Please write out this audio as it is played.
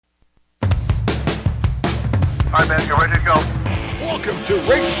right, man, you're ready to go. Welcome to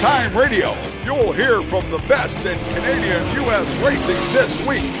Race Time Radio. You'll hear from the best in Canadian U.S. racing this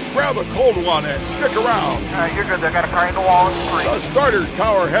week. Grab a cold one and stick around. You're good. They got a car in the wall. The starter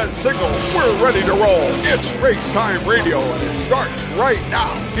tower has signaled. We're ready to roll. It's Race Time Radio, and it starts right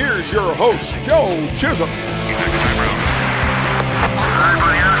now. Here's your host, Joe Chisholm. Everybody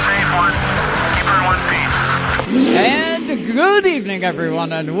have a safe one. Keep her in one piece. And good evening,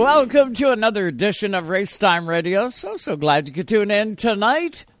 everyone, and welcome to another edition of Race Time Radio. So glad you could tune in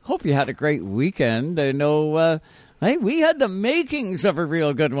tonight. Hope you had a great weekend. I know, hey, we had the makings of a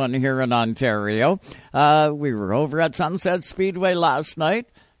real good one here in Ontario. We were over at Sunset Speedway last night.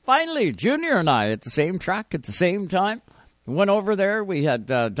 Finally, Junior and I at the same track at the same time. Went over there. We had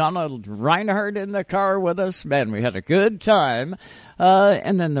Donald Reinhardt in the car with us. Man, we had a good time.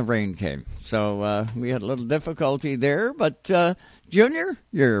 And then the rain came. So we had a little difficulty there. But, Junior,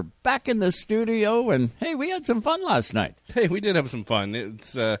 you're back in the studio. And, hey, we had some fun last night. Hey, we did have some fun.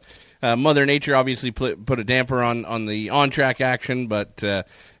 It's Mother Nature obviously put a damper on the on-track action. But,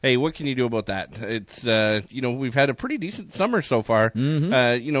 hey, what can you do about that? It's, we've had a pretty decent summer so far.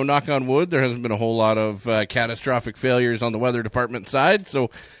 Mm-hmm. Knock on wood, there hasn't been a whole lot of catastrophic failures on the weather department side.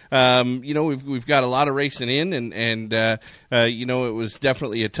 So, we've got a lot of racing in, and it was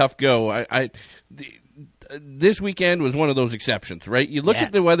definitely a tough go. This weekend was one of those exceptions, right? You look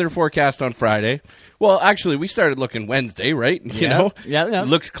at the weather forecast on Friday. Well, actually, we started looking Wednesday, right? Yeah.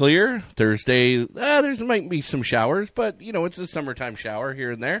 Looks clear. Thursday, there might be some showers, but, it's a summertime shower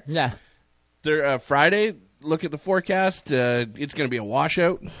here and there. Yeah. Friday, look at the forecast. It's going to be a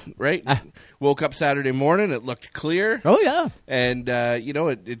washout, right? Woke up Saturday morning. It looked clear. Oh, yeah. And,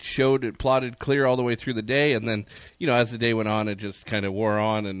 it plotted clear all the way through the day. And then, as the day went on, it just kind of wore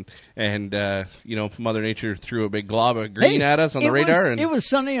on. And Mother Nature threw a big glob of green at us on the radar. It was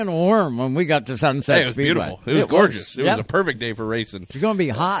sunny and warm when we got to Sunset Speedway. It was beautiful. It was gorgeous. It was a perfect day for racing. It's going to be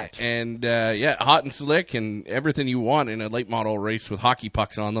hot. And, hot and slick and everything you want in a late model race with hockey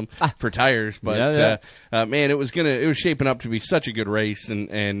pucks on them for tires. But, man, it was shaping up to be such a good race,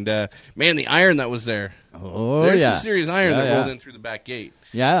 and man, the iron that was there. Oh, there's some serious iron that rolled in through the back gate.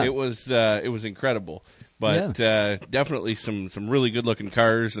 Yeah, it was incredible. But definitely some really good looking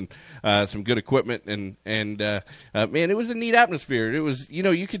cars and some good equipment and man, it was a neat atmosphere. It was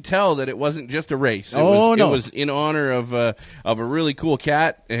you could tell that it wasn't just a race. It was in honor of a really cool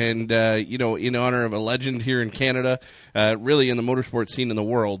cat and in honor of a legend here in Canada, really in the motorsports scene in the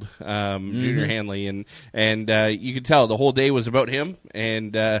world, Junior Hanley, and you could tell the whole day was about him.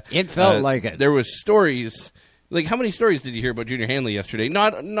 And it felt like it. There was stories. Like, how many stories did you hear about Junior Hanley yesterday?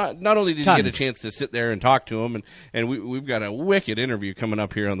 Not only did you get a chance to sit there and talk to him, and we've got a wicked interview coming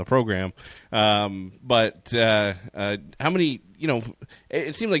up here on the program, but how many,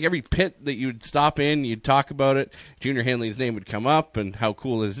 it seemed like every pit that you'd stop in, you'd talk about it, Junior Hanley's name would come up, and how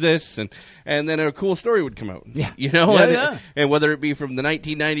cool is this, and then a cool story would come out. Yeah. And whether it be from the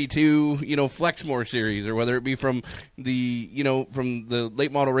 1992, Flexmore series, or whether it be from the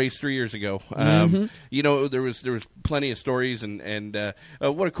late model race 3 years ago, there was plenty of stories, and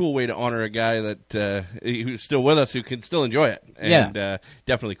what a cool way to honor a guy that who's still with us, who can still enjoy it, and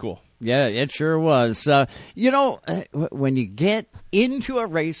definitely cool. Yeah, it sure was. When you get into a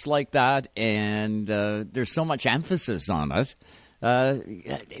race like that, and there's so much emphasis on it,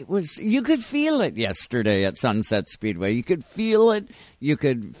 you could feel it yesterday at Sunset Speedway. You could feel it. You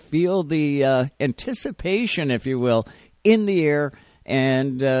could feel the anticipation, if you will, in the air.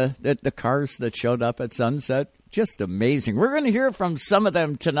 And the cars that showed up at Sunset, just amazing. We're going to hear from some of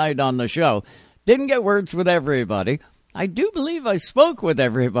them tonight on the show. Didn't get words with everybody. I do believe I spoke with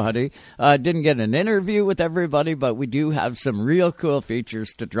everybody. Didn't get an interview with everybody, but we do have some real cool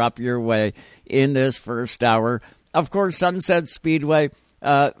features to drop your way in this first hour. Of course, Sunset Speedway,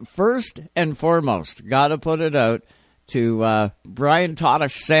 first and foremost, got to put it out to Brian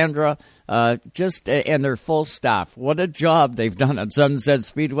Todish, Sandra, and their full staff. What a job they've done at Sunset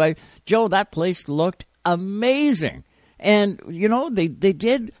Speedway. Joe, that place looked amazing. And, they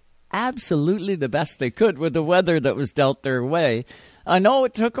did absolutely the best they could with the weather that was dealt their way. I know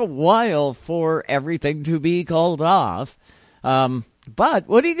it took a while for everything to be called off, but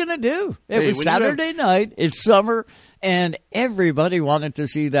what are you going to do? It was Saturday night, it's summer, and everybody wanted to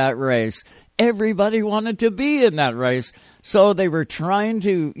see that race. Everybody wanted to be in that race, so they were trying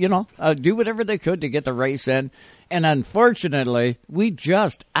to, do whatever they could to get the race in, and unfortunately, we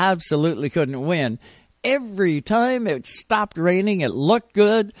just absolutely couldn't win. Every time it stopped raining, it looked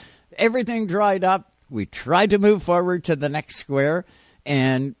good. Everything dried up. We tried to move forward to the next square,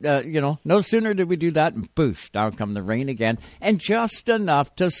 And, no sooner did we do that, and boosh, down come the rain again, and just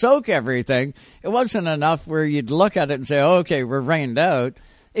enough to soak everything. It wasn't enough where you'd look at it and say, okay, we're rained out.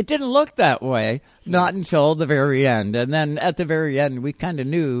 It didn't look that way, not until the very end. And then at the very end, we kind of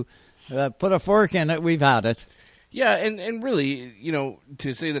knew, put a fork in it, we've had it. Yeah, and really,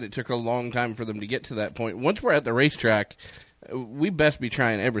 to say that it took a long time for them to get to that point, once we're at the racetrack, we best be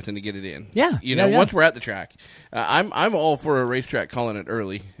trying everything to get it in. Yeah. Once we're at the track. I'm all for a racetrack calling it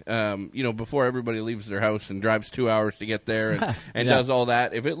early, before everybody leaves their house and drives 2 hours to get there and does all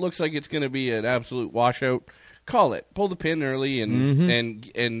that. If it looks like it's going to be an absolute washout, call it. Pull the pin early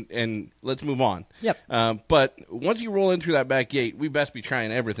and let's move on. Yep. But once you roll in through that back gate, we best be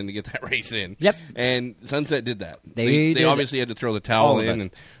trying everything to get that race in. Yep. And Sunset did that. They obviously had to throw the towel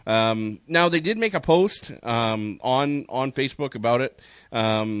in. And now they did make a post on Facebook about it.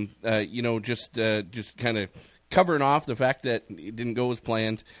 Just kind of covering off the fact that it didn't go as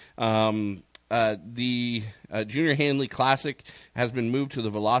planned. The Junior Hanley Classic has been moved to the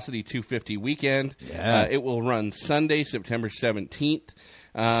Velocity 250 weekend. Yeah. It will run Sunday, September 17th,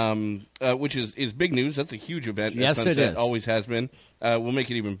 which is big news. That's a huge event. Yes, Sunset it is. Always has been. We'll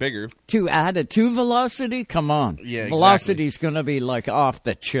make it even bigger. To add it to Velocity? Come on. Yeah, exactly. Velocity's going to be like off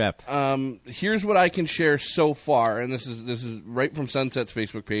the chip. Here's what I can share so far, and this is right from Sunset's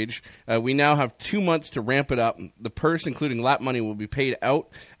Facebook page. We now have 2 months to ramp it up. The purse, including lap money, will be paid out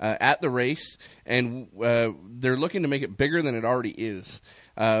at the race, and they're looking to make it bigger than it already is.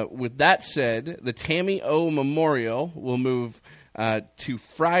 With that said, the Tammy O Memorial will move to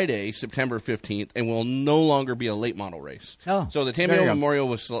Friday, September 15th, and will no longer be a late model race. Oh, so the Tammy O Memorial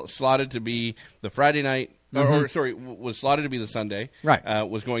was slotted to be the Friday night, was slotted to be the Sunday. Right.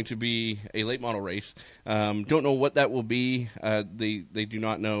 Was going to be a late model race. Don't know what that will be. They do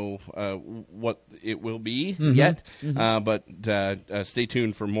not know what it will be yet, but stay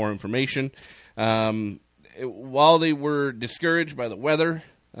tuned for more information. While they were discouraged by the weather,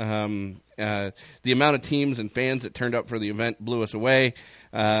 the amount of teams and fans that turned up for the event blew us away,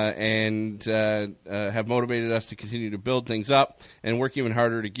 and have motivated us to continue to build things up and work even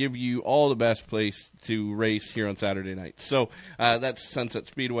harder to give you all the best place to race here on Saturday night. So that's Sunset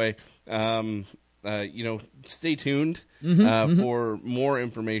Speedway. Stay tuned for more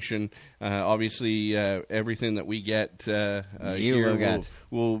information. Obviously, everything that we get here,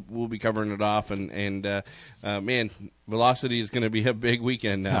 we'll be covering it off. And man, Velocity is going to be a big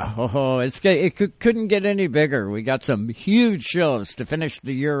weekend now. Oh, it couldn't get any bigger. We got some huge shows to finish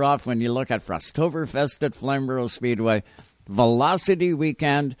the year off when you look at Frosttoberfest at Flamborough Speedway, Velocity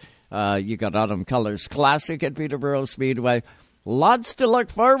Weekend. You got Autumn Colors Classic at Peterborough Speedway. Lots to look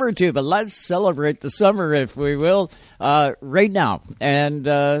forward to, but let's celebrate the summer, if we will, right now. And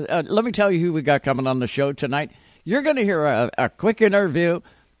let me tell you who we got coming on the show tonight. You're going to hear a quick interview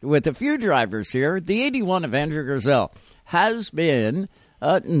with a few drivers here. The 81 of Andrew Gresel has been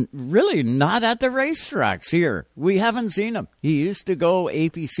really not at the racetracks here. We haven't seen him. He used to go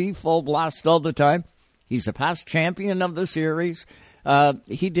APC full blast all the time. He's a past champion of the series.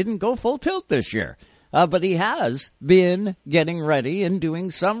 He didn't go full tilt this year. But he has been getting ready and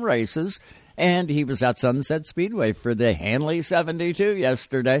doing some races, and he was at Sunset Speedway for the Hanley 72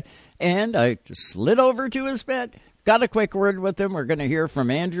 yesterday, and I slid over to his pit, got a quick word with him. We're going to hear from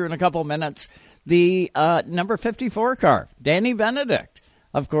Andrew in a couple minutes. The number 54 car, Danny Benedict.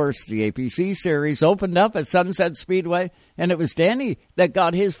 Of course, the APC series opened up at Sunset Speedway, and it was Danny that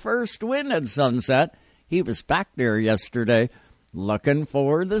got his first win at Sunset. He was back there yesterday, looking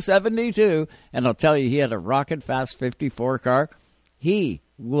for the 72, and I'll tell you, he had a rocket-fast 54 car.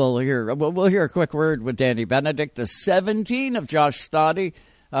 We'll hear a quick word with Danny Benedict. The 17 of Josh Stoddy,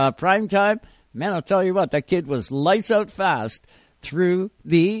 prime time. Man, I'll tell you what, that kid was lights out fast through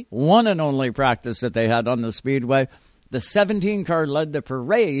the one and only practice that they had on the Speedway. The 17 car led the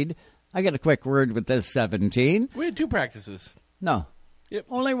parade. I got a quick word with this 17. We had 2 practices. No. Yep.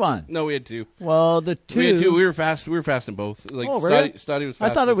 Only one. No, we had 2. Well, the 2. We had 2. We were fast. We were fast in both. Like, really? Stoddy was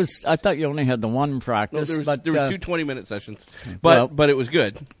fast. I thought you only had the one practice. No, there were 2 20-minute sessions, well, but it was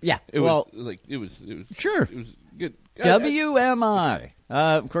good. Yeah. It was sure. It was good. WMI.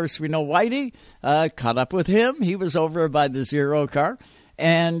 Of course, we know Whitey. Caught up with him. He was over by the 0 car.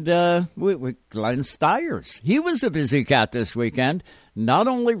 And Glenn Styres. He was a busy cat this weekend, not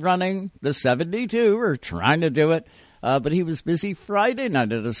only running the 72 or trying to do it, but he was busy Friday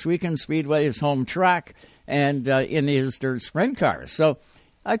night at Oswego Speedway, his home track, and in his dirt sprint car. So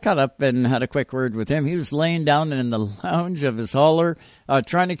I caught up and had a quick word with him. He was laying down in the lounge of his hauler,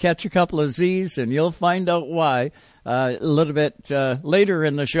 trying to catch a couple of Z's, and you'll find out why a little bit later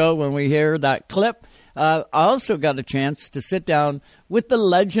in the show when we hear that clip. I also got a chance to sit down with the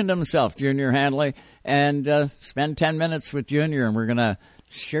legend himself, Junior Hanley, and spend 10 minutes with Junior, and we're going to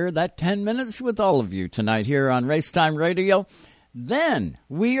share that 10 minutes with all of you tonight here on Racetime Radio. Then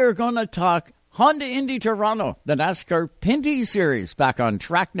we are going to talk Honda Indy Toronto, the NASCAR Pinty Series, back on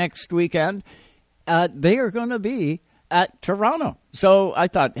track next weekend. They are going to be at Toronto. So I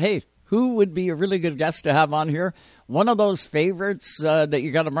thought, hey, who would be a really good guest to have on here? One of those favorites that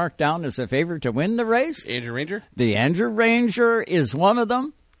you got to mark down as a favorite to win the race. Andrew Ranger? The Andrew Ranger is one of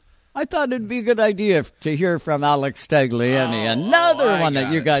them. I thought it'd be a good idea to hear from Alex Tagliani, another one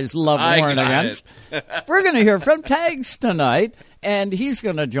that you guys love warring against. We're going to hear from Tags tonight, and he's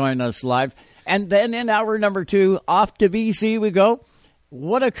going to join us live. And then in hour number 2, off to BC we go.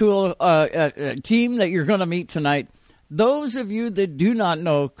 What a cool team that you're going to meet tonight. Those of you that do not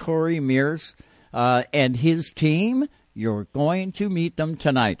know Cory Meeres and his team, you're going to meet them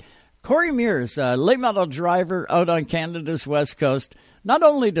tonight. Cory Meeres, late model driver out on Canada's West Coast. Not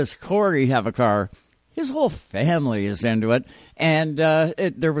only does Cory have a car, his whole family is into it. And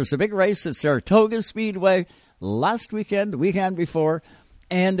there was a big race at Saratoga Speedway last weekend, the weekend before,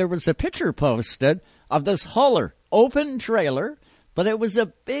 and there was a picture posted of this hauler, open trailer, but it was a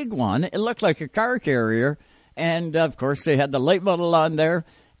big one. It looked like a car carrier. And, of course, they had the late model on there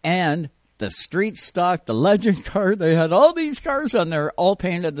and the street stock, the legend car. They had all these cars on there, all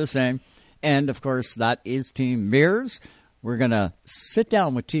painted the same. And, of course, that is Team Meeres. We're going to sit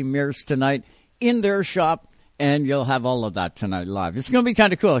down with Team Meeres tonight in their shop, and you'll have all of that tonight live. It's going to be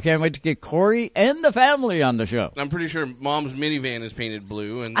kind of cool. I can't wait to get Cory and the family on the show. I'm pretty sure Mom's minivan is painted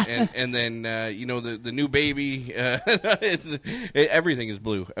blue, and then the new baby. Everything is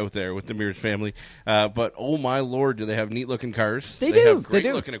blue out there with the Meeres family. But oh my Lord, do they have neat looking cars? They have great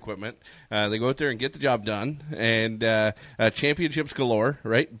looking equipment. They go out there and get the job done, and championships galore.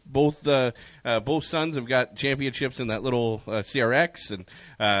 Right, both sons have got championships in that little CRX, and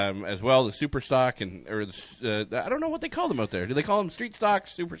as well the super stock I don't know what they call them out there. Do they call them street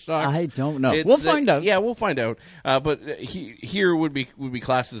stocks, super stocks? I don't know. We'll find out. Yeah, we'll find out. But here would be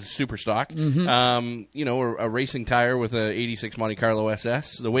classed as a super stock. Mm-hmm. A racing tire with a 86 Monte Carlo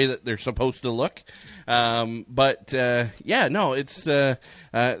SS, the way that they're supposed to look. It's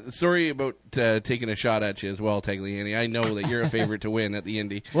sorry about taking a shot at you as well, Tagliani. I know that you're a favorite to win at the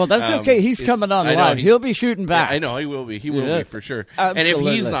Indy. Well, that's okay. He's coming on live. He'll be shooting back. Yeah, I know he will be. He will be for sure. Absolutely. And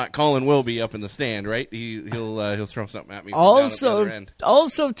if he's not, Colin will be up in the stand, right? He'll throw something at me.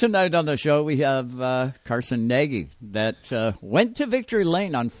 Also tonight on the show we have Carson Nagy that went to victory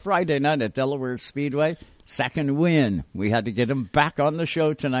lane on Friday night at Delaware Speedway. Second win. We had to get him back on the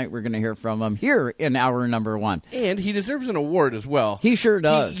show tonight. We're going to hear from him here in hour number 1. And he deserves an award as well. He sure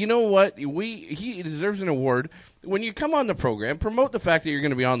does. You know what? He deserves an award. When you come on the program, promote the fact that you're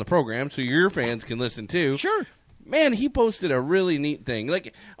going to be on the program so your fans can listen too. Sure. Man, he posted a really neat thing.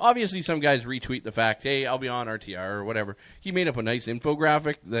 Like, obviously some guys retweet the fact, hey, I'll be on RTR or whatever. He made up a nice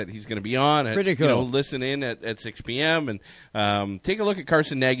infographic that he's going to be on. Pretty cool. Listen in at 6 p.m. And take a look at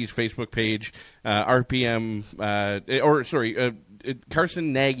Carson Nagy's Facebook page,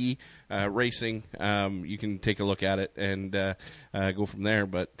 Carson Nagy Racing. You can take a look at it and go from there.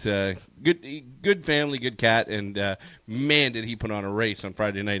 But good family, good cat, and man, did he put on a race on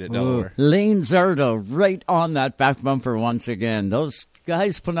Friday night at Delaware. Lane Zardo right on that back bumper once again. Those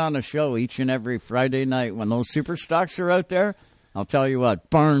guys put on a show each and every Friday night when those super stocks are out there. I'll tell you what,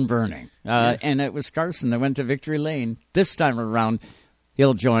 barn burning. And it was Carson that went to victory lane. This time around,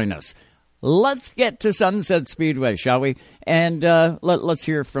 he'll join us. Let's get to Sunset Speedway, shall we? And let's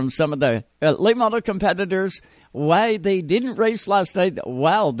hear from some of the late model competitors why they didn't race last night.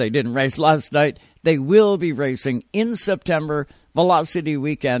 While they didn't race last night, they will be racing in September, Velocity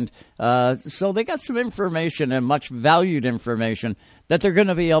Weekend. So they got some information and much valued information that they're going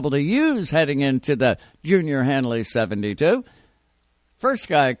to be able to use heading into the Junior Hanley 72. First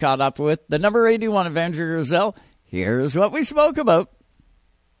guy I caught up with, the number 81 of Andrew Gresel. Here's what we spoke about.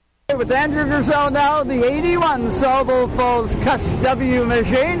 With Andrew Gresel now, the 81 Salvo Falls Cuss W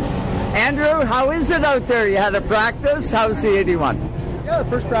machine. Andrew, how is it out there? You had a practice. How's the 81? Yeah, the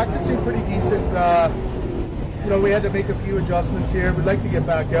first practice seemed pretty decent. We had to make a few adjustments here. We'd like to get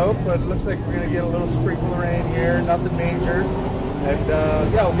back out, but it looks like we're going to get a little sprinkle of rain here, nothing major. And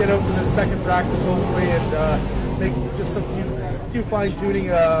we'll get out for the second practice hopefully and make just some few fine-tuning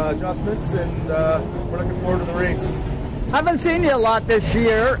adjustments, and we're looking forward to the race. Haven't seen you a lot this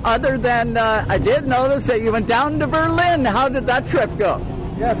year, other than I did notice that you went down to Berlin. How did that trip go?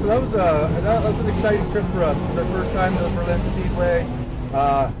 Yeah, so that was an exciting trip for us. It was our first time to the Berlin Speedway.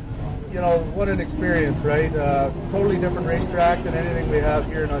 what an experience, right? Totally different racetrack than anything we have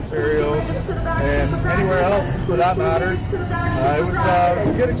here in Ontario and anywhere else for that matter. It was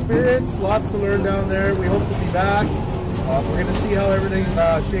a good experience, lots to learn down there. We hope to be back. We're going to see how everything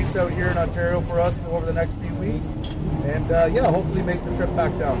shakes out here in Ontario for us over the next few weeks. And, hopefully make the trip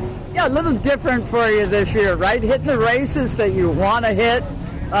back down. Yeah, a little different for you this year, right? Hitting the races that you want to hit.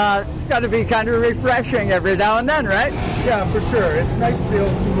 It's got to be kind of refreshing every now and then, right? Yeah, for sure. It's nice to be able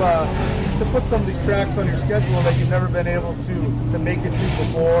to put some of these tracks on your schedule that you've never been able to make it to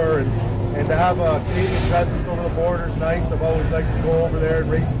before, and to have a Canadian presence over the border is nice. I've always liked to go over there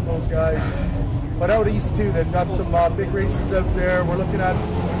and race with those guys. But out east, too, they've got some big races out there. We're looking at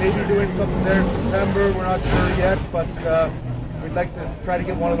maybe doing something there in September. We're not sure yet, but we'd like to try to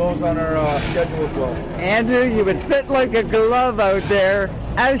get one of those on our schedule as well. Andrew, you would fit like a glove out there,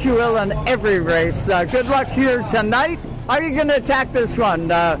 as you will in every race. Good luck here tonight. How are you going to attack this one?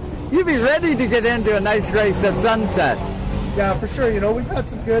 You be ready to get into a nice race at sunset. Yeah, for sure. We've had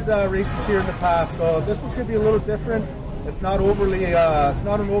some good races here in the past, so this one's going to be a little different. It's not overly, it's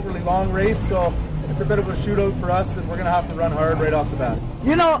not an overly long race, so it's a bit of a shootout for us, and we're going to have to run hard right off the bat.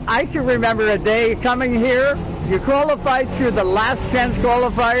 I can remember a day coming here. You qualified through the last chance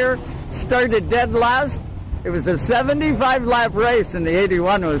qualifier, started dead last. It was a 75-lap race, and the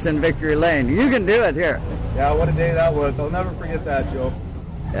 81 was in Victory Lane. You can do it here. Yeah, what a day that was. I'll never forget that, Joe.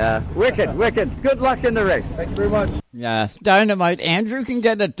 Yeah, wicked. Good luck in the race. Thank you very much. Yeah, dynamite. Andrew can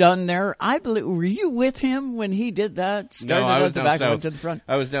get it done there. I believe. Were you with him when he did that? No, I was at the down back, south. went to the front.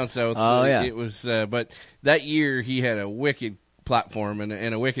 I was down south. Oh, yeah. It was, but that year he had a wicked platform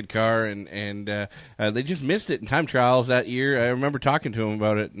and a wicked car, and they just missed it in time trials that year. I remember talking to him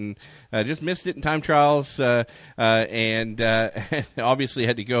about it, and just missed it in time trials, and obviously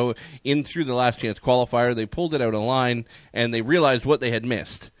had to go in through the last chance qualifier. They pulled it out of line, and they realized what they had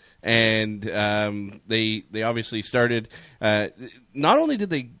missed. And they obviously started. Not only did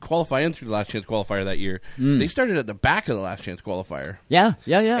they qualify in through the last chance qualifier that year, they started at the back of the last chance qualifier. Yeah.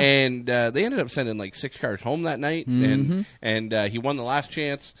 And they ended up sending like 6 cars home that night, and he won the last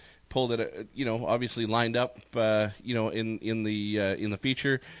chance. Pulled it, obviously lined up, in the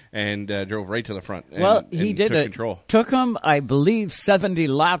feature, and drove right to the front. And, he did it. Control. Took him, I believe, 70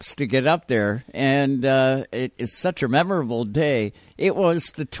 laps to get up there, and it is such a memorable day. It was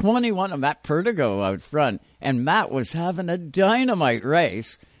the 21 of Matt Perdigo out front, and Matt was having a dynamite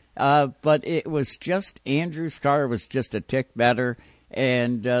race, but it was just Andrew's car was just a tick better,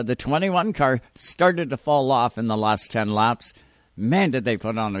 and the 21 car started to fall off in the last 10 laps. Man, did they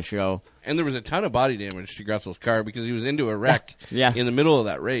put on a show. And there was a ton of body damage to Gresel's car because he was into a wreck in the middle of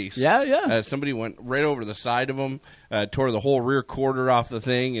that race. Yeah. Somebody went right over the side of him, tore the whole rear quarter off the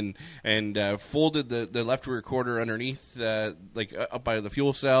thing, and folded the left rear quarter underneath, up by the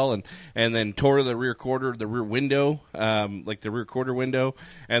fuel cell, and then tore the rear quarter, the rear window, the rear quarter window,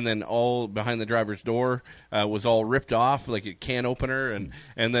 and then all behind the driver's door was all ripped off like a can opener,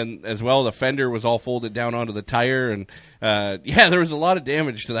 and then as well the fender was all folded down onto the tire, and there was a lot of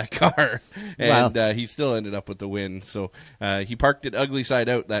damage to that car. And wow. He still ended up with the win. So he parked it ugly side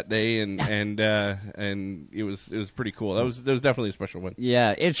out that day, and it was pretty cool. That was definitely a special win.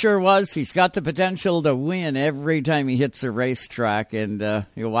 Yeah, it sure was. He's got the potential to win every time he hits a racetrack, and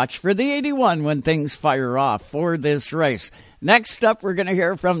you'll watch for the 81 when things fire off for this race. Next up, we're going to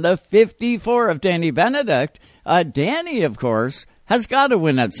hear from the 54 of Danny Benedict. Danny, of course, has got to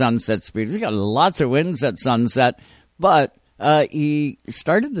win at Sunset Speed. He's got lots of wins at Sunset, but he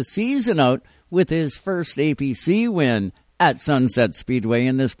started the season out with his first APC win at Sunset Speedway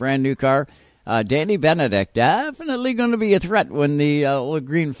in this brand new car. Danny Benedict definitely going to be a threat when the old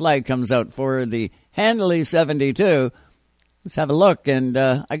green flag comes out for the Hanley 72. Let's have a look, and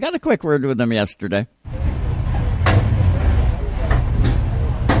I got a quick word with him yesterday.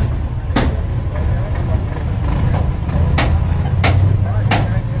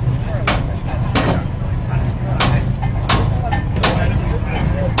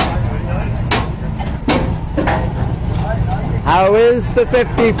 How is the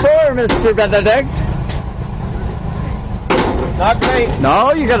 54, Mr. Benedict? Not great.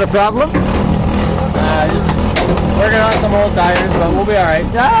 No, you got a problem? Just working on some old tires, but we'll be all right.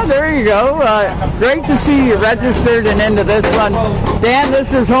 Ah, there you go. Great to see you registered and into this one. Dan,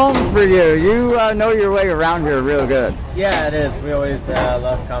 this is home for you. You know your way around here real good. Yeah, it is. We always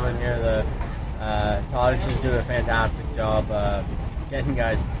love coming here. The Toddishes do a fantastic job getting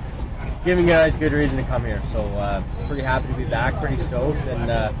guys giving guys good reason to come here. So pretty happy to be back, pretty stoked,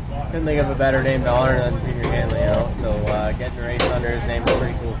 and couldn't think of a better name to honor than Junior Hanley, you know. So getting to race under his name is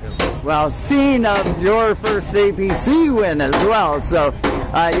pretty cool too. Well, seeing your first APC win as well, so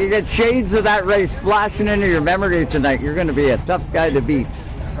you get shades of that race flashing into your memory tonight. You're going to be a tough guy to beat.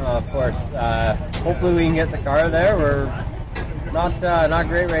 Of course. Hopefully we can get the car there. We're not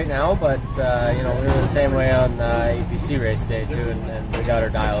great right now, but we were the same way on APC race day too, and we got her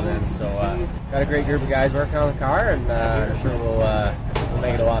dialed in. So got a great group of guys working on the car, and I'm sure we'll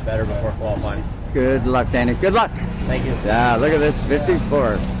make it a lot better before qualifying. Good luck, Danny. Good luck. Thank you. Yeah, look at this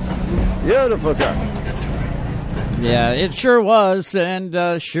 54. Beautiful car. Yeah, it sure was,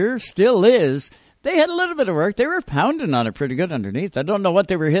 and sure still is. They had a little bit of work. They were pounding on it pretty good underneath. I don't know what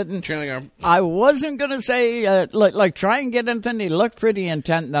they were hitting. Trailing arm. I wasn't going to say, like try and get anything. He looked pretty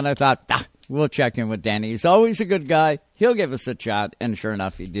intent, and then I thought, we'll check in with Danny. He's always a good guy. He'll give us a shot, and sure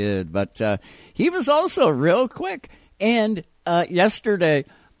enough, he did. But he was also real quick. And yesterday,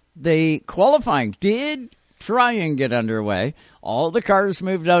 the qualifying did try and get underway. All the cars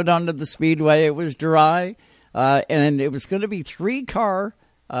moved out onto the speedway. It was dry, and it was going to be 3-car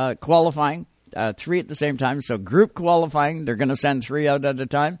qualifying. 3 at the same time, so group qualifying, they're going to send 3 out at a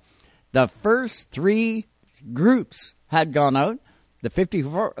time. The first 3 groups had gone out. The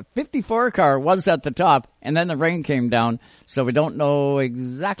 54 car was at the top, and then the rain came down, so we don't know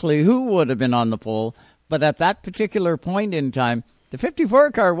exactly who would have been on the pole. But at that particular point in time, the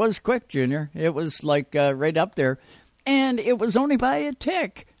 54 car was quick, Junior. It was like right up there, and it was only by a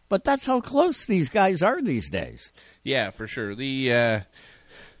tick. But that's how close these guys are these days. Yeah, for sure.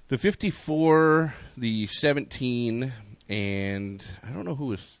 The 54, the 17, and I don't know who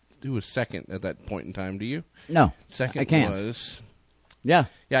was second at that point in time. Do you? No, second I can't. Was yeah.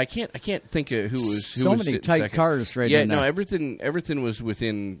 I can't think of who was so many tight second. Cars right in there. No, everything was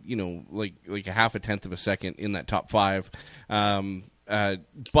within like a half a tenth of a second in that top 5.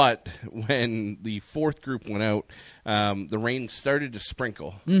 But when the 4th group went out, the rain started to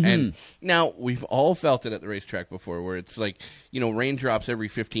sprinkle. Mm-hmm. And now we've all felt it at the racetrack before where it's like, rain drops every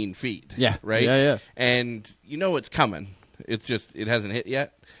 15 feet. Yeah. Right? Yeah. And it's coming. It's just, it hasn't hit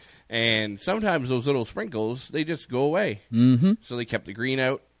yet. And sometimes those little sprinkles, they just go away. Mm-hmm. So they kept the green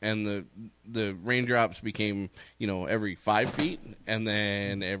out, and the raindrops became, every 5 feet, and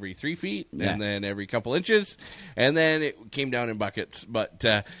then every 3 feet, and then every couple inches, and then it came down in buckets. But,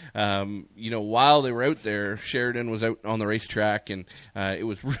 while they were out there, Sheridan was out on the racetrack, and it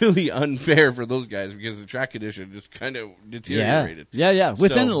was really unfair for those guys because the track condition just kind of deteriorated. Yeah.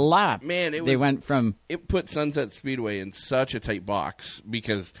 Within a lap, man, they went from... It put Sunset Speedway in such a tight box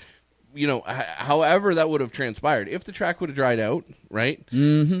because... however that would have transpired, if the track would have dried out, right,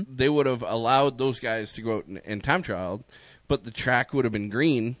 they would have allowed those guys to go out and time trial, but the track would have been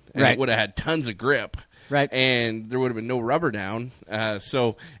green, and it would have had tons of grip, and there would have been no rubber down,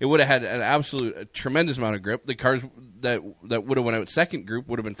 so it would have had a tremendous amount of grip. The cars that would have went out second group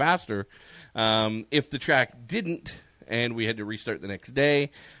would have been faster. If the track didn't, and we had to restart the next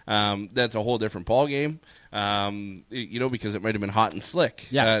day, that's a whole different ball game. Because it might have been hot and slick.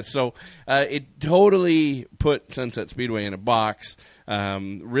 Yeah. So it totally put Sunset Speedway in a box.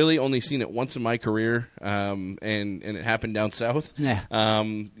 Really only seen it once in my career, and it happened down south. Yeah.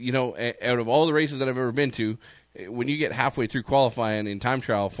 Out of all the races that I've ever been to, when you get halfway through qualifying in time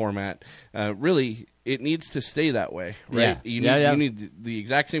trial format, really it needs to stay that way, right? Yeah. You need the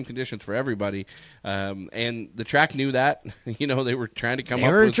exact same conditions for everybody, and the track knew that. They were trying to come They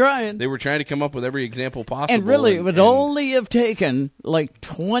were trying to come up with every example possible. And really, it would only have taken like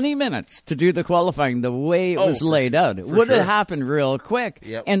 20 minutes to do the qualifying the way it was laid out. It would have happened real quick,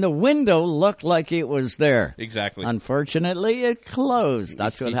 and the window looked like it was there. Exactly. Unfortunately, it closed.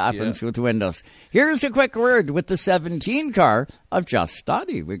 That's what happens with windows. Here's a quick word with the 17 car of Josh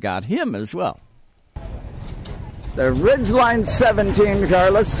Stoddy. We got him as well. The Ridgeline 17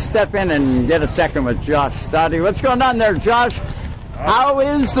 car. Let's step in and get a second with Josh Stoddy. What's going on there, Josh? How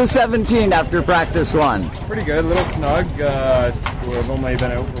is the 17 after practice 1? Pretty good, a little snug. We've only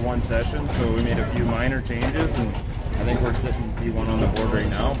been out for 1 session, so we made a few minor changes, and I think we're sitting P1 on the board right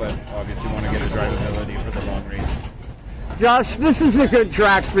now, but obviously want to get a drivability for the long race. Josh, this is a good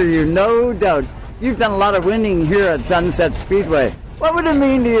track for you, no doubt. You've done a lot of winning here at Sunset Speedway. What would it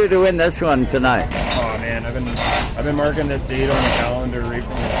mean to you to win this one tonight? Oh man, I've been marking this date on the calendar right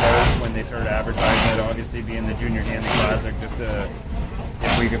from the start when they started advertising it. Obviously, being the Junior Hanley Classic, just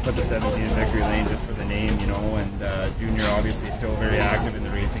if we could put the 17 in victory lane just for the name, And Junior obviously still very active in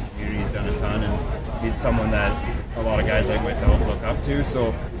the racing community. He's done a ton, and he's someone that a lot of guys like myself look up to.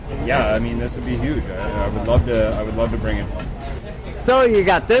 So, yeah, this would be huge. I would love to bring it home. So you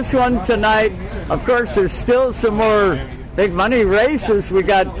got this one tonight. Of course, there's still some more big money races. We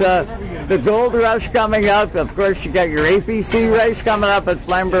got the Gold Rush coming up. Of course, you got your APC race coming up at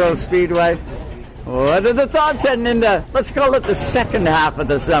Flamborough Speedway. What are the thoughts heading into, let's call it the second half of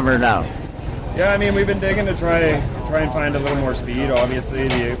the summer now? Yeah, I mean, we've been digging to try and find a little more speed. Obviously,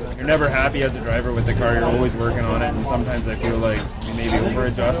 you're never happy as a driver with the car. You're always working on it, and sometimes I feel like you maybe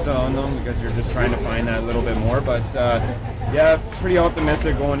over-adjust on them because you're just trying to find that little bit more. But, yeah, pretty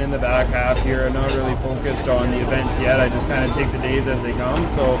optimistic going in the back half here. I'm not really focused on the events yet. I just kind of take the days as they come.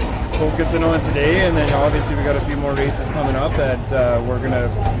 So focusing on today, and then obviously we got a few more races coming up that we're going to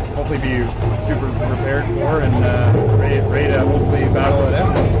hopefully be super prepared for and ready to hopefully battle it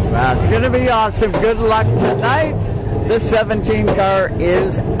out. That's going to be awesome. Good luck tonight. This 17 car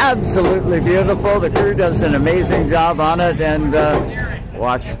is absolutely beautiful. The crew does an amazing job on it, and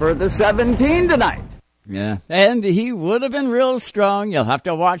watch for the 17 tonight. Yeah, and he would have been real strong. You'll have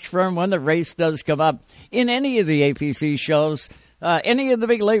to watch for him when the race does come up. In any of the APC shows, any of the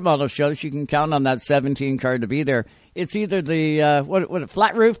big late model shows, you can count on that 17 car to be there. It's either the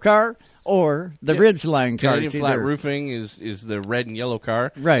flat roof car or the Ridgeline car. Canadian flat roofing is the red and yellow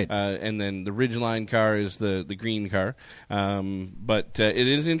car, right? And then the Ridgeline car is the green car. But it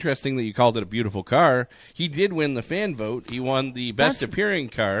is interesting that you called it a beautiful car. He did win the fan vote. He won the best appearing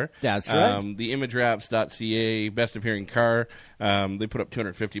car. That's right. The ImageWraps.ca best appearing car. They put up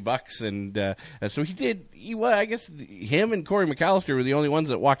 $250, and so he did. I guess him and Cory McAllister were the only ones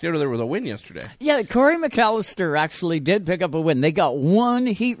that walked out of there with a win yesterday. Yeah, Cory McAllister actually did pick up a win. They got one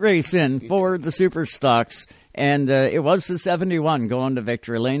heat race in for the Super Stocks, and it was the 71 going to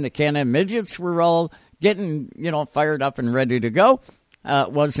victory lane. The Can-Am midgets were all getting fired up and ready to go.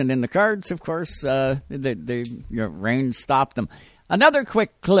 Wasn't in the cards, of course. Rain stopped them. Another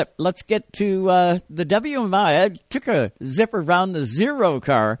quick clip. Let's get to the WMI. I took a zip around the Zero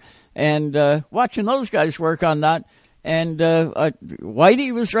car and watching those guys work on that. And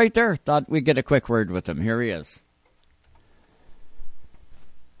Whitey was right there. Thought we'd get a quick word with him. Here he is.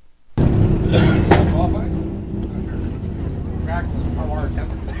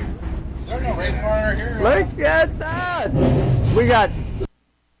 There's no race car here. Look at that. We got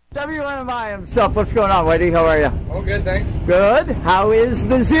WMI himself. What's going on, Whitey? How are you? Oh, good, thanks. Good. How is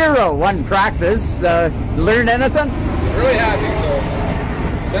the Zero? One practice. Learn anything? Really happy. So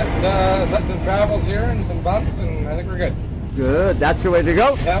set some travels here and some bumps, and I think we're good. Good. That's the way to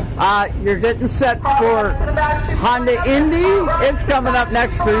go. Yeah. You're getting set for Honda Indy. It's coming up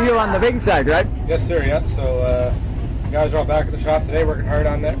next for you on the big side, right? Yes, sir. Yep. So guys are all back at the shop today, working hard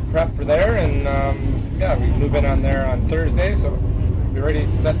on that prep for there, and we move in on there on Thursday. So be ready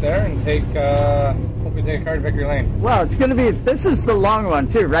to set there and hopefully take a car to victory lane. Well, it's going to be. This is the long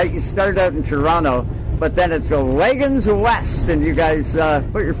one too, right? You start out in Toronto, but then it's a Wagons West, and you guys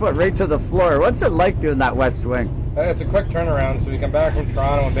put your foot right to the floor. What's it like doing that West Wing? It's a quick turnaround, so we come back from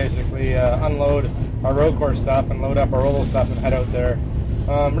Toronto and basically unload our road course stuff and load up our oval stuff and head out there.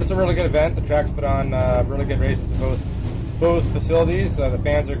 But it's a really good event. The track's put on really good races at both facilities. The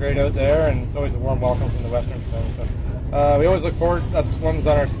fans are great out there, and it's always a warm welcome from the Western Zone. So we always look forward. That's ones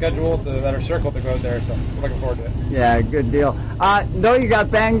on our schedule that are circled to go out there. So we're looking forward to it. Yeah, good deal. No, you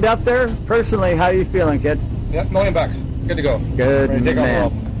got banged up there. Personally, how are you feeling, kid? Yep, $1 million. Good to go. Good, ready to take man.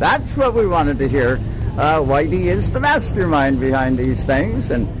 on the world. That's what we wanted to hear. Whitey is the mastermind behind these things,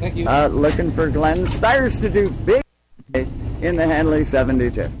 and Thank you. Looking for Glenn Styres to do big in the Hanley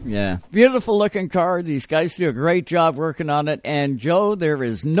 72. Yeah, beautiful looking car. These guys do a great job working on it. And Joe, there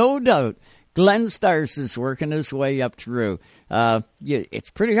is no doubt Glenn Styres is working his way up through. It's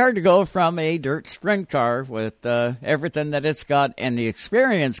pretty hard to go from a dirt sprint car with everything that it's got and the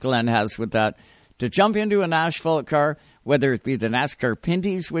experience Glenn has with that to jump into an asphalt car, whether it be the NASCAR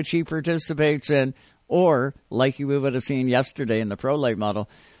Pinties, which he participates in, or like you would have seen yesterday in the Pro Late model.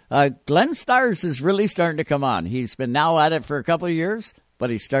 Glenn Styres is really starting to come on. He's been now at it for a couple of years, but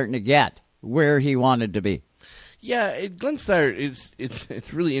he's starting to get where he wanted to be. Yeah, Glenn Styres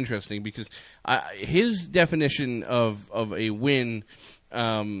it's really interesting because his definition of a win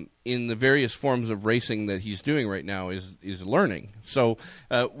in the various forms of racing that he's doing right now is learning. So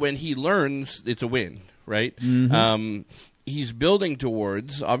when he learns, it's a win, right? Mm-hmm. He's building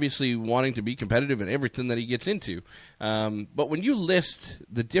towards, obviously, wanting to be competitive in everything that he gets into. But when you list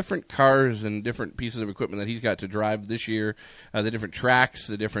the different cars and different pieces of equipment that he's got to drive this year, the different tracks,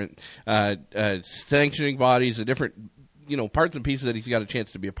 the different sanctioning bodies, the different parts and pieces that he's got a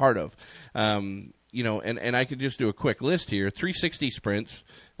chance to be a part of, and I could just do a quick list here: 360 sprints,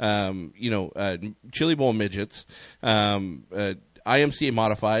 Chili Bowl midgets, IMCA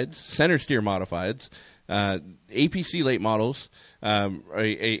modifieds, center steer modifieds. APC late models, a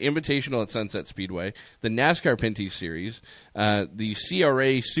invitational at Sunset Speedway, the NASCAR Pinty Series, the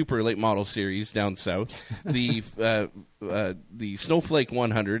CRA Super Late Model Series down south, the Snowflake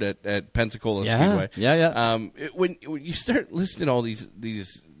 100 at Pensacola Speedway. When you start listing all these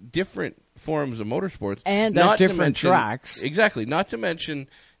different forms of motorsports and at different tracks, exactly. Not to mention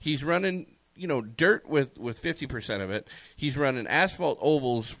he's running, dirt with 50% of it. He's running asphalt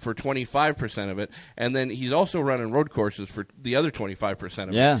ovals for 25% of it, and then he's also running road courses for the other 25%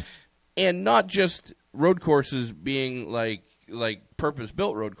 of it. And not just road courses being like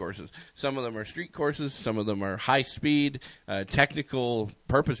purpose-built road courses. Some of them are street courses. Some of them are high-speed, technical,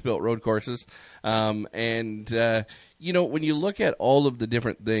 purpose-built road courses. When you look at all of the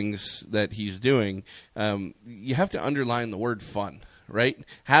different things that he's doing, you have to underline the word fun. Right?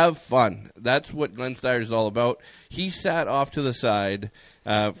 Have fun. That's what Glenn Styres is all about. He sat off to the side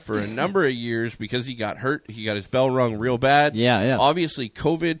for a number of years because he got hurt. He got his bell rung real bad. Obviously,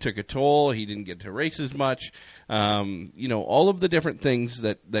 COVID took a toll. He didn't get to race as much. All of the different things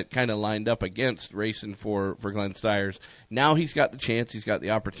that kind of lined up against racing for Glenn Styres. Now he's got the chance, he's got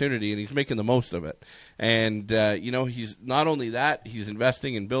the opportunity, and he's making the most of it. And, he's not only that, he's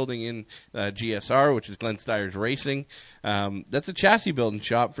investing in building in GSR, which is Glenn Styres Racing. That's a chassis building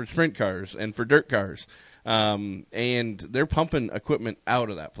shop for sprint cars and for dirt cars. And they're pumping equipment out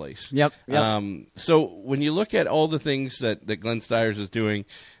of that place. So when you look at all the things that Glenn Styres is doing,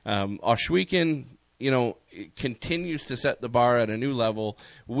 Oshweekend, it continues to set the bar at a new level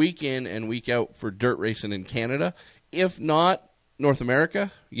week in and week out for dirt racing in Canada, if not North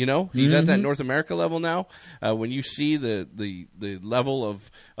America. He's at that North America level now. When you see the level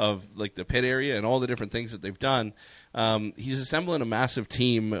of like the pit area and all the different things that they've done, he's assembling a massive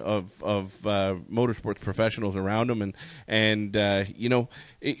team of motorsports professionals around him, and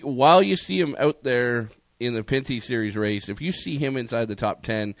while you see him out there in the Pinty Series race, if you see him inside the top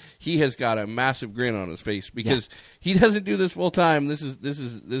 10, he has got a massive grin on his face because he doesn't do this full time. This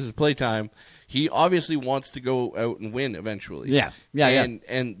is playtime. He obviously wants to go out and win eventually.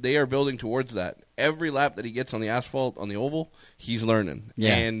 And they are building towards that. Every lap that he gets on the asphalt, on the oval, he's learning.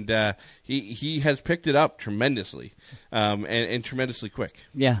 And he has picked it up tremendously and tremendously quick.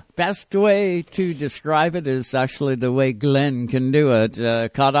 Best way to describe it is actually the way Glenn can do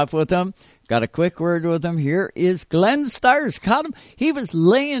it. Caught up with him. Got a quick word with him. Here is Glenn Styres. Caught him. He was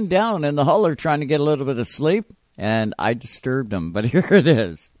laying down in the huller trying to get a little bit of sleep, and I disturbed him. But here it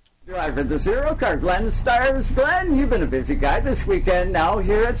is. Driver the Zero Car, Glenn Styres. Glenn, you've been a busy guy this weekend now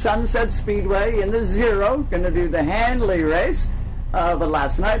here at Sunset Speedway in the Zero. Going to do the Hanley race. But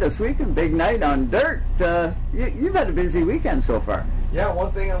last night, this weekend, big night on dirt. You've had a busy weekend so far. Yeah,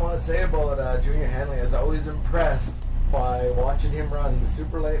 one thing I want to say about Junior Hanley is I was always impressed by watching him run the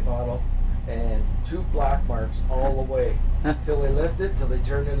super late model and 2 black marks all the way till they lifted, till they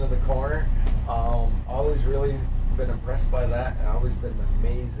turned into the corner. Always really been impressed by that, and always been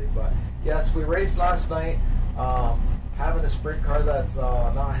amazing. But yes, we raced last night. Having a sprint car that's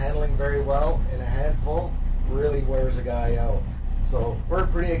not handling very well in a handful really wears a guy out. So we're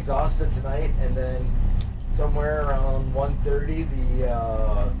pretty exhausted tonight, and then somewhere around 1:30,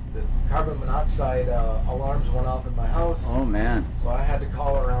 the carbon monoxide alarms went off in my house. Oh, man. So I had to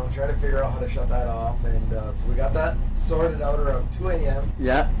call around, try to figure out how to shut that off, and so we got that sorted out around 2 a.m.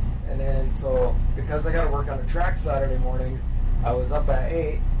 And then, so because I got to work on the track Saturday mornings, I was up at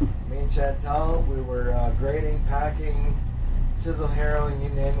 8. Me and Chantal, we were grading, packing, chisel harrowing, you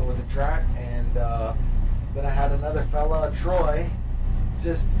name it, with the track, and then I had another fella, Troy,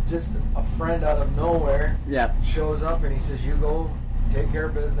 just a friend out of nowhere, shows up and he says, "You go take care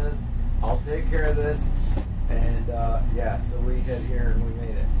of business, I'll take care of this," and so we hit here and we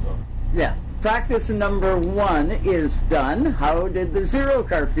made it. So practice number 1 is done. How did the Zero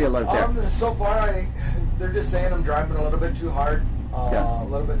Car feel out there? So far, they're just saying I'm driving a little bit too hard, a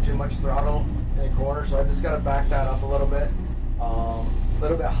little bit too much throttle in the corner, so I just got to back that up a little bit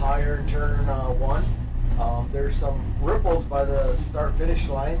higher in turn 1. There's some ripples by the start-finish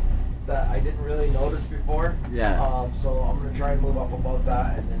line that I didn't really notice before. So I'm going to try and move up above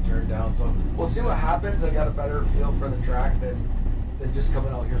that and then turn down. So we'll see what happens. I got a better feel for the track than just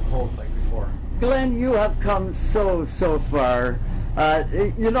coming out here cold like before. Glenn, you have come so far.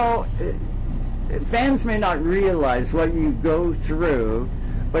 Fans may not realize what you go through,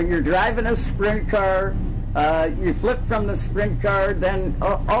 but you're driving a sprint car. You flip from the sprint car, then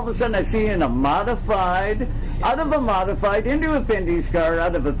all of a sudden I see you in a modified, out of a modified into a Pinty's car,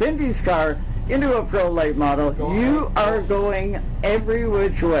 out of a Pinty's car into a pro late model. You are going every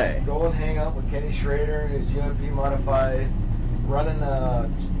which way. Go and hang out with Kenny Schrader, who's UMP modified, running a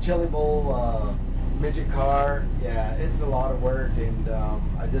Chili Bowl midget car. Yeah, it's a lot of work, and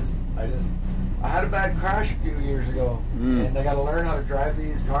I had a bad crash a few years ago, and I got to learn how to drive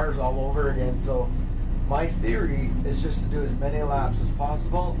these cars all over again. So my theory is just to do as many laps as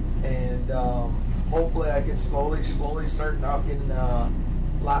possible, and hopefully I can slowly start knocking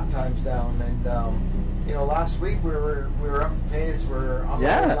lap times down. And you know, last week we were up pace. We're on the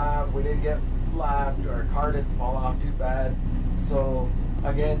lap. We didn't get lapped. Our car didn't fall off too bad. So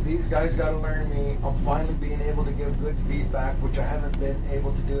again, these guys got to learn me. I'm finally being able to give good feedback, which I haven't been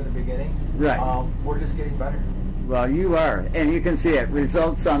able to do in the beginning. Right. We're just getting better. Well, you are, and you can see it.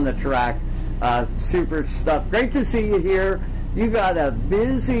 Results on the track. Super stuff. Great to see you here. You got a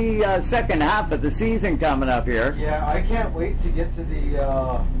busy second half of the season coming up here. Yeah, I can't wait to get to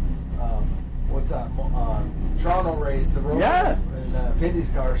the Toronto race, the road race, and Pindy's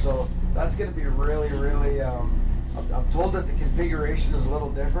car. So that's going to be really, really. I'm told that the configuration is a little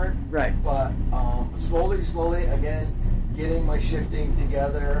different. Right. But slowly, again, getting my shifting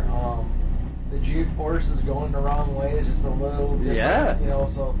together. The G-force is going the wrong way. It's just a little different. Yeah. You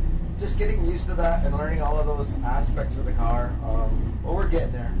know, so just getting used to that and learning all of those aspects of the car. But we're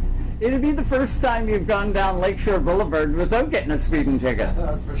getting there. It'll be the first time you've gone down Lakeshore Boulevard without getting a speeding ticket.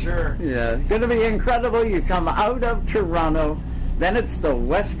 That's for sure. Yeah, going to be incredible. You come out of Toronto, then it's the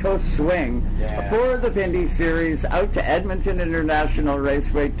West Coast swing for the Pindy Series, out to Edmonton International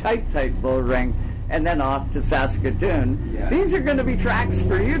Raceway, tight bull ring, and then off to Saskatoon. Yeah. These are going to be tracks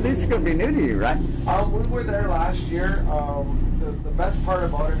for you. These are going to be new to you, right? We were there last year. The best part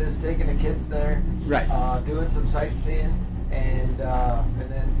about it is taking the kids there, right? Doing some sightseeing, and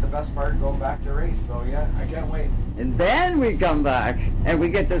then the best part, going back to race. So yeah, I can't wait. And then we come back and we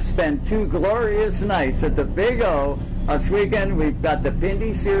get to spend 2 glorious nights at the Big O. This weekend we've got the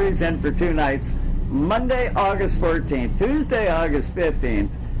Pindy Series in for 2 nights. Monday, August 14th, Tuesday, August 15th.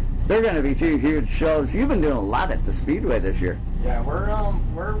 They're going to be 2 huge shows. You've been doing a lot at the Speedway this year. Yeah,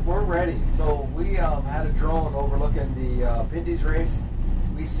 we're ready. So we had a drone overlooking the Pindy's race.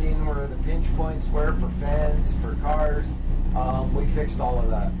 We seen where the pinch points were for fans, for cars. We fixed all of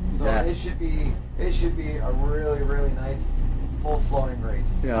that. So it should be a really, really nice, full-flowing race.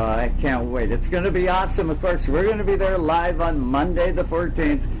 Yeah, I can't wait. It's going to be awesome. Of course, we're going to be there live on Monday the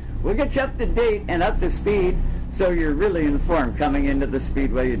 14th. We'll get you up to date and up to speed, so you're really informed coming into the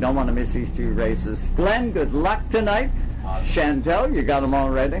Speedway. You don't want to miss these 2 races. Glenn, good luck tonight. Chantel, you got them all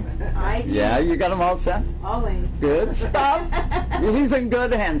ready? I do. Yeah, you got them all set? Always. Good stuff. He's in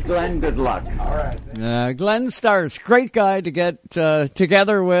good hands. Glenn, good luck. All right. Glenn Styres, great guy to get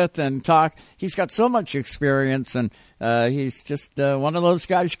together with and talk. He's got so much experience, and he's just one of those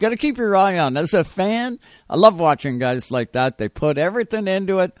guys you got to keep your eye on. As a fan, I love watching guys like that. They put everything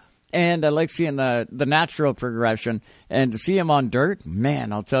into it, and I like seeing the natural progression. And to see him on dirt,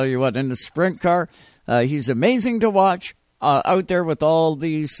 man, I'll tell you what, in the sprint car, he's amazing to watch out there with all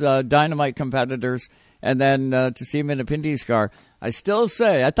these dynamite competitors. And then to see him in a Pinty's car, I still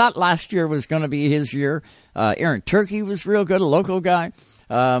say, I thought last year was going to be his year. Aaron Turkey was real good, a local guy.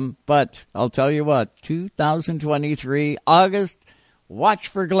 But I'll tell you what, 2023, August, watch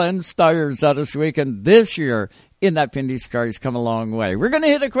for Glenn Styres out this weekend. This year in that Pinty's car, he's come a long way. We're going to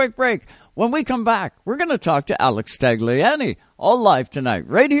hit a quick break. When we come back, we're going to talk to Alex Tagliani, all live tonight,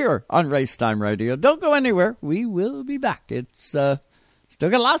 right here on Racetime Radio. Don't go anywhere. We will be back. It's still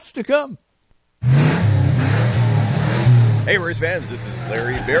got lots to come. Hey, race fans, this is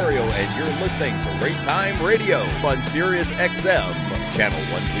Larry Barrio, and you're listening to Racetime Radio on Sirius XM, Channel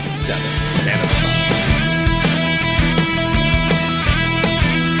 167, Canada.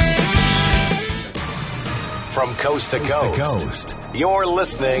 From coast to coast, you're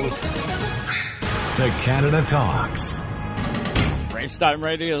listening to Canada Talks. Racetime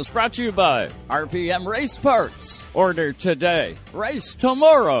Radio is brought to you by RPM Race Parts. Order today, race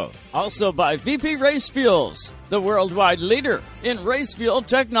tomorrow. Also by VP Race Fuels, the worldwide leader in race fuel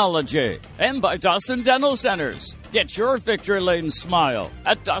technology. And by Dawson Dental Centers. Get your victory lane smile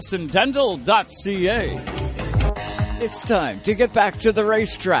at dawsondental.ca. It's time to get back to the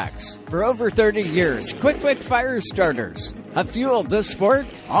racetracks. For over 30 years, Quick Fire Starters have fueled the sport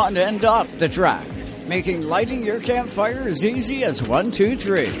on and off the track, making lighting your campfire as easy as 1, 2,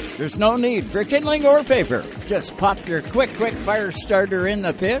 3. There's no need for kindling or paper. Just pop your Quick Fire Starter in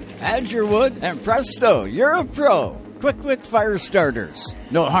the pit, add your wood, and presto, you're a pro. Quick Fire Starters.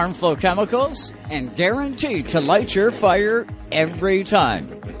 No harmful chemicals, and guaranteed to light your fire every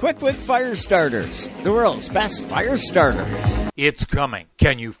time. Quick Fire Starters, the world's best fire starter. It's coming.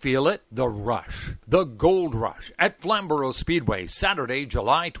 Can you feel it? The Rush. The Gold Rush at Flamborough Speedway, Saturday,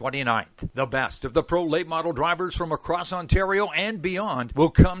 July 29th. The best of the pro late model drivers from across Ontario and beyond will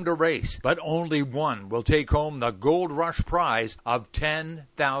come to race, but only one will take home the Gold Rush prize of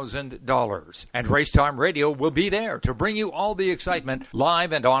 $10,000. And Racetime Radio will be there to bring you all the excitement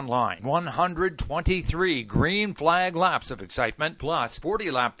live and online. 123 green flag laps of excitement, plus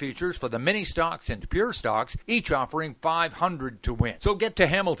 40 lap features for the mini stocks and pure stocks, each offering $500 to win. So get to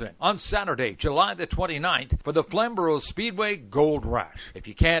Hamilton on Saturday, July the 29th for the Flamborough Speedway Gold Rush. If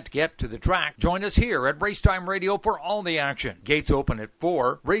you can't get to the track, join us here at Racetime Radio for all the action. Gates open at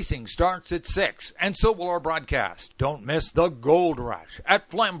 4, racing starts at 6, and so will our broadcast. Don't miss the Gold Rush at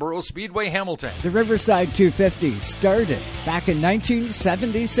Flamborough Speedway, Hamilton. The Riverside 250 started back in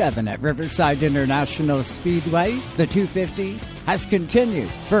 1977 at Riverside International Speedway. The 250 has continued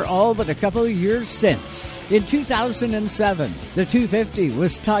for all but a couple of years since. In 2007, the 250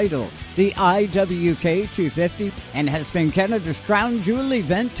 was titled the IWK 250 and has been Canada's crown jewel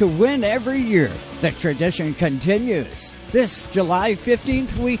event to win every year. The tradition continues this July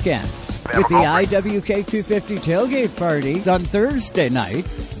 15th weekend with the IWK 250 tailgate parties on Thursday night,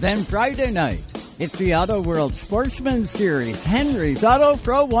 then Friday night. It's the Auto World Sportsman Series, Henry's Auto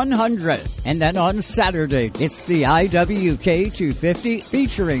Pro 100. And then on Saturday, it's the IWK 250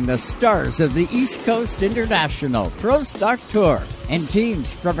 featuring the stars of the East Coast International Pro Stock Tour and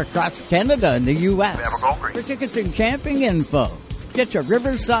teams from across Canada and the U.S. For tickets and camping info, get to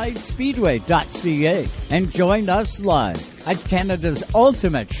riversidespeedway.ca and join us live at Canada's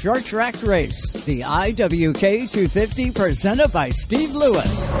ultimate short track race, the IWK 250 presented by Steve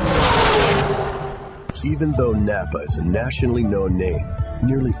Lewis. Even though Napa is a nationally known name,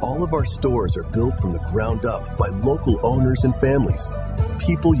 nearly all of our stores are built from the ground up by local owners and families.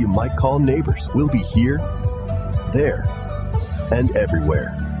 People you might call neighbors will be here, there, and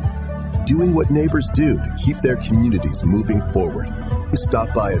everywhere, doing what neighbors do to keep their communities moving forward. You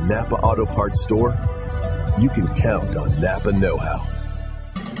stop by a Napa Auto Parts store, you can count on Napa know-how.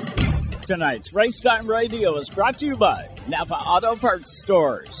 Tonight's Racetime Radio is brought to you by Napa Auto Parts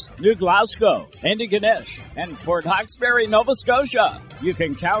Stores, New Glasgow, Antigonish, and Port Hawkesbury, Nova Scotia. You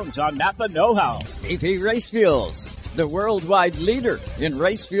can count on Napa know-how. AP Race Fuels, the worldwide leader in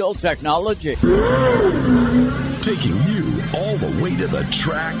race fuel technology. Taking you all the way to the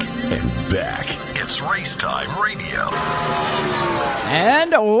track and back. It's Racetime Radio.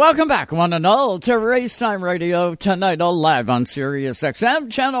 And welcome back, one and all, to Racetime Radio tonight, all live on Sirius XM,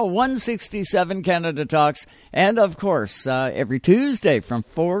 channel 167, Canada Talks, and of course, every Tuesday from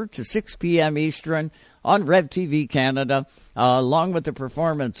 4 to 6 p.m. Eastern on Rev TV Canada, along with the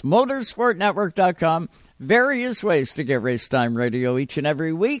Performance Motorsportnetwork.com. Various ways to get Racetime Radio each and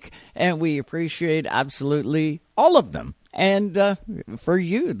every week, and we appreciate absolutely all of them. And for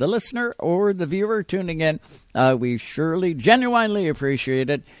you, the listener or the viewer tuning in, we surely, genuinely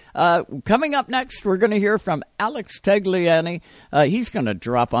appreciate it. Coming up next, we're going to hear from Alex Tagliani. He's going to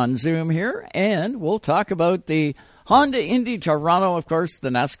drop on Zoom here, and we'll talk about the Honda Indy Toronto. Of course, the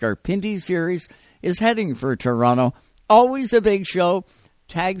NASCAR Pinty Series is heading for Toronto. Always a big show.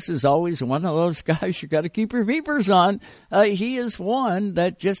 Tags is always one of those guys you got to keep your beepers on. He is one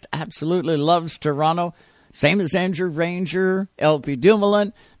that just absolutely loves Toronto. Same as Andrew Ranger, LP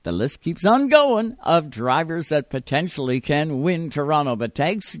Dumoulin. The list keeps on going of drivers that potentially can win Toronto. But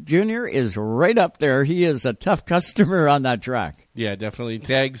Tags Jr. is right up there. He is a tough customer on that track. Yeah, definitely.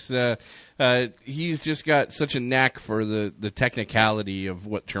 Tags, he's just got such a knack for the technicality of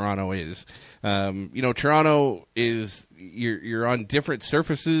what Toronto is. Toronto is, you're on different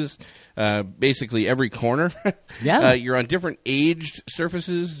surfaces, basically every corner. Yeah. You're on different aged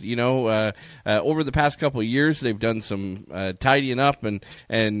surfaces. Over the past couple of years, they've done some tidying up and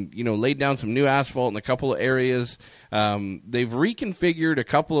laid down some new asphalt in a couple of areas. They've reconfigured a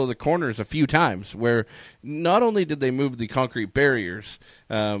couple of the corners a few times where not only did they move the concrete barriers,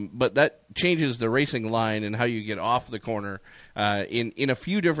 but that changes the racing line and how you get off the corner in a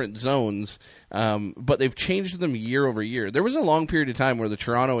few different zones. But they've changed them year over year. There was a long period of time where the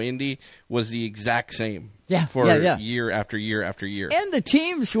Toronto Indy was the exact same. Yeah, for year after year after year. And the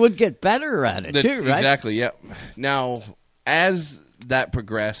teams would get better at it, too, right? Exactly, yeah. Now, as that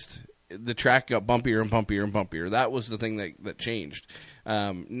progressed, the track got bumpier and bumpier and bumpier. That was the thing that changed.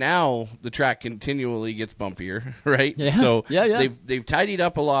 Now the track continually gets bumpier, right? Yeah. So yeah. They've tidied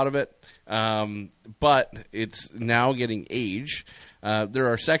up a lot of it, but it's now getting age. There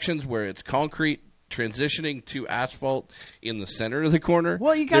are sections where it's concrete transitioning to asphalt in the center of the corner.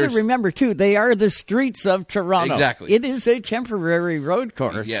 Well, you got to remember, too, they are the streets of Toronto. Exactly. It is a temporary road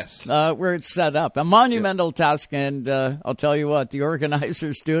course. Yes. Where it's set up. A monumental task, and I'll tell you what, the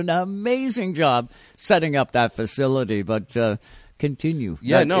organizers do an amazing job setting up that facility, but continue.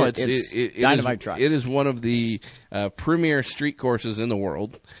 Yeah, it's dynamite track. It is one of the premier street courses in the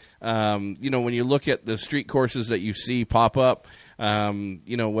world. When you look at the street courses that you see pop up,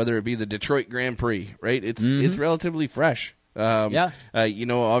 whether it be the Detroit Grand Prix, right? It's relatively fresh.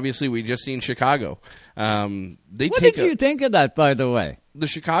 Obviously we just seen Chicago. What did you think of that, by the way? The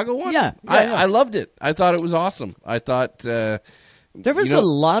Chicago one? Yeah. I loved it. I thought it was awesome. I thought there was a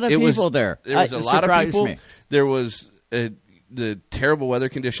lot of people there. There was a lot of people. Me. There was the terrible weather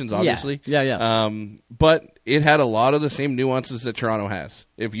conditions, obviously. Yeah. But it had a lot of the same nuances that Toronto has.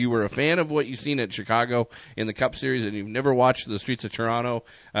 If you were a fan of what you've seen at Chicago in the Cup Series and you've never watched the streets of Toronto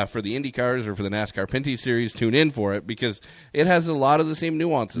for the Indy cars or for the NASCAR Pinty Series, tune in for it because it has a lot of the same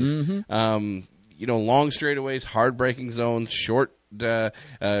nuances. Mm-hmm. Long straightaways, hard braking zones, short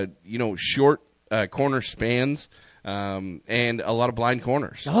corner spans. And a lot of blind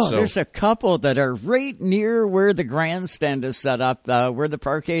corners. There's a couple that are right near where the grandstand is set up, where the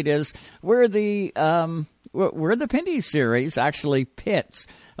parkade is, where the Pinty Series actually pits.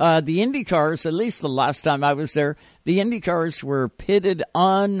 The Indy cars, at least the last time I was there, the Indy cars were pitted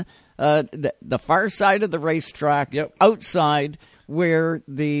on the far side of the racetrack, outside where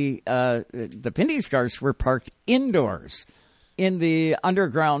the Pinty's cars were parked indoors. In the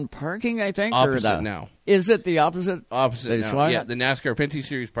underground parking, I think? Opposite now. Is it the opposite? Opposite now. Yeah, the NASCAR Pinty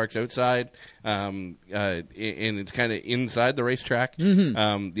Series parks outside, and it's kind of inside the racetrack.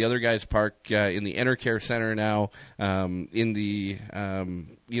 Mm-hmm. The other guys park in the Enercare Center now. In the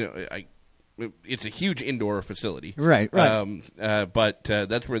it's a huge indoor facility. Right. But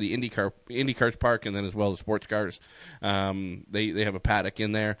that's where the Indy cars park, and then as well as sports cars. They have a paddock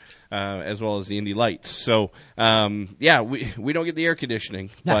in there, as well as the Indy lights. So we don't get the air conditioning,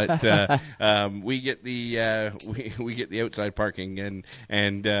 but we get the outside parking,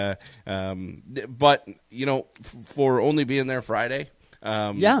 but for only being there Friday,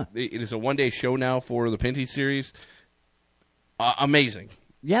 it is a 1-day show now for the Pinty Series. Amazing.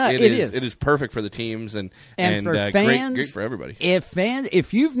 Yeah, it is. It is perfect for the teams and for fans, great for everybody.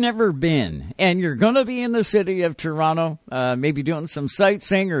 If you've never been and you're going to be in the city of Toronto, maybe doing some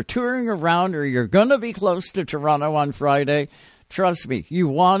sightseeing or touring around, or you're going to be close to Toronto on Friday, trust me, you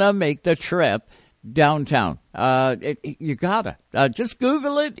want to make the trip downtown. You gotta just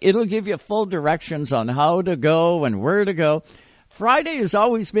Google it. It'll give you full directions on how to go and where to go. Friday has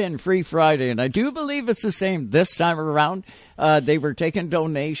always been Free Friday, and I do believe it's the same this time around. They were taking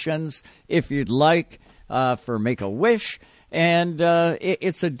donations, if you'd like, for Make-A-Wish. And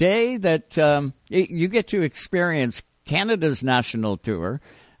it's a day that you get to experience Canada's national tour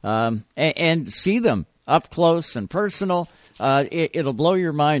and see them up close and personal. It'll blow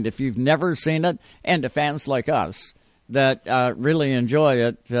your mind if you've never seen it. And to fans like us that really enjoy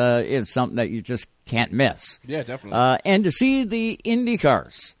it, is something that you just can't miss. Yeah, definitely. And to see the Indy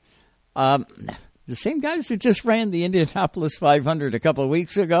cars, the same guys that just ran the Indianapolis 500 a couple of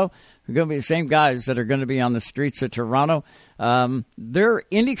weeks ago are going to be the same guys that are going to be on the streets of Toronto. Their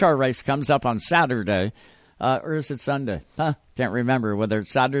IndyCar race comes up on Saturday, or is it Sunday? Can't remember whether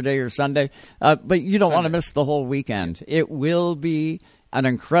it's Saturday or Sunday. But you don't want to miss the whole weekend. It will be an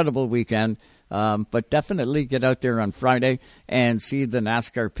incredible weekend. But definitely get out there on Friday and see the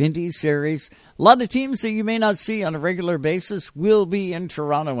NASCAR Pinty Series. A lot of teams that you may not see on a regular basis will be in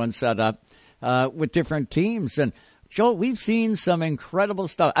Toronto and set up with different teams. And, Joe, we've seen some incredible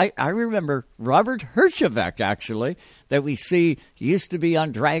stuff. I remember Robert Herjavec, actually, that we see. He used to be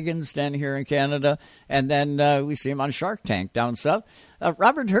on Dragon's Den here in Canada, and then we see him on Shark Tank down south.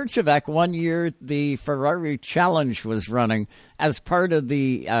 Robert Herjavec, one year, the Ferrari Challenge was running as part of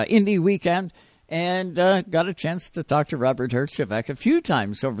the Indy weekend, and got a chance to talk to Robert Herjavec a few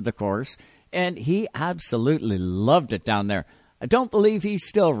times over the course, and he absolutely loved it down there. I don't believe he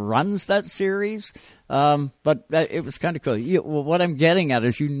still runs that series, but it was kind of cool. What I'm getting at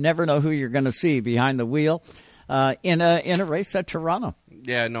is you never know who you're going to see behind the wheel in a race at Toronto.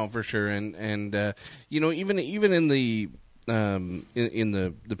 Yeah, no, for sure, and even in the in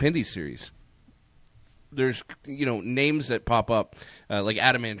the Pinty Series, there's names that pop up like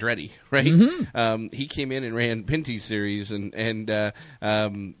Adam Andretti, right? Mm-hmm. He came in and ran Pinty Series, and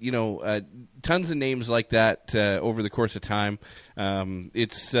tons of names like that over the course of time.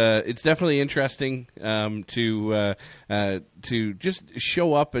 It's definitely interesting to just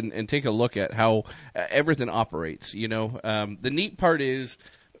show up and take a look at how everything operates. The neat part is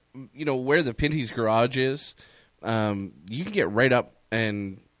where the Pinty's garage is, you can get right up,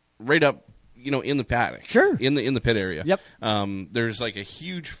 in the paddock. Sure. In the pit area. Yep. There's like a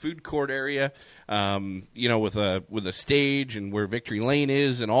huge food court area, with a stage and where Victory Lane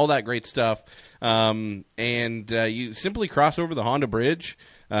is and all that great stuff. And you simply cross over the Honda Bridge.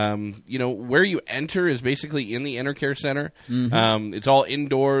 Where you enter is basically in the Intercare Center. Mm-hmm. It's all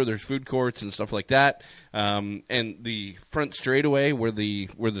indoor. There's food courts and stuff like that. And the front straightaway where the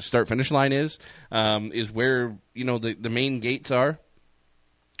start finish line is where the main gates are.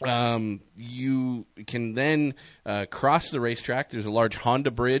 You can then cross the racetrack. There's a large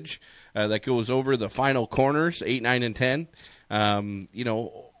Honda bridge that goes over the final corners, 8, 9, and 10.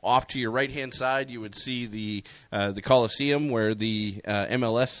 Off to your right-hand side, you would see the Coliseum where the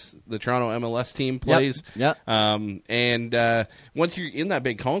Toronto MLS team plays. Yep. And once you're in that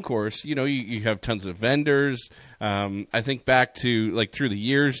big concourse, you have tons of vendors. I think back to through the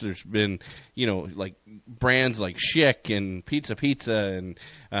years, there's been brands like Schick and Pizza and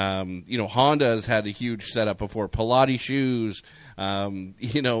Honda has had a huge setup before. Pilates shoes.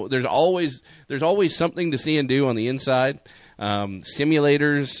 There's always something to see and do on the inside.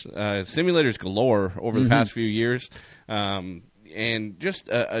 Simulators galore over the past few years, and just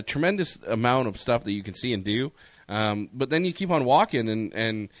a tremendous amount of stuff that you can see and do. But then you keep on walking,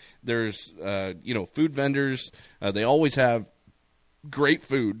 and there's food vendors. They always have great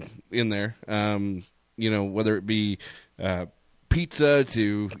food in there. Whether it be pizza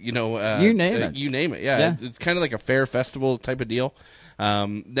to you name it. You name it. Yeah. It's kind of like a fair festival type of deal.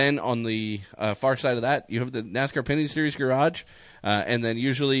 Then on the far side of that, you have the NASCAR Pinty Series garage, and then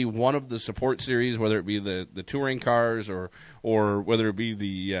usually one of the support series, whether it be the touring cars or whether it be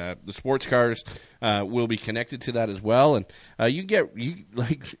the sports cars, will be connected to that as well. And you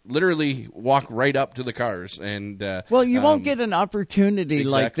literally walk right up to the cars. And you won't get an opportunity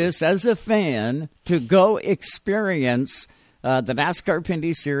like this as a fan to go experience the NASCAR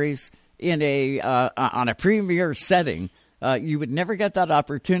Pinty Series in on a premier setting. You would never get that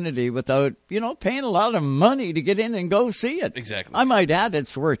opportunity without, paying a lot of money to get in and go see it. Exactly. I might add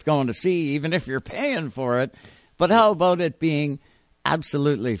it's worth going to see, even if you're paying for it. But how about it being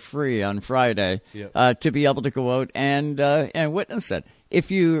absolutely free on Friday to be able to go out and witness it?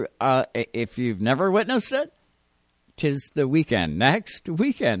 If you've never witnessed it, 'tis the weekend. Next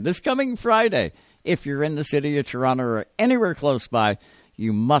weekend, this coming Friday. If you're in the city of Toronto or anywhere close by,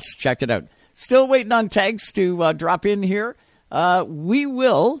 you must check it out. Still waiting on tags to drop in here. We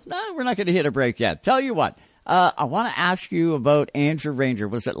will. No, we're not going to hit a break yet. Tell you what, I want to ask you about Andrew Ranger.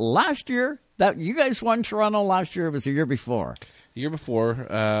 Was it last year that you guys won Toronto last year? Or was it the year before? The year before.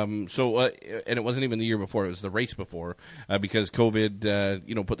 And it wasn't even the year before. It was the race before because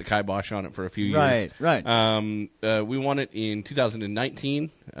COVID, put the kibosh on it for a few years. Right. We won it in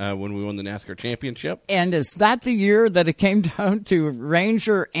 2019 when we won the NASCAR championship. And is that the year that it came down to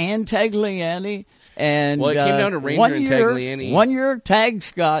Ranger and Tagliani? And it came down to Ranger and Tagliani. 1 year,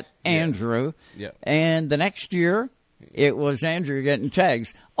 Tags got Andrew. Yeah. And the next year, it was Andrew getting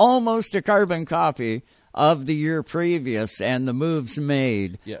Tags. Almost a carbon copy of the year previous and the moves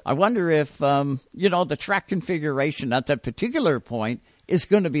made. Yeah. I wonder if, the track configuration at that particular point is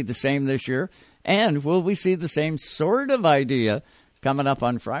going to be the same this year. And will we see the same sort of idea coming up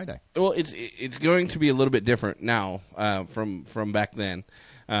on Friday? Well, it's going to be a little bit different now from back then.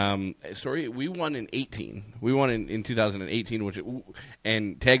 We won in 18. We won in 2018,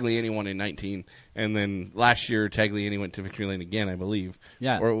 and Tagliani won in 19. And then last year, Tagliani went to Victory Lane again, I believe.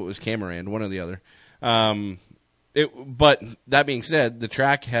 Yeah. Or it was Cameron, one or the other. But that being said, the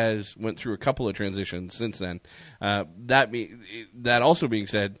track has went through a couple of transitions since then. That also being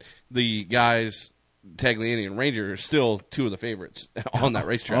said, the guys Tagliani and Ranger are still two of the favorites on that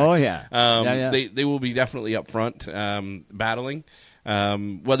racetrack. Oh yeah. They will be definitely up front battling.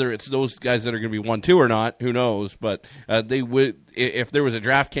 Whether it's those guys that are going to be 1-2 or not, who knows? But they would, if there was a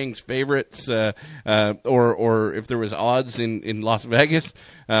DraftKings favorites, or if there was odds in Las Vegas,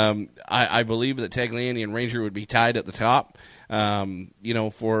 I believe that Tagliani and Ranger would be tied at the top. For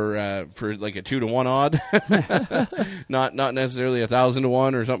like a 2-1 odd, not necessarily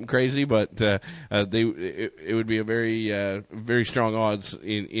 1,000-1 or something crazy, but it would be a very strong odds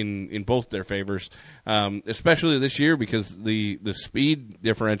in both their favors, especially this year because the speed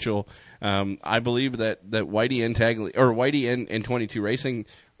differential. I believe that Whitey and 22 Racing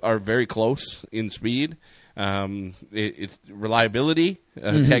are very close in speed. It's reliability.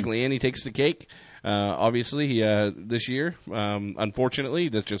 Tagliani takes the cake. Obviously, this year, unfortunately,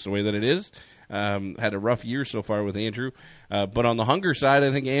 that's just the way that it is. had a rough year so far with Andrew. But on the hunger side,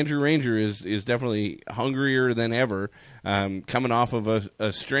 I think Andrew Ranger is definitely hungrier than ever, coming off of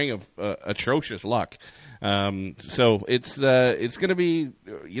a string of atrocious luck. So it's going to be,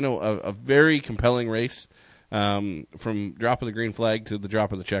 a very compelling race. From drop of the green flag to the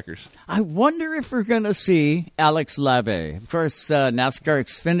drop of the checkers. I wonder if we're going to see Alex Labbe. Of course, NASCAR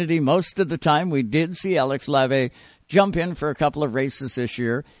Xfinity, most of the time we did see Alex Labbe jump in for a couple of races this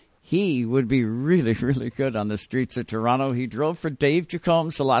year. He would be really, really good on the streets of Toronto. He drove for Dave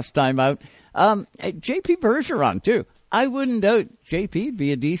Jacombs the last time out. JP Bergeron, too. I wouldn't doubt JP'd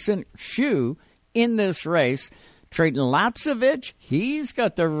be a decent shoe in this race. Trayton Lapsevich, he's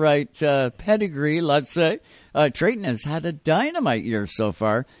got the right pedigree, let's say. Trayton has had a dynamite year so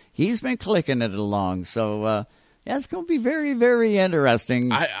far. He's been clicking it along. So, it's going to be very, very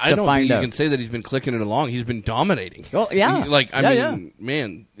interesting I to don't find think out. you can say that he's been clicking it along. He's been dominating. Well, yeah.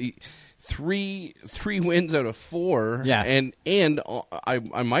 Man, three wins out of 4. Yeah. And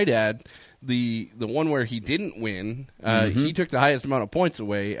I might add, the one where he didn't win, he took the highest amount of points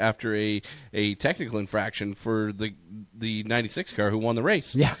away after a technical infraction for the 96 car who won the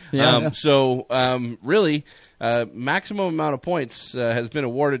race. So really, maximum amount of points has been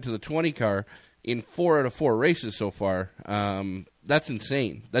awarded to the 20 car in 4 out of 4 races so far. That's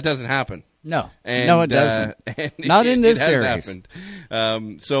insane. That doesn't happen. No, it doesn't. Not in this series.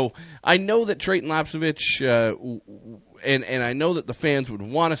 Happened. So I know that Trayton Lapsevich, and I know that the fans would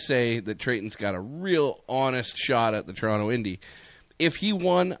want to say that Trayton's got a real honest shot at the Toronto Indy. If he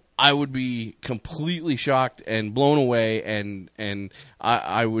won, I would be completely shocked and blown away, and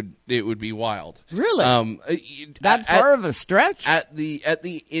I would. It would be wild. Really? That far of a stretch at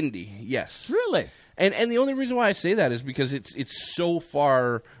the Indy? Yes. Really. And the only reason why I say that is because it's so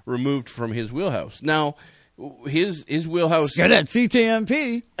far removed from his wheelhouse. Now, his wheelhouse... It's good at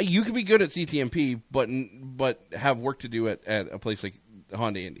CTMP. You can be good at CTMP, but have work to do at a place like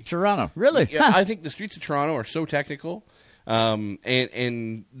Honda Indy. Toronto, really? Yeah, I think the streets of Toronto are so technical,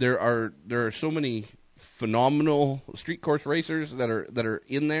 and there are so many phenomenal street course racers that are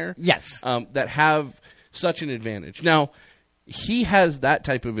in there. Yes. That have such an advantage. Now, he has that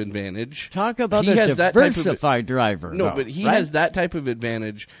type of advantage. Talk about a diversified driver. No, but he has that type of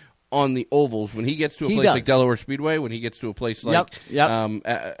advantage on the ovals when he gets to a place like Delaware Speedway, when he gets to a place like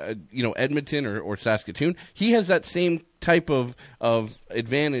Edmonton or Saskatoon. He has that same type of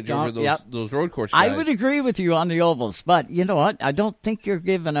advantage over those road course guys. I would agree with you on the ovals, but you know what? I don't think you're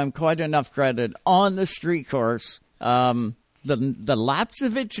giving him quite enough credit on the street course. The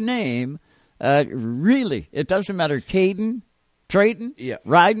Lapsevich name, really, it doesn't matter. Caden, Trayton,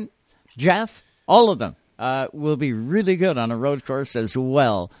 Ryden, Jeff, all of them will be really good on a road course as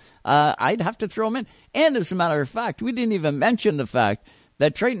well. I'd have to throw them in. And as a matter of fact, we didn't even mention the fact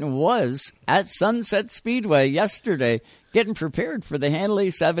that Trayton was at Sunset Speedway yesterday getting prepared for the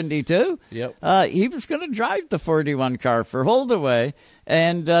Hanley 72. He was going to drive the 41 car for Holdaway.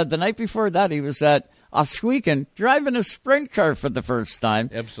 And the night before that, he was at Oswego driving a sprint car for the first time.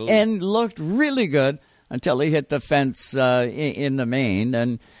 Absolutely. And looked really good until he hit the fence in the main,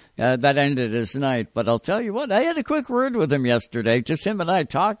 and that ended his night. But I'll tell you what, I had a quick word with him yesterday, just him and I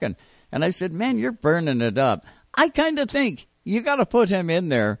talking, and I said, man, you're burning it up. I kind of think you got to put him in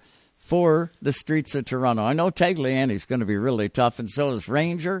there for the streets of Toronto. I know Tagliani's going to be really tough, and so is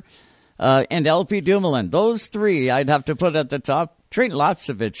Ranger and LP Dumoulin. Those three I'd have to put at the top. Trayton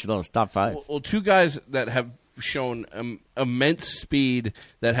Lapsevich, those top 5. Well, two guys that have shown immense speed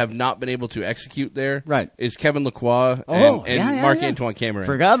that have not been able to execute there is Kevin Lacroix and Marc-Antoine Cameron.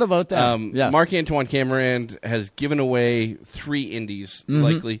 Forgot about that. Marc-Antoine Cameron has given away 3 Indies,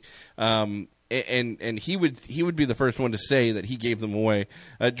 likely. And he would be the first one to say that he gave them away.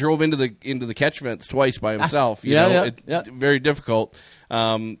 Drove into the catch fence twice by himself. It's very difficult.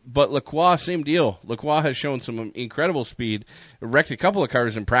 But Lacroix, same deal. Lacroix has shown some incredible speed. Wrecked a couple of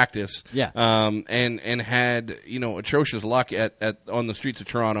cars in practice. And had atrocious luck on the streets of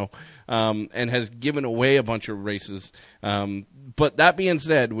Toronto. And has given away a bunch of races. But that being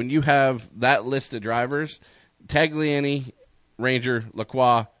said, when you have that list of drivers, Tagliani, Ranger,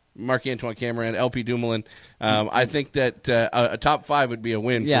 Lacroix, Marc-Antoine Cameron, LP Dumoulin. I think that a top 5 would be a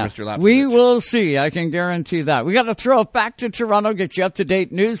win for Mr. Lapsevich. We will see. I can guarantee that. We got to throw it back to Toronto, get you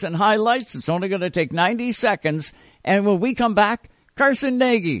up-to-date news and highlights. It's only going to take 90 seconds. And when we come back, Carson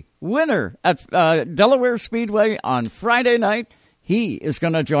Nagy, winner at Delaware Speedway on Friday night. He is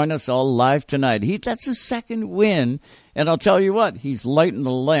going to join us all live tonight. That's his second win. And I'll tell you what, he's lighting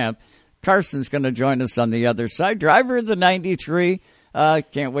the lamp. Carson's going to join us on the other side. Driver of the 93.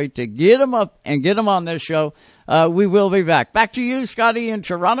 Can't wait to get them up and get them on this show. We will be back. Back to you, Scotty, in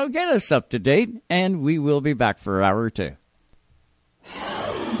Toronto. Get us up to date, and we will be back for hour 2.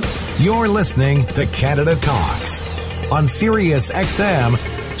 You're listening to Canada Talks on Sirius XM,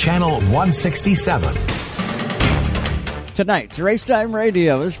 Channel 167. Tonight's Racetime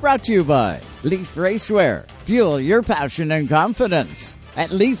Radio is brought to you by Leaf Racewear. Fuel your passion and confidence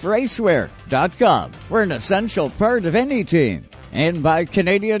at leafracewear.com. We're an essential part of any team. And by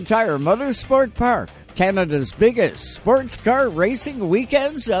Canadian Tire Motorsport Park, Canada's biggest sports car racing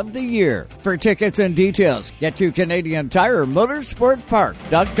weekends of the year. For tickets and details, get to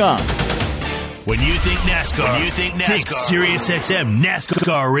CanadianTireMotorsportPark.com. When you think NASCAR, think SiriusXM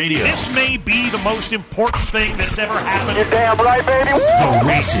NASCAR Radio. This may be the most important thing that's ever happened. You're damn right, baby. The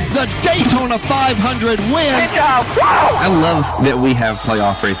races. The Daytona 500 win. I love that we have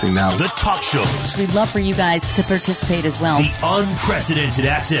playoff racing now. The talk shows. We'd love for you guys to participate as well. The unprecedented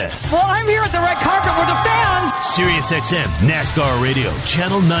access. Well, I'm here at the red carpet with the fans. SiriusXM NASCAR Radio,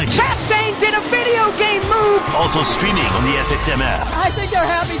 Channel 90. Chastain did a video game move. Also streaming on the SXM app. I think they're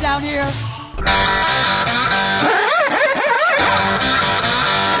happy down here. We're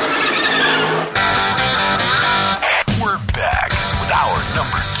back with hour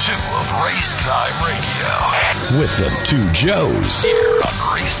number 2 of Racetime Radio. With the two Joes here on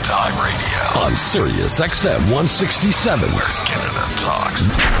Racetime Radio on Sirius XM 167, where Canada talks.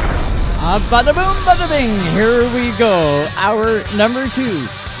 Bada boom, bada bing. Here we go. Hour number 2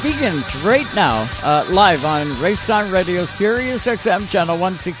 begins right now, live on Racetime Radio, Sirius XM, Channel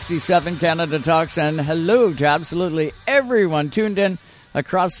 167, Canada Talks, and hello to absolutely everyone tuned in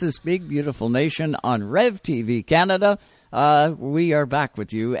across this big, beautiful nation on Rev TV Canada. We are back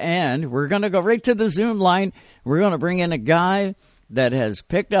with you, and we're going to go right to the Zoom line. We're going to bring in a guy that has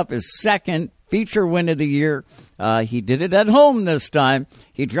picked up his second feature win of the year. He did it at home this time.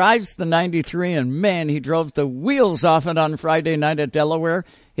 He drives the 93, and man, he drove the wheels off it on Friday night at Delaware.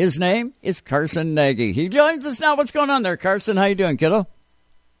 His name is Carson Nagy. He joins us now. What's going on there, Carson? How you doing, kiddo?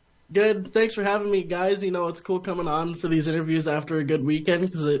 Good. Thanks for having me, guys. You know, it's cool coming on for these interviews after a good weekend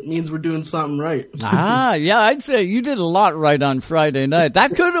because it means we're doing something right. Yeah, I'd say you did a lot right on Friday night.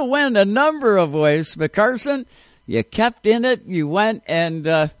 That could have went a number of ways, but Carson, you kept in it, you went, and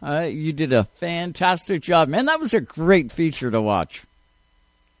you did a fantastic job. Man, that was a great feature to watch.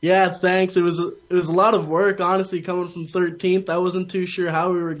 Yeah, thanks. It was a lot of work, honestly, coming from 13th. I wasn't too sure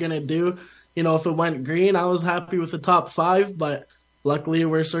how we were going to do. You know, if it went green, I was happy with the top 5, but luckily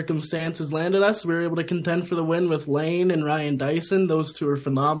where circumstances landed us, we were able to contend for the win with Lane and Ryan Dyson. Those two are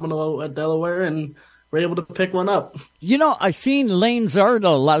phenomenal at Delaware, and we're able to pick one up. You know, I seen Lane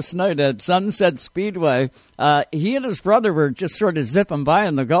Zardo last night at Sunset Speedway. He and his brother were just sort of zipping by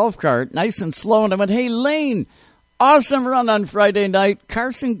in the golf cart, nice and slow, and I went, hey, Lane, awesome run on Friday night.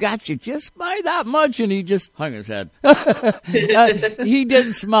 Carson got you just by that much, and he just hung his head. He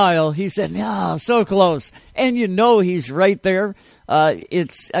did smile. He said, "Oh, so close." And you know he's right there.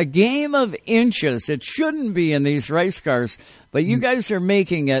 It's a game of inches. It shouldn't be in these race cars, but you guys are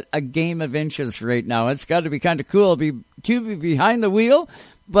making it a game of inches right now. It's got to be kind of cool to be behind the wheel,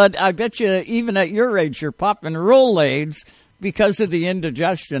 but I bet you even at your age you're popping Rolaids because of the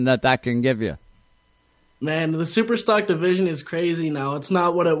indigestion that can give you. Man, the Superstock division is crazy now. It's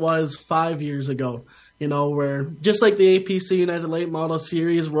not what it was 5 years ago. You know, where just like the APC United Late Model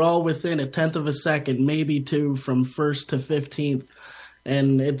Series, we're all within a tenth of a second, maybe 2 from 1st to 15th.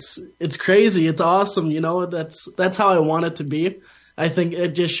 And it's crazy. It's awesome. You know, that's how I want it to be. I think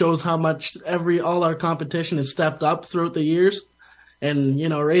it just shows how much all our competition has stepped up throughout the years. And, you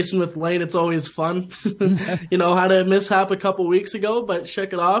know, racing with Lane, it's always fun. You know, had a mishap a couple weeks ago, but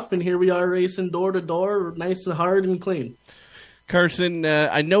shook it off, and here we are racing door to door, nice and hard and clean. Carson,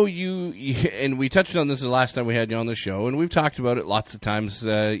 I know you, and we touched on this the last time we had you on the show, and we've talked about it lots of times,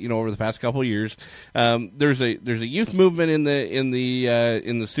 you know, over the past couple of years. There's a youth movement in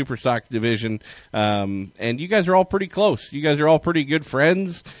the Superstock division, and you guys are all pretty close. You guys are all pretty good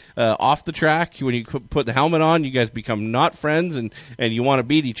friends off the track. When you put the helmet on, you guys become not friends, and you want to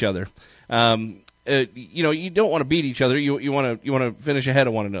beat each other. You know, you don't want to beat each other. You want to finish ahead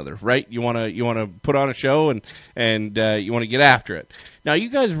of one another, right? You want to put on a show and you want to get after it. Now,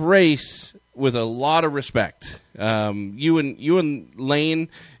 you guys race with a lot of respect. You and Lane,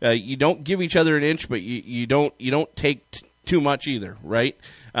 you don't give each other an inch, but you don't take too much either, right?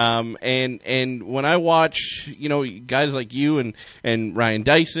 And when I watch, guys like you and Ryan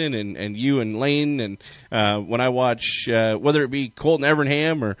Dyson and you and Lane, and when I watch whether it be Colton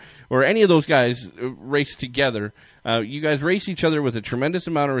Evernham or any of those guys race together, you guys race each other with a tremendous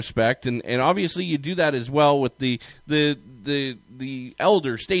amount of respect, and obviously you do that as well with the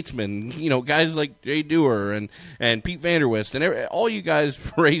elder statesmen, guys like Jay Dewar and Pete Vanderwist, and all you guys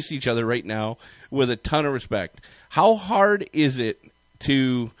race each other right now with a ton of respect. How hard is it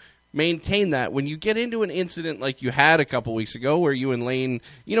to maintain that when you get into an incident like you had a couple weeks ago where you and Lane,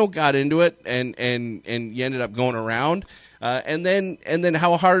 got into it and you ended up going around? And then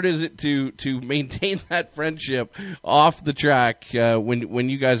how hard is it to maintain that friendship off the track when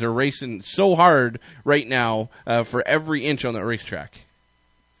you guys are racing so hard right now for every inch on the racetrack?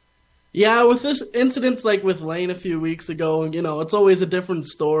 Yeah, with this incidents like with Lane a few weeks ago, it's always a different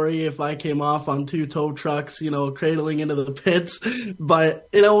story if I came off on 2 tow trucks, cradling into the pits. But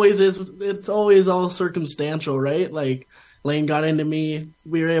it always is. It's always all circumstantial, right? Like, Lane got into me.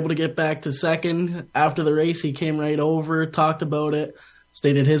 We were able to get back to second. After the race, he came right over, talked about it,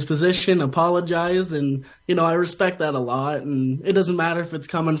 stated his position, apologized, and, I respect that a lot. And it doesn't matter if it's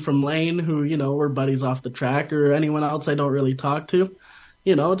coming from Lane, who, we're buddies off the track, or anyone else I don't really talk to.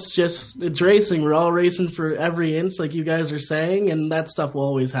 It's racing. We're all racing for every inch, like you guys are saying, and that stuff will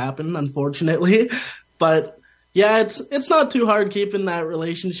always happen, unfortunately. But yeah, it's not too hard keeping that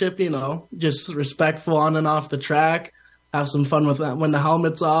relationship, just respectful on and off the track. Have some fun with that when the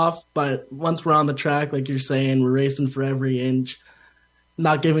helmet's off. But once we're on the track, like you're saying, we're racing for every inch,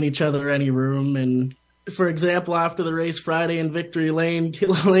 not giving each other any room. And for example, after the race Friday in Victory Lane,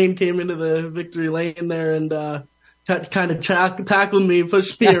 Lane came into the Victory Lane there and kind of tackled me,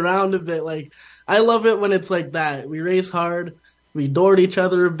 pushed me around a bit. Like, I love it when it's like that. We race hard. We doored each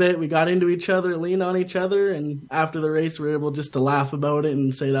other a bit. We got into each other, leaned on each other, and after the race, we were able just to laugh about it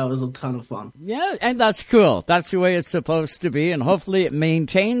and say that was a ton of fun. Yeah, and that's cool. That's the way it's supposed to be, and hopefully it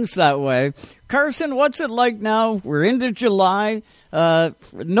maintains that way. Carson, what's it like now? We're into July.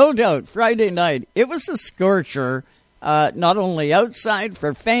 No doubt, Friday night, it was a scorcher, not only outside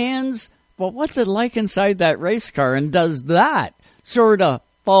for fans, but what's it like inside that race car? And does that sort of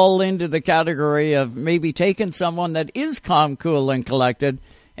fall into the category of maybe taking someone that is calm, cool, and collected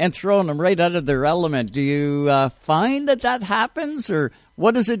and throwing them right out of their element? Do you find that happens, or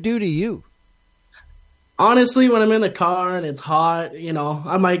what does it do to you? Honestly, when I'm in the car and it's hot,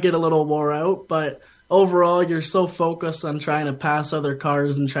 I might get a little wore out, but overall, you're so focused on trying to pass other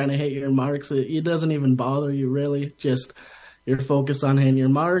cars and trying to hit your marks, it doesn't even bother you, really. Just you're focused on hitting your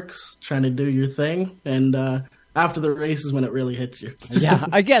marks, trying to do your thing, and after the race is when it really hits you. Yeah,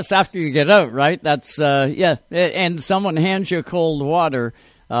 I guess after you get out, right? That's, and someone hands you cold water,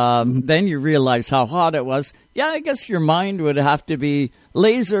 then you realize how hot it was. Yeah, I guess your mind would have to be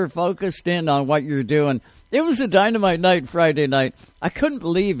laser focused in on what you're doing. It was a dynamite night Friday night. I couldn't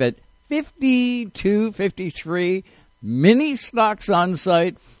believe it. 52, 53 mini stocks on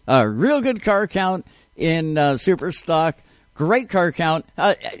site, a real good car count in super stock, great car count,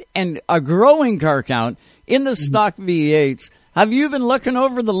 and a growing car count in the stock V8s. Have you been looking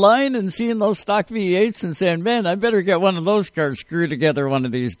over the line and seeing those stock V8s and saying, man, I better get one of those cars screwed together one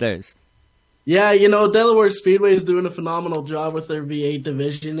of these days? Yeah, Delaware Speedway is doing a phenomenal job with their V8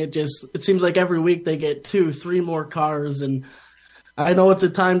 division. It seems like every week they get 2-3 more cars, and I know it's a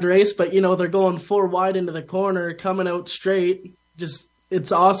timed race, but they're going 4 wide into the corner, coming out straight.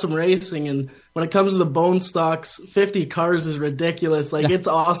 It's awesome racing. And when it comes to the bone stocks, 50 cars is ridiculous. It's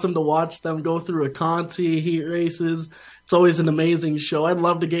awesome to watch them go through a Conti heat races. It's always an amazing show. I'd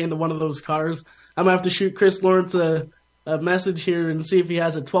love to get into one of those cars. I'm going to have to shoot Chris Lawrence a message here and see if he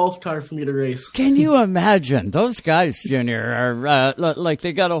has a 12th car for me to race. Can you imagine? Those guys, Junior, are like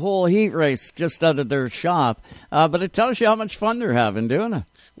they got a whole heat race just out of their shop. But it tells you how much fun they're having doing it.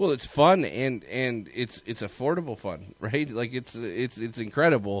 Well, it's fun and it's affordable fun, right? Like it's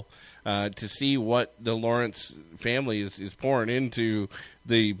incredible to see what the Lawrence family is pouring into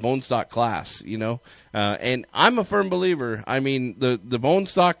the bone stock class, and I'm a firm believer. I mean, the bone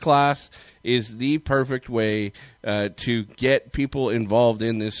stock class is the perfect way to get people involved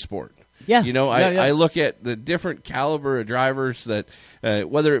in this sport. Yeah. I look at the different caliber of drivers that,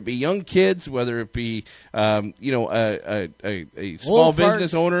 whether it be young kids, whether it be, a small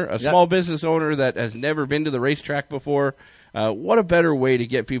business owner, small business owner that has never been to the racetrack before. What a better way to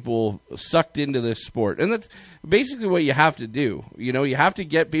get people sucked into this sport. And that's basically what you have to do. You have to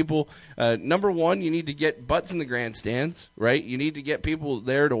get people, number one, you need to get butts in the grandstands, right? You need to get people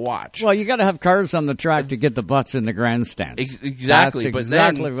there to watch. Well, you got to have cars on the track to get the butts in the grandstands. Exactly. That's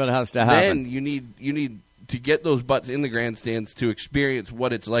exactly what has to happen. Then you need get those butts in the grandstands to experience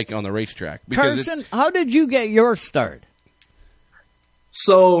what it's like on the racetrack. Because Carson, how did you get your start?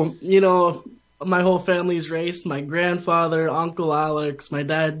 So, my whole family's raced. My grandfather, Uncle Alex, my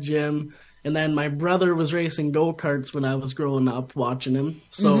dad, Jim, and then my brother was racing go-karts when I was growing up, watching him.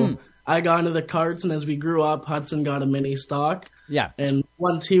 So I got into the karts, and as we grew up, Hudson got a mini stock. Yeah. And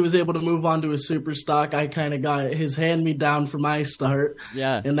once he was able to move on to a super stock, I kind of got his hand-me-down for my start.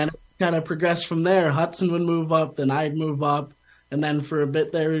 Yeah. And then it kind of progressed from there. Hudson would move up, then I'd move up. And then for a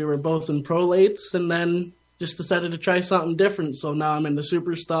bit there, we were both in pro lates, and then just decided to try something different. So now I'm in the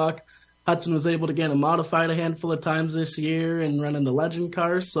super stock. Hudson was able to get him modified a handful of times this year and running the legend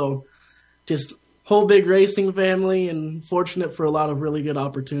cars. So just whole big racing family, and fortunate for a lot of really good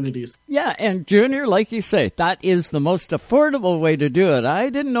opportunities. Yeah, and Junior, like you say, that is the most affordable way to do it. I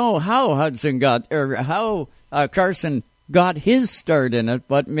didn't know how Carson got his start in it,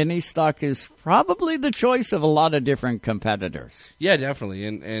 but mini stock is probably the choice of a lot of different competitors. Yeah, definitely,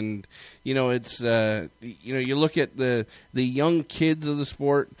 and it's you look at the young kids of the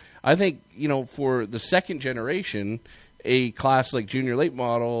sport. I think for the second generation, a class like junior late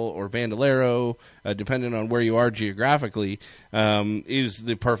model or bandolero, depending on where you are geographically, is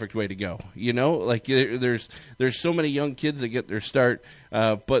the perfect way to go. Like there's so many young kids that get their start,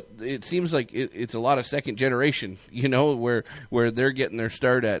 but it seems like it's a lot of second generation. Where they're getting their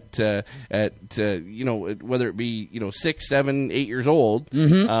start at whether it be 6, 7, 8 years old.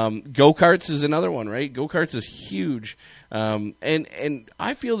 Go-karts is another one, right? Go-karts is huge. And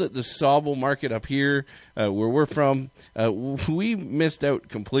I feel that the Sauble market up here, where we're from, we missed out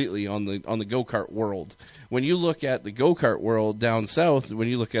completely on the go-kart world. When you look at the go-kart world down south, when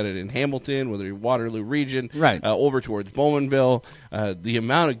you look at it in Hamilton, whether you're Waterloo region, right, over towards Bowmanville, the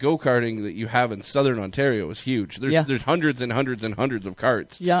amount of go-karting that you have in southern Ontario is huge. There's hundreds and hundreds and hundreds of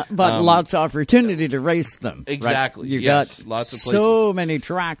karts. Yeah, but lots of opportunity to race them. Exactly. Right? You got lots of places. So many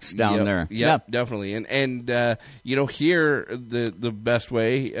tracks down there. Yeah, definitely. And here the best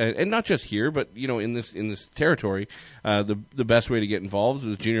way, and not just here, but in this territory, the best way to get involved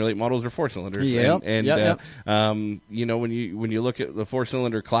with junior late models or 4-cylinders. When you look at the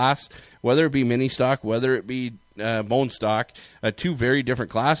 4-cylinder class, whether it be mini stock, whether it be bone stock, two very different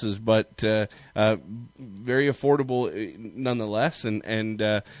classes, but very affordable nonetheless, and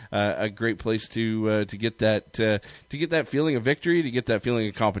a great place to get that feeling of victory, to get that feeling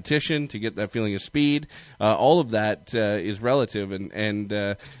of competition, to get that feeling of speed. All of that is relative, and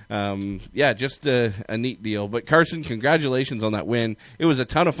just a neat deal. But Carson, congratulations on that win. It was a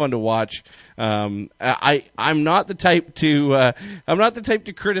ton of fun to watch. I'm not the type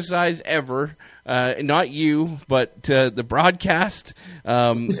to criticize ever. Not you, but the broadcast,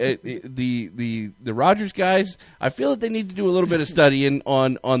 the Rogers guys. I feel that they need to do a little bit of studying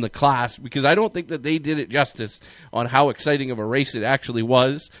on the class, because I don't think that they did it justice on how exciting of a race it actually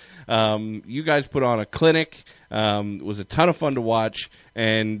was. You guys put on a clinic. It was a ton of fun to watch,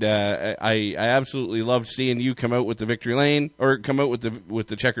 and I absolutely loved seeing you come out with the victory lane, or come out with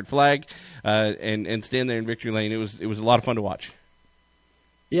the checkered flag, and stand there in victory lane. It was a lot of fun to watch.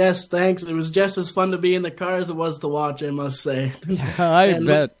 Yes, thanks. It was just as fun to be in the car as it was to watch, I must say. I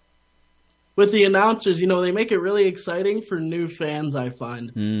bet. With the announcers, they make it really exciting for new fans, I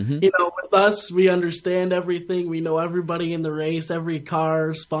find. Mm-hmm. With us, we understand everything. We know everybody in the race, every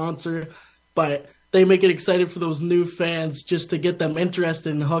car, sponsor, but they make it exciting for those new fans just to get them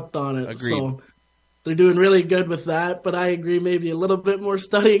interested and hooked on it. Agreed. So they're doing really good with that, but I agree maybe a little bit more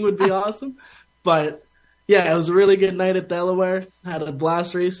studying would be awesome. But yeah, it was a really good night at Delaware. Had a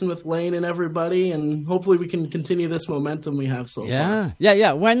blast racing with Lane and everybody, and hopefully we can continue this momentum we have so far.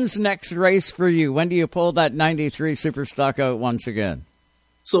 Yeah. When's next race for you? When do you pull that 93 Super Stock out once again?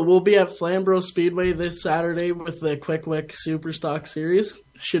 So we'll be at Flamborough Speedway this Saturday with the Quick Wick Super Stock Series.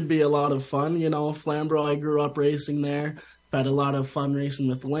 Should be a lot of fun. Flamborough, I grew up racing there. Had a lot of fun racing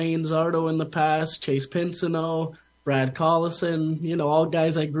with Lane Zardo in the past, Chase Pinsino, Brad Collison, all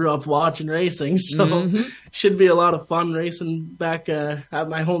guys I grew up watching racing. So should be a lot of fun racing back at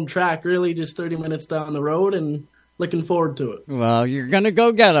my home track, really just 30 minutes down the road, and looking forward to it. Well, you're going to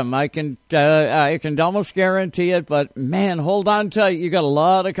go get them. I can almost guarantee it, but man, hold on tight. You got a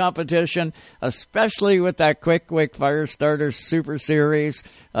lot of competition, especially with that Quick Wick Firestarter Super Series.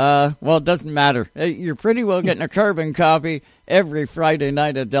 It doesn't matter. You're pretty well getting a carbon copy every Friday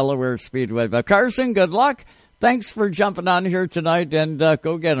night at Delaware Speedway. But Carson, good luck. Thanks for jumping on here tonight, and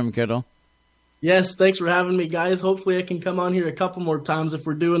go get them, kiddo. Yes, thanks for having me, guys. Hopefully I can come on here a couple more times if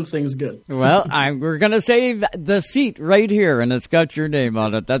we're doing things good. Well, we're going to save the seat right here, and it's got your name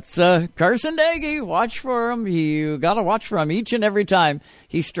on it. That's Carson Nagy. Watch for him. You got to watch for him each and every time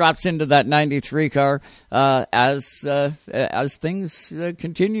he straps into that 93 car as things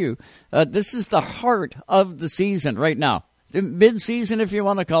continue. This is the heart of the season right now. The mid-season, if you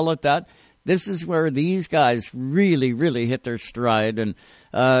want to call it that. This is where these guys really, really hit their stride, and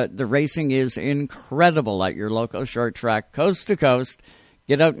the racing is incredible at your local short track, coast to coast.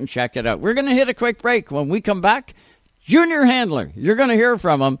 Get out and check it out. We're going to hit a quick break. When we come back, Junior Handler. You're going to hear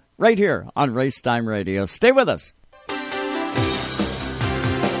from him right here on Race Time Radio. Stay with us.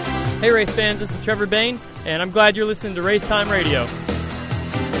 Hey, race fans, this is Trevor Bain, and I'm glad you're listening to Race Time Radio.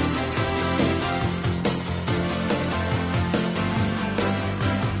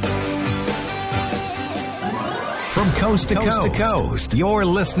 From coast to coast, you're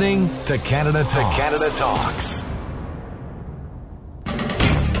listening to Canada Talks.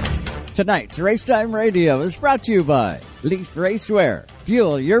 Tonight's Race Time Radio is brought to you by Leaf Racewear.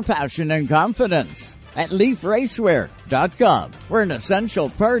 Fuel your passion and confidence at leafracewear.com. We're an essential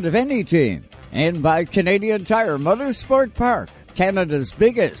part of any team. And by Canadian Tire Motorsport Park, Canada's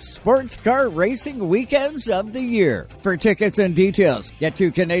biggest sports car racing weekends of the year. For tickets and details, get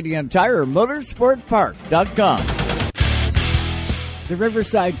to CanadianTireMotorsportPark.com. The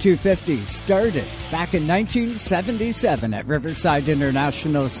Riverside 250 started back in 1977 at Riverside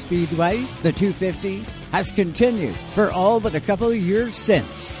International Speedway. The 250 has continued for all but a couple of years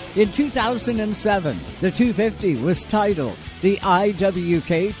since. In 2007, the 250 was titled the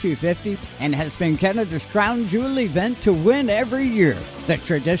IWK 250 and has been Canada's crown jewel event to win every year. The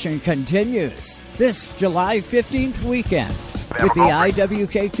tradition continues this July 15th weekend with the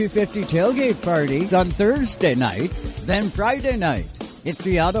IWK 250 tailgate party on Thursday night, then Friday night. It's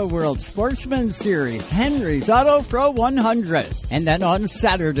the Auto World Sportsman Series, Henry's Auto Pro 100. And then on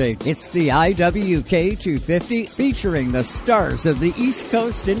Saturday, it's the IWK 250 featuring the stars of the East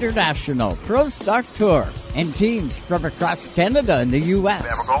Coast International Pro Stock Tour and teams from across Canada and the U.S.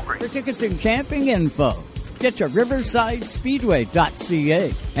 For tickets and camping info, get to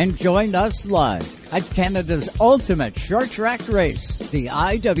riversidespeedway.ca and join us live at Canada's ultimate short track race, the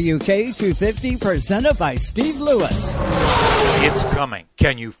IWK 250 presented by Steve Lewis. It's coming.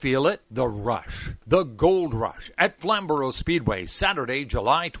 Can you feel it? The Rush. The Gold Rush at Flamborough Speedway, Saturday,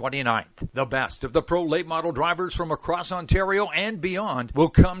 July 29th. The best of the pro late model drivers from across Ontario and beyond will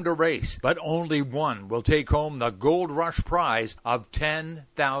come to race, but only one will take home the Gold Rush prize of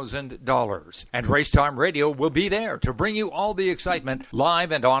 $10,000. And Racetime Radio will be there to bring you all the excitement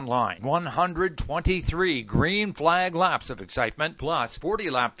live and online. 123 green flag laps of excitement, plus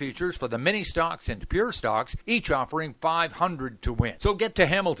 40 lap features for the mini stocks and pure stocks, each offering $500 to win. So get to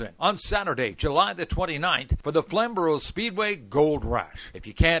Hamilton on Saturday, July the 29th for the Flamborough Speedway Gold Rush. If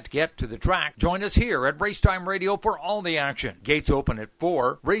you can't get to the track, join us here at Racetime Radio for all the action. Gates open at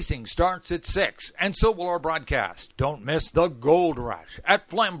 4, racing starts at 6, and so will our broadcast. Don't miss the Gold Rush at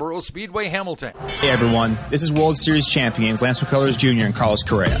Flamborough Speedway, Hamilton. Hey everyone, this is World Series champions Lance McCullers Jr. and Carlos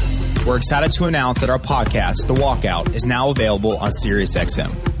Correa. We're excited to announce that our podcast, The Walkout, is now available on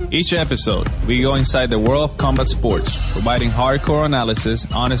SiriusXM. Each episode, we go inside the world of combat sports, providing hardcore analysis,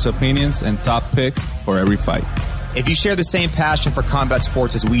 honest opinions, and top picks for every fight. If you share the same passion for combat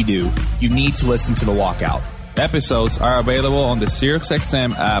sports as we do, you need to listen to The Walkout. Episodes are available on the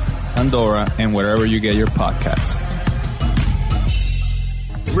SiriusXM app, Pandora, and wherever you get your podcasts.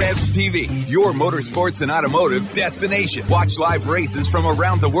 Rev TV, your motorsports and automotive destination. Watch live races from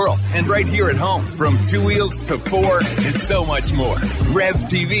around the world and right here at home, from 2 wheels to 4 and so much more. Rev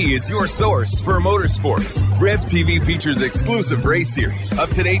TV is your source for motorsports. Rev TV features exclusive race series,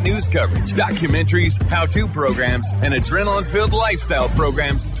 up-to-date news coverage, documentaries, how-to programs, and adrenaline-filled lifestyle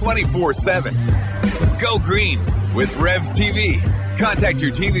programs 24/7. Go green with Rev TV. Contact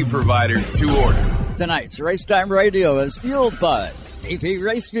your TV provider to order. Tonight's Racetime Radio is fueled by AP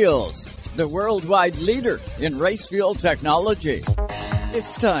Race Fuels, the worldwide leader in race fuel technology.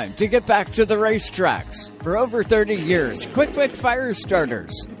 It's time to get back to the racetracks. For over 30 years, Quick Fire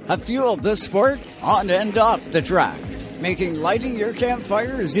Starters have fueled the sport on and off the track, making lighting your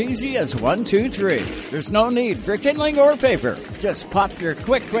campfire as easy as 1, 2, 3. There's no need for kindling or paper. Just pop your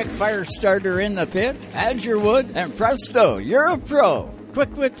Quick Fire Starter in the pit, add your wood, and presto, you're a pro.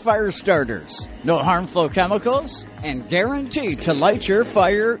 Quick Fire Starters. No harmful chemicals and guaranteed to light your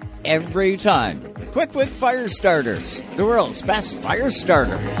fire every time. Quick Fire Starters, the world's best fire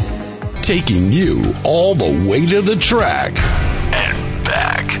starter. Taking you all the way to the track and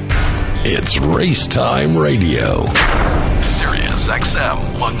back. It's Racetime Radio. Sirius XM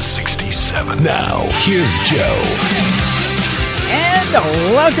 167. Now, here's Joe. And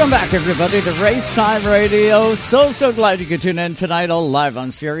welcome back, everybody, to Race Time Radio. So glad you could tune in tonight, all live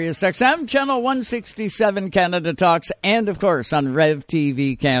on Sirius XM, Channel 167, Canada Talks, and, of course, on Rev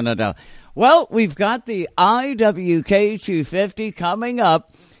TV Canada. Well, we've got the IWK 250 coming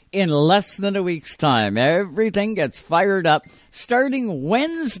up in less than a week's time. Everything gets fired up starting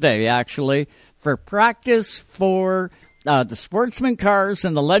Wednesday, actually, for practice for the sportsman cars,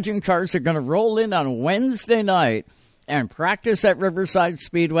 and the legend cars are going to roll in on Wednesday night and practice at Riverside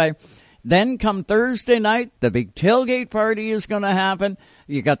Speedway. Then come Thursday night, the big tailgate party is going to happen.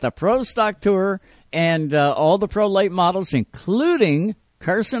 You got the Pro Stock Tour and all the Pro Late models, including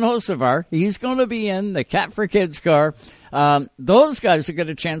Carson Hocevar. He's going to be in the Cat for Kids car. Those guys will get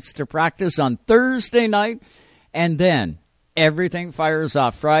a chance to practice on Thursday night, and then everything fires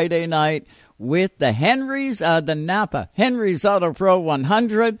off Friday night with the Henry's, the Napa Henry's Auto Pro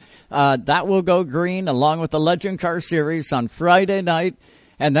 100. That will go green along with the Legend Car Series on Friday night.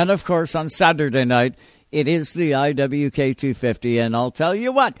 And then, of course, on Saturday night, it is the IWK 250. And I'll tell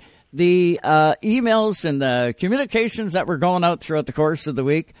you what, the emails and the communications that were going out throughout the course of the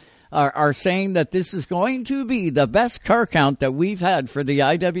week are saying that this is going to be the best car count that we've had for the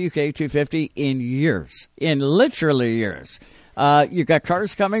IWK 250 in years, in literally years. You got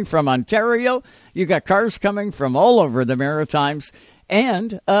cars coming from Ontario. You got cars coming from all over the Maritimes.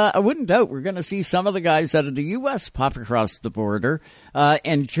 And I wouldn't doubt we're going to see some of the guys out of the U.S. pop across the border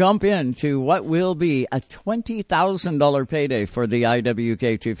and jump into what will be a $20,000 payday for the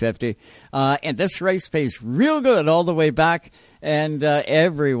IWK 250. And this race pays real good all the way back. And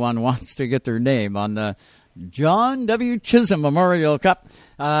everyone wants to get their name on the John W. Chisholm Memorial Cup.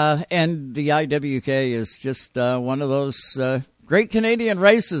 And the IWK is just one of those great Canadian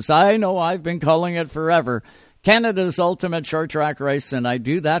races. I know I've been calling it forever. Canada's ultimate short track race, and I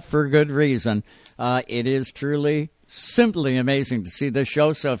do that for good reason. It is truly, simply amazing to see this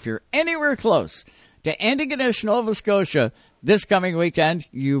show. So if you're anywhere close to Antigonish, Nova Scotia this coming weekend,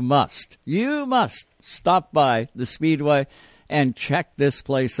 you must stop by the Speedway and check this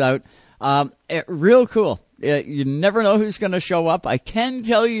place out. Real cool. You never know who's going to show up. I can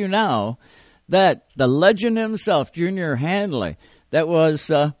tell you now that the legend himself, Junior Hanley, that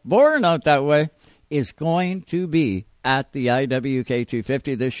was born out that way, is going to be at the IWK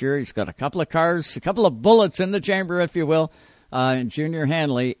 250 this year. He's got a couple of cars, a couple of bullets in the chamber, if you will. And Junior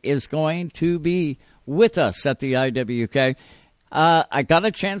Hanley is going to be with us at the IWK. I got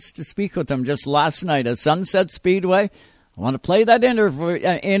a chance to speak with him just last night at Sunset Speedway. I want to play that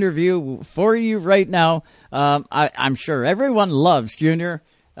interview for you right now. I'm sure everyone loves Junior.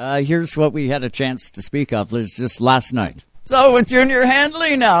 Here's what we had a chance to speak of just last night. So with Junior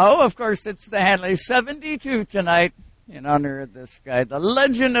Hanley now, of course, it's the Hanley 72 tonight in honor of this guy, the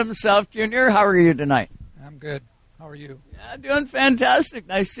legend himself. Junior, how are you tonight? I'm good. How are you? Yeah, doing fantastic.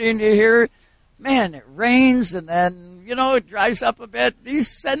 Nice seeing you here. Man, it rains and then, it dries up a bit. He's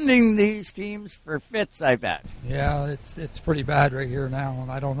sending these teams for fits, I bet. Yeah, it's pretty bad right here now,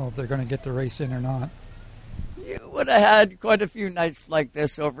 and I don't know if they're going to get the race in or not. You would have had quite a few nights like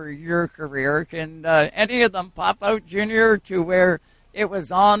this over your career. Can any of them pop out, Junior, to where it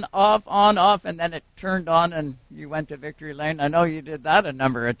was on, off, and then it turned on and you went to victory lane? I know you did that a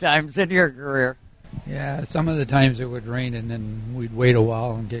number of times in your career. Yeah, some of the times it would rain and then we'd wait a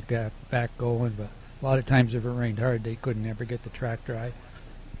while and get back going, but a lot of times if it rained hard, they couldn't ever get the track dry.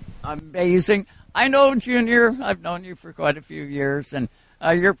 Amazing. I know, Junior, I've known you for quite a few years, and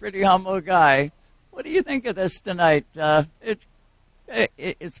you're a pretty humble guy. What do you think of this tonight?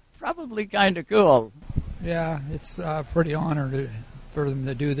 It's probably kind of cool. Yeah, it's a pretty honor for them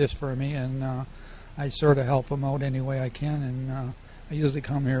to do this for me, and I sort of help them out any way I can, and I usually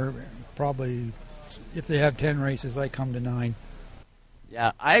come here probably, if they have 10 races, I come to 9.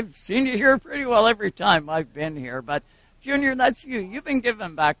 Yeah, I've seen you here pretty well every time I've been here, but Junior, that's you. You've been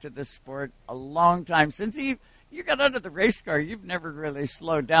giving back to the sport a long time. Since you got out of the race car, you've never really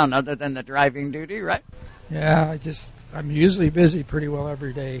slowed down other than the driving duty, right? Yeah, I'm usually busy pretty well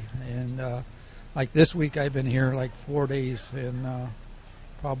every day. And like this week, I've been here like 4 days, and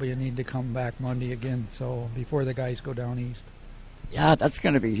probably I need to come back Monday again, so before the guys go down east. Yeah, that's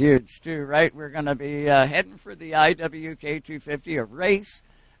going to be huge too, right? We're going to be heading for the IWK 250, a race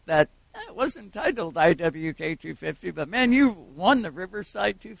that wasn't titled IWK 250, but man, you won the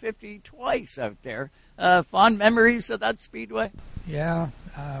Riverside 250 twice out there. Fond memories of that speedway? Yeah.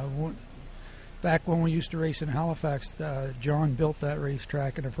 Back when we used to race in Halifax, John built that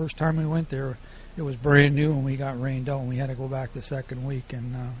racetrack, and the first time we went there, it was brand new, and we got rained out, and we had to go back the second week,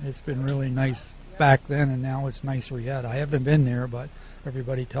 and it's been really nice back then, and now it's nicer yet. I haven't been there, but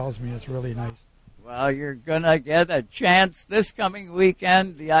everybody tells me it's really nice. Well, you're going to get a chance this coming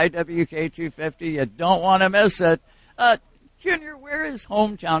weekend, the IWK 250. You don't want to miss it. Junior, where is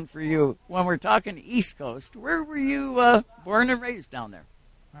hometown for you? When we're talking East Coast, where were you born and raised down there?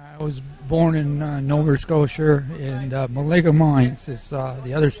 I was born in Nova Scotia, and Malaga Mines. It's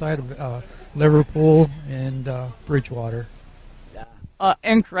the other side of Liverpool and Bridgewater.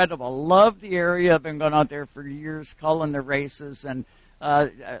 Incredible. Love the area. I've been going out there for years, calling the races, and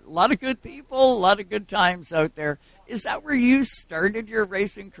a lot of good people, a lot of good times out there. Is that where you started your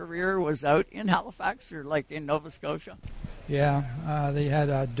racing career, was out in Halifax or like in Nova Scotia? Yeah, they had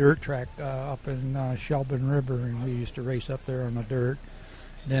a dirt track up in Shelburne River, and we used to race up there on the dirt.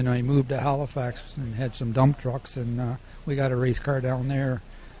 Then I moved to Halifax and had some dump trucks, and we got a race car down there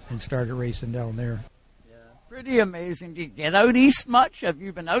and started racing down there. Pretty amazing. Do you get out east much? Have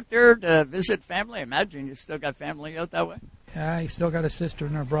you been out there to visit family? I imagine you still got family out that way. Yeah, I still got a sister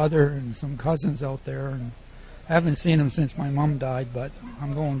and a brother and some cousins out there, and I haven't seen them since my mom died, but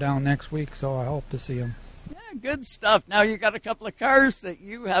I'm going down next week, so I hope to see them. Yeah, good stuff. Now you got a couple of cars that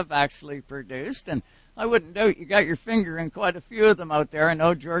you have actually produced, and I wouldn't doubt you got your finger in quite a few of them out there. I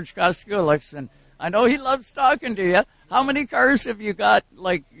know George Koskulik, and I know he loves talking to you. How many cars have you got?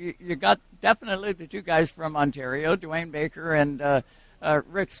 Like, you got definitely the two guys from Ontario, Dwayne Baker and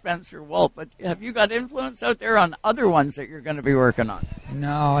Rick Spencer-Walt, but have you got influence out there on other ones that you're going to be working on?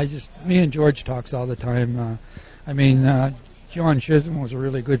 No, me and George talks all the time. John Chisholm was a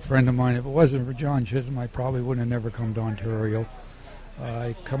really good friend of mine. If it wasn't for John Chisholm, I probably wouldn't have never come to Ontario.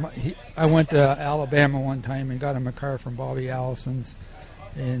 I went to Alabama one time and got him a car from Bobby Allison's,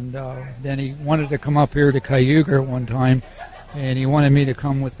 and then he wanted to come up here to Cayuga one time, and he wanted me to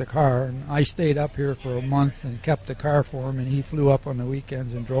come with the car. And I stayed up here for a month and kept the car for him, and he flew up on the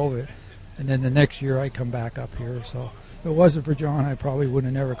weekends and drove it. And then the next year I come back up here. So if it wasn't for John, I probably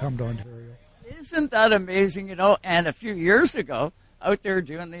wouldn't have never come to Ontario. Isn't that amazing, you know? And a few years ago, out there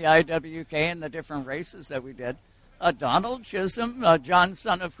doing the IWK and the different races that we did, Donald Chisholm, John's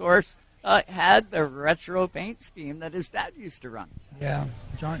son, of course, had the retro paint scheme that his dad used to run. Yeah,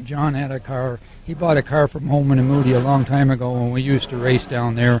 John had a car. He bought a car from Holman and Moody a long time ago when we used to race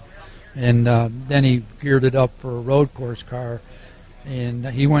down there, and then he geared it up for a road course car, and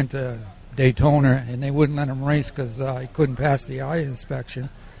he went to Daytona, and they wouldn't let him race because he couldn't pass the eye inspection.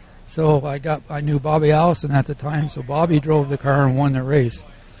 So I knew Bobby Allison at the time, so Bobby drove the car and won the race,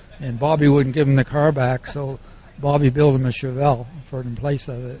 and Bobby wouldn't give him the car back, so Bobby built him a Chevelle in place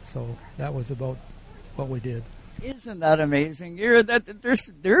of it. So that was about what we did. Isn't that amazing?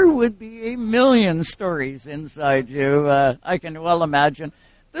 There would be a million stories inside you. I can well imagine.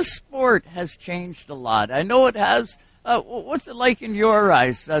 The sport has changed a lot. I know it has. What's it like in your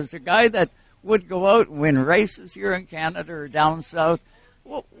eyes as a guy that would go out and win races here in Canada or down south?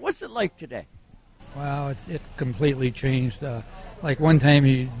 What's it like today? Well, it completely changed. Like one time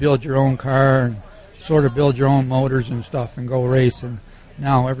you build your own car and sort of build your own motors and stuff and go race, and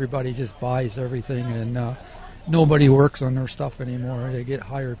now everybody just buys everything, and nobody works on their stuff anymore. They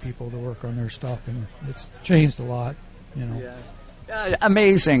hire people to work on their stuff, and it's changed a lot, you know. Yeah.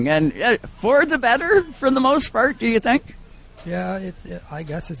 Amazing. And for the better, for the most part, do you think? Yeah, I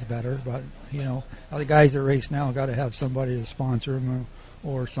guess it's better, but, you know, the guys that race now got to have somebody to sponsor them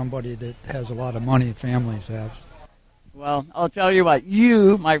or somebody that has a lot of money, families have. Well, I'll tell you what,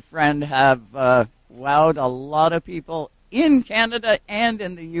 you, my friend, have wowed a lot of people in Canada and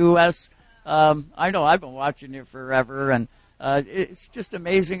in the U.S. I know I've been watching you forever, and it's just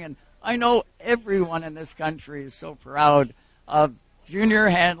amazing. And I know everyone in this country is so proud of junior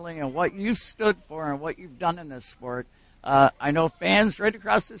handling and what you've stood for and what you've done in this sport. I know fans right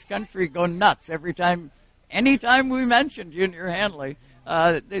across this country go nuts anytime we mention junior handling.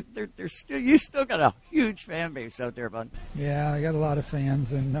 You still got a huge fan base out there, bud. Yeah, I got a lot of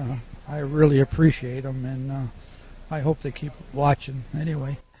fans, and I really appreciate them, and I hope they keep watching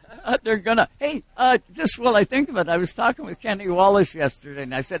anyway. They're gonna. Hey, just while I think of it, I was talking with Kenny Wallace yesterday,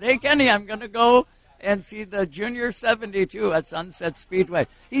 and I said, "Hey, Kenny, I'm gonna go and see the Junior 72 at Sunset Speedway."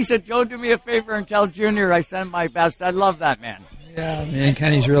 He said, "Joe, do me a favor and tell Junior I send my best." I love that man. Yeah, me and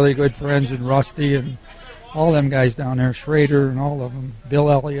Kenny's really good friends, and Rusty, and all them guys down there, Schrader, and all of them,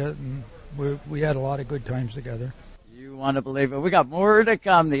 Bill Elliott, and we had a lot of good times together. You want to believe it? We got more to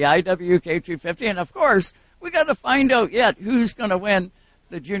come. The IWK 250, and of course, we got to find out yet who's going to win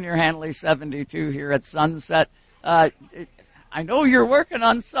the Junior Hanley 72 here at Sunset. I know you're working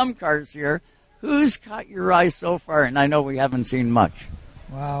on some cars here. Who's caught your eye so far? And I know we haven't seen much.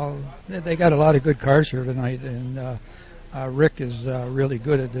 Well, they got a lot of good cars here tonight, and Rick is really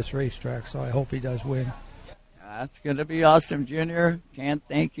good at this racetrack, so I hope he does win. That's going to be awesome, Junior. Can't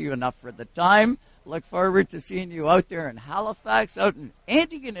thank you enough for the time. Look forward to seeing you out there in Halifax, out in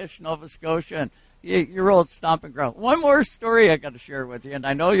Antigonish, Nova Scotia, and your old stomping ground. One more story I got to share with you, and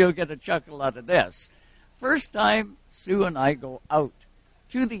I know you'll get a chuckle out of this. First time Sue and I go out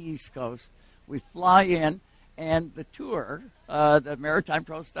to the East Coast, we fly in, and the tour, the Maritime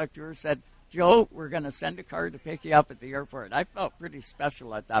Pro Stock Tour, said, Joe, we're going to send a car to pick you up at the airport. I felt pretty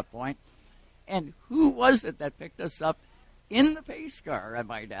special at that point. And who was it that picked us up in the pace car, I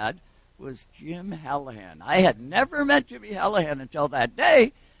might add, was Jim Hallahan. I had never met Jimmy Hallahan until that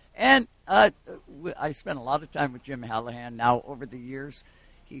day, and I spent a lot of time with Jim Hallahan now over the years.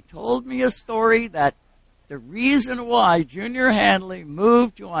 He told me a story that the reason why Junior Hanley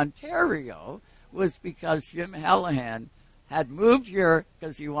moved to Ontario was because Jim Hallahan had moved here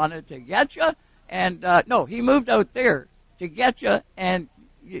because he wanted to get you, and no, he moved out there to get you, and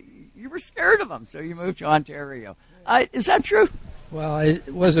you were scared of him, so you moved to Ontario. Is that true? Well,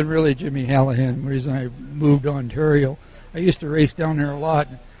 it wasn't really Jimmy Hallahan the reason I moved to Ontario. I used to race down there a lot.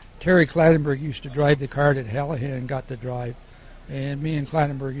 Terry Clattenburg used to drive the car that Hallahan got to drive, and me and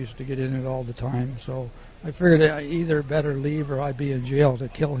Clattenburg used to get in it all the time. So I figured I either better leave or I'd be in jail to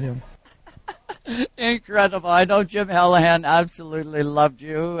kill him. Incredible. I know Jim Hallahan absolutely loved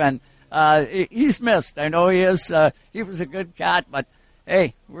you, and he's missed. I know he is. He was a good cat, but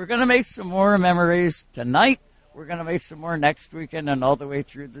hey, we're going to make some more memories tonight. We're going to make some more next weekend and all the way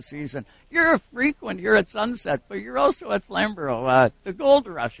through the season. You're a frequent here at Sunset, but you're also at Flamborough. The Gold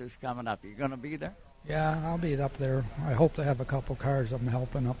Rush is coming up. Are you going to be there? Yeah, I'll be up there. I hope to have a couple cars I'm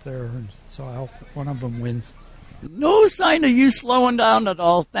helping up there, so I hope one of them wins. No sign of you slowing down at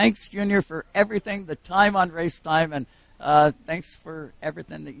all. Thanks, Junior, for everything, the time on Race Time, and thanks for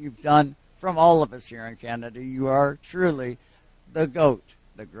everything that you've done from all of us here in Canada. You are truly the GOAT,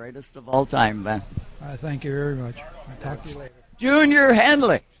 the greatest of all time, Ben. Thank you very much. I'll talk to you later. Junior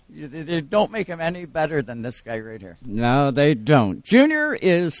Hanley. They don't make him any better than this guy right here. No, they don't. Junior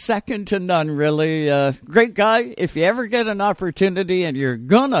is second to none, really. Great guy. If you ever get an opportunity, and you're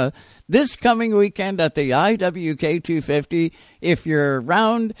gonna, this coming weekend at the IWK 250, if you're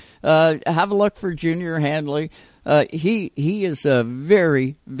around, have a look for Junior Hanley. He is a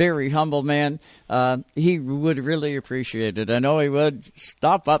very, very humble man. He would really appreciate it. I know he would.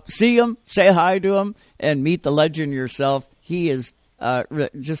 Stop up, see him, say hi to him, and meet the legend yourself. He is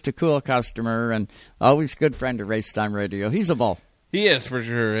just a cool customer and always good friend of Race Time Radio. He's a ball. He is, for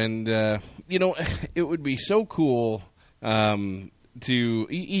sure. And, it would be so cool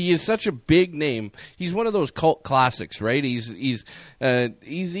he is such a big name. He's one of those cult classics, right? He's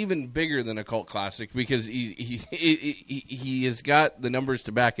even bigger than a cult classic because he has got the numbers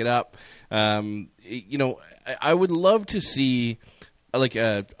to back it up. I would love to see like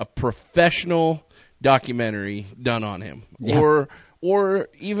a professional documentary done on him, yeah. or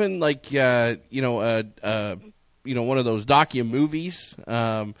even like one of those docu-movies,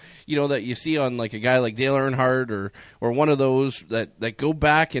 that you see on like a guy like Dale Earnhardt or one of those that go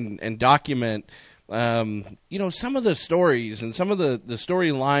back and document, some of the stories and some of the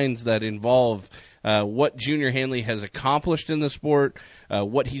storylines that involve what Junior Hanley has accomplished in the sport,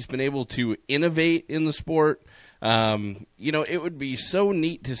 what he's been able to innovate in the sport. It would be so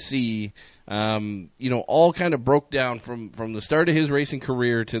neat to see, all kind of broke down from the start of his racing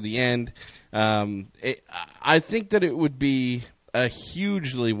career to the end. I think that it would be a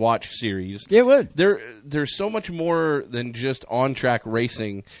hugely watched series. It would. There's so much more than just on-track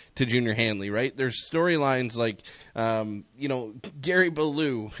racing to Junior Hanley, right? There's storylines like, Gary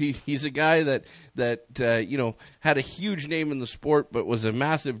Ballou. He's a guy that had a huge name in the sport, but was a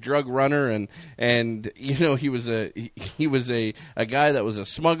massive drug runner, and he was a guy that was a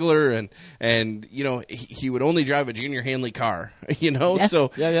smuggler, and he would only drive a Junior Hanley car, Yeah.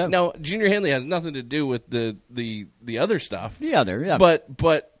 So yeah. Now Junior Hanley has nothing to do with the other stuff. Yeah, yeah.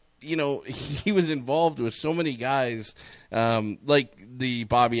 But he was involved with so many guys, like the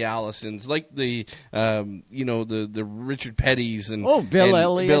Bobby Allisons, like the Richard Pettys and Bill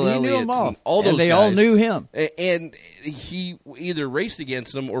Elliott. He knew them all those guys. They all knew him. And he either raced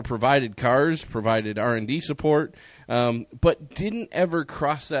against them or provided cars, provided R&D support, but didn't ever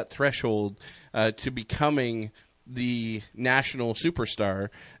cross that threshold to becoming the national superstar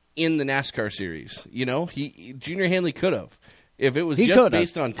in the NASCAR series. Junior Hanley could have. If it was just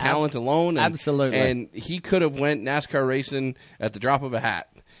based on talent alone, absolutely, and he could have went NASCAR racing at the drop of a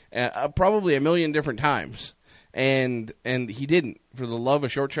hat, probably a million different times, and he didn't. For the love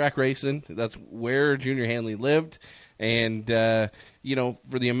of short track racing, that's where Junior Hanley lived, And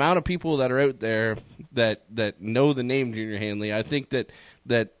for the amount of people that are out there that know the name Junior Hanley, I think that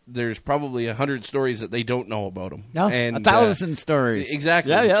there's probably 100 stories that they don't know about him. No, and 1,000 stories.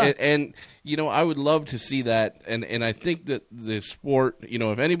 Exactly. Yeah. And I would love to see that. And I think that the sport,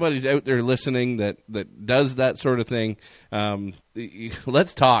 if anybody's out there listening that does that sort of thing,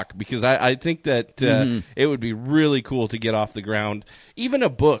 let's talk, because I think that it would be really cool to get off the ground. Even a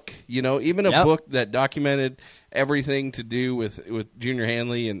book, book that documented everything to do with Junior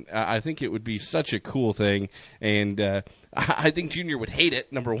Hanley, and I think it would be such a cool thing. And I think Junior would hate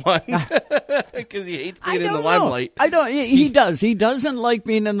it, number one, because he hates being in the limelight. He does. He doesn't like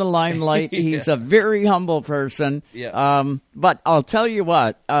being in the limelight. He's a very humble person. Yeah. But I'll tell you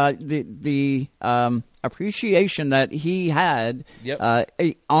what, the appreciation that he had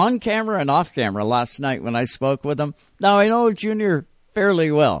on camera and off camera last night when I spoke with him. Now, I know Junior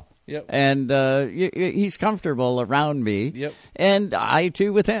fairly well. Yep. And he's comfortable around me. Yep. And I,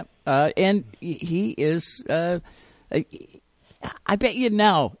 too, with him. And he is... I bet you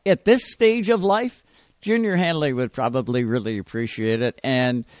now, at this stage of life, Junior Hanley would probably really appreciate it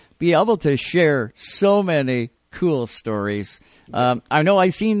and be able to share so many cool stories. I know I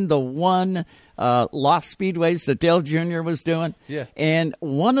seen the one Lost Speedways that Dale Jr. was doing. Yeah. And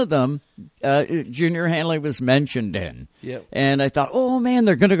one of them, Junior Hanley was mentioned in. Yep. And I thought, oh, man,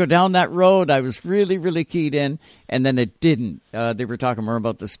 they're going to go down that road. I was really, really keyed in. And then it didn't. They were talking more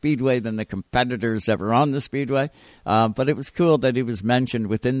about the Speedway than the competitors that were on the Speedway. But it was cool that he was mentioned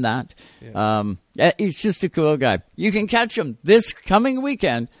within that. Yeah. He's just a cool guy. You can catch him this coming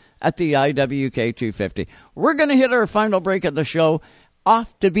weekend at the IWK 250. We're going to hit our final break of the show.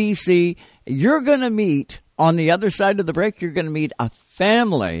 Off to BC. You're going to meet, on the other side of the break, you're going to meet a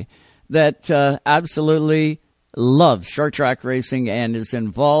family that absolutely loves short track racing and is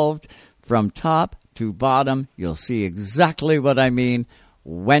involved from top to bottom. You'll see exactly what I mean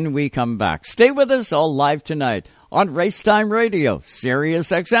when we come back. Stay with us all live tonight on Racetime Radio,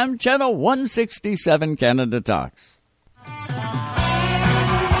 Sirius XM, Channel 167, Canada Talks. Hey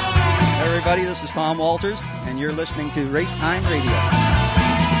everybody, this is Tom Walters, and you're listening to Racetime Radio.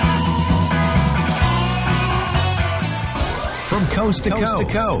 From coast to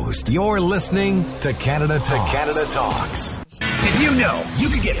coast, you're listening to Canada Talks. Did you know you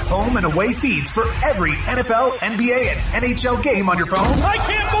could get home and away feeds for every NFL, NBA, and NHL game on your phone? I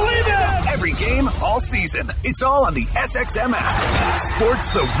can't believe it! Every game, all season. It's all on the SXM app. Sports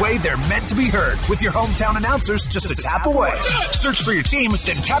the way they're meant to be heard, with your hometown announcers just a tap away. Search for your team,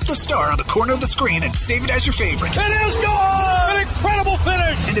 then tap the star on the corner of the screen and save it as your favorite. It is gone! An incredible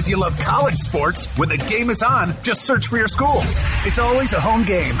finish! And if you love college sports, when the game is on, just search for your school. It's always a home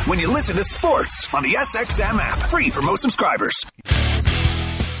game when you listen to sports on the SXM app. Free for most subscribers.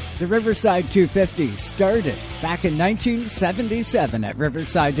 The Riverside 250 started back in 1977 at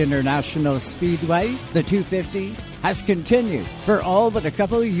Riverside International Speedway. The 250 has continued for all but a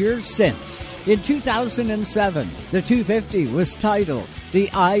couple of years since. In 2007, the 250 was titled the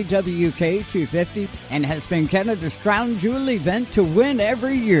IWK 250 and has been Canada's crown jewel event to win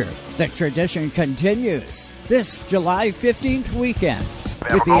every year. The tradition continues this July 15th weekend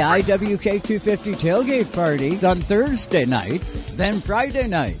with the IWK 250 tailgate party on Thursday night, then Friday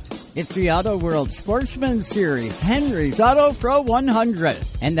night. It's the Auto World Sportsman Series, Henry's Auto Pro 100.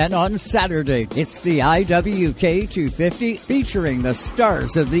 And then on Saturday, it's the IWK 250 featuring the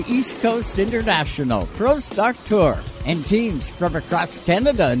stars of the East Coast International Pro Stock Tour and teams from across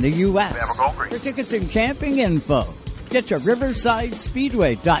Canada and the U.S. For tickets and camping info, get to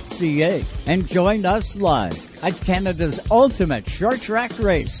riversidespeedway.ca and join us live at Canada's ultimate short track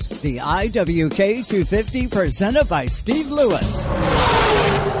race, the IWK 250, presented by Steve Lewis.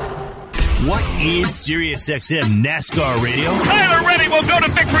 What is SiriusXM NASCAR Radio? Tyler Reddy will go to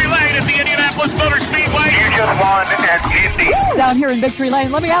victory lane at the Indianapolis Motor Speedway. You just won at Indy. Down here in victory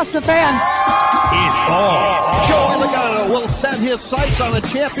lane, let me ask the fan. It's all. Joey Logano will set his sights on a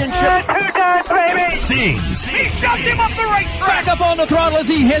championship. 2 times, baby. Things. He shoved him up the racetrack. Back up on the throttle as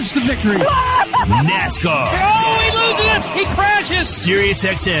he heads to victory. NASCAR. Oh, he loses it. He crashes.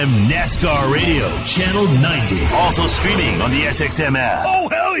 SiriusXM NASCAR Radio, Channel 90. Also streaming on the SXM app. Oh,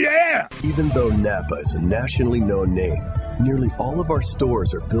 hell yeah. Even though Napa is a nationally known name, nearly all of our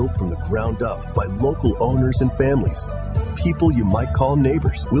stores are built from the ground up by local owners and families. People you might call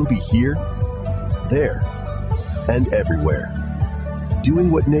neighbors will be here, there, and everywhere.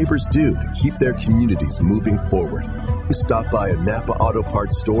 Doing what neighbors do to keep their communities moving forward. You stop by a Napa Auto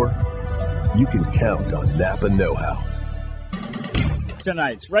Parts store, you can count on Napa know-how.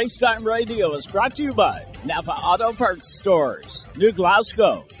 Tonight's Racetime Radio is brought to you by Napa Auto Parts Stores, New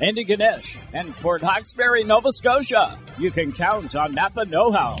Glasgow, Antigonish, and Port Hawkesbury, Nova Scotia. You can count on Napa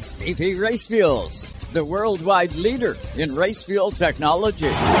know-how. BP Race Fuels, the worldwide leader in race fuel technology.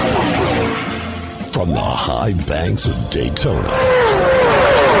 From the high banks of Daytona,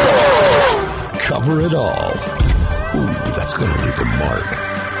 cover it all. Ooh, that's going to leave a mark.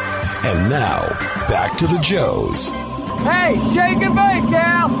 And now, back to the Joes. Hey, shake and bake,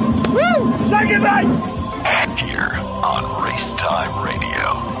 Cal! Woo! Shake and bake! Here on Racetime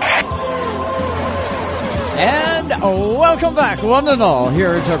Radio. And welcome back, one and all,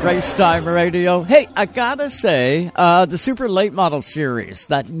 here to Racetime Radio. Hey, I gotta say, the Super Late Model Series,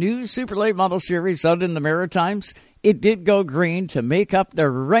 that new Super Late Model Series out in the Maritimes, it did go green to make up the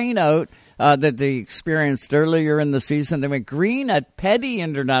rainout that they experienced earlier in the season. They went green at Petty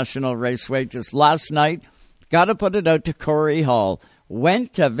International Raceway just last night. Got to put it out to Corey Hall.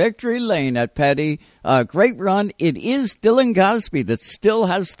 Went to Victory Lane at Petty. Great run. It is Dylan Gosby that still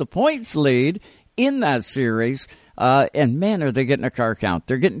has the points lead in that series. And, man, are they getting a car count.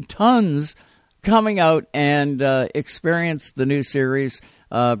 They're getting tons coming out and experience the new series.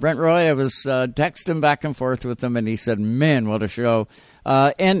 Brent Roy, I was texting back and forth with him, and he said, man, what a show.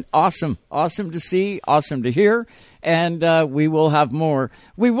 And awesome to see, awesome to hear. And we will have more.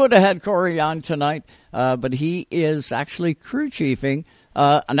 We would have had Corey on tonight, but he is actually crew chiefing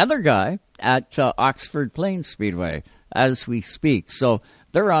another guy at Oxford Plains Speedway as we speak. So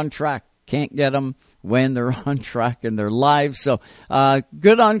they're on track. Can't get them when they're on track and they're live. So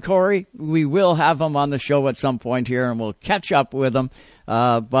good on Corey. We will have him on the show at some point here, and we'll catch up with him.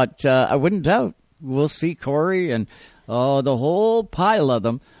 But I wouldn't doubt we'll see Corey and the whole pile of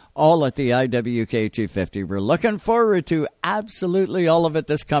them all at the IWK 250. We're looking forward to absolutely all of it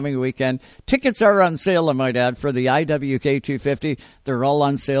this coming weekend. Tickets are on sale, I might add, for the IWK 250. They're all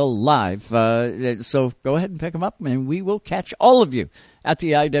on sale live. So go ahead and pick them up, and we will catch all of you at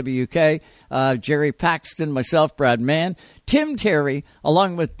the IWK. Jerry Paxton, myself, Brad Mann, Tim Terry,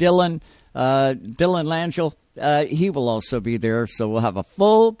 along with Dylan Langell. He will also be there, so we'll have a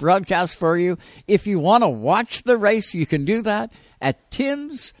full broadcast for you. If you want to watch the race, you can do that at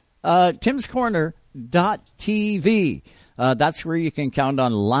timscorner.tv. That's where you can count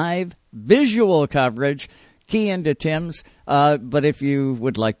on live visual coverage. Key into Tim's. But if you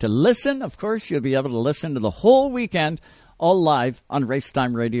would like to listen, of course, you'll be able to listen to the whole weekend, all live on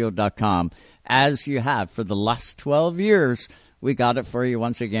racetimeradio.com, as you have for the last 12 years. We got it for you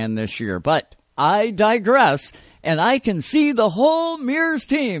once again this year. But I digress, and I can see the whole Meeres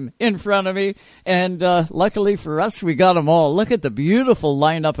team in front of me, and luckily for us, we got them all. Look at the beautiful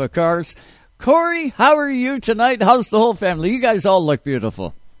lineup of cars. Corey, how are you tonight? How's the whole family? You guys all look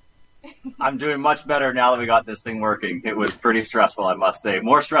beautiful. I'm doing much better now that we got this thing working. It was pretty stressful, I must say.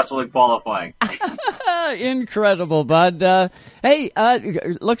 More stressful than qualifying. Incredible, bud. Hey,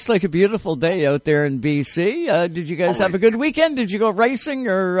 looks like a beautiful day out there in BC. Did you guys have a good weekend? Did you go racing,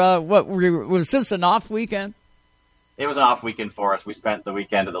 or what? Was this an off weekend? It was an off weekend for us. We spent the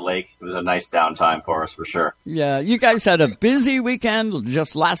weekend at the lake. It was a nice downtime for us, for sure. Yeah, you guys had a busy weekend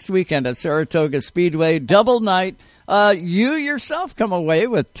just last weekend at Saratoga Speedway, double night. You yourself come away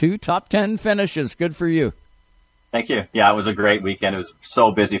with 2 top 10 finishes. Good for you. Thank you. Yeah, it was a great weekend. It was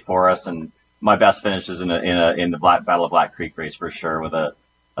so busy for us, and my best finishes in the Battle of Black Creek race for sure, with a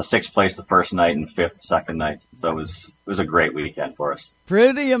 6th place the first night and 5th the second night. So it was a great weekend for us.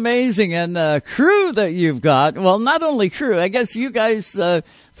 Pretty amazing. And the crew that you've got, well, not only crew, I guess you guys,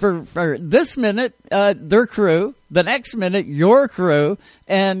 for this minute, their crew, the next minute, your crew,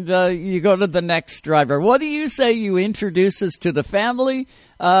 and you go to the next driver. What do you say you introduce us to the family,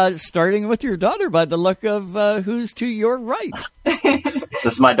 starting with your daughter by the look of who's to your right?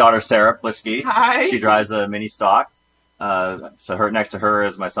 This is my daughter, Sarah Plischke. Hi. She drives a mini stock. So next to her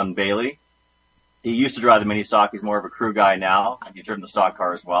is my son, Bailey. He used to drive the mini stock. He's more of a crew guy now. He's driven the stock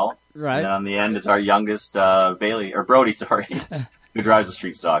car as well. Right. And then on the end is our youngest, Brody, who drives the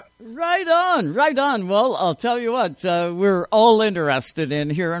street stock. Right on. Well, I'll tell you what, we're all interested in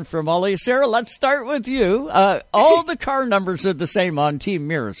hearing from Ollie. Sarah, let's start with you. All the car numbers are the same on Team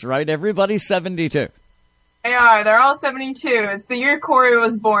Meeres, right? Everybody's 72. They are. They're all 72. It's the year Cory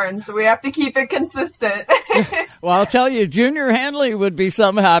was born, so we have to keep it consistent. Well, I'll tell you, Junior Hanley would be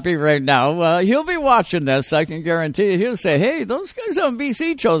some happy right now. He'll be watching this, I can guarantee you. He'll say, hey, those guys on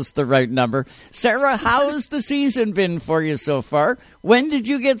BC chose the right number. Sarah, how has the season been for you so far? When did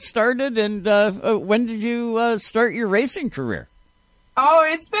you get started, and when did you start your racing career? Oh,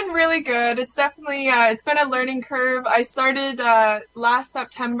 it's been really good. It's definitely, it's been a learning curve. I started last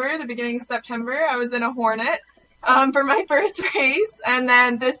September, the beginning of September. I was in a Hornet, for my first race, and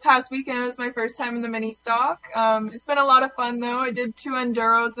then this past weekend was my first time in the mini stock. It's been a lot of fun though. I did 2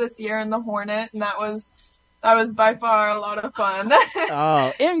 enduros this year in the Hornet, and that was by far a lot of fun.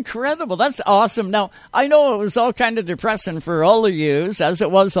 Oh, incredible. That's awesome. Now, I know it was all kind of depressing for all of you, as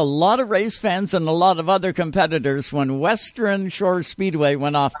it was a lot of race fans and a lot of other competitors when Western Shore Speedway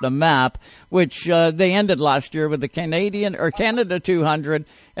went off the map, which they ended last year with the Canada 200.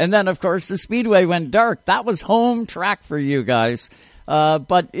 And then, of course, the Speedway went dark. That was home track for you guys.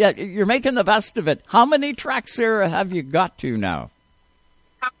 But yeah, you're making the best of it. How many tracks, Sarah, have you got to now?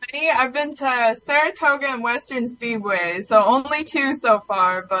 How many? I've been to Saratoga and Western Speedway, so only 2 so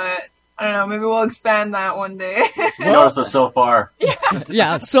far, but I don't know, maybe we'll expand that one day. You noticed us so far.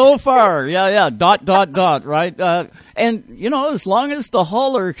 Yeah, so far. Yeah. ... right? And, as long as the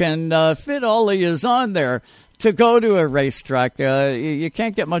hauler can fit all of yous on there to go to a racetrack, you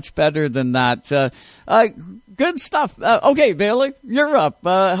can't get much better than that. Good stuff. Okay, Bailey, you're up.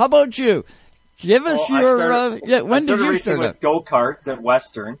 How about you? Give us your. When did you start with go-karts at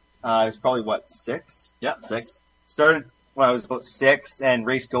Western? I was probably 6? Yeah, 6. Started when I was about 6 and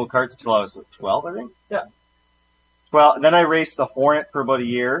raced go-karts till I was 12, I think. Yeah. Well, then I raced the Hornet for about a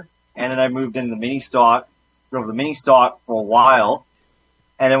year, and then I moved into the mini stock. Drove the mini stock for a while,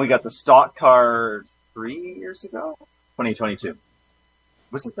 and then we got the stock car 3 years ago, 2022.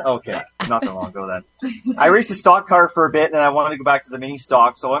 Was it? Okay, not that long ago then. I raced a stock car for a bit, and I wanted to go back to the mini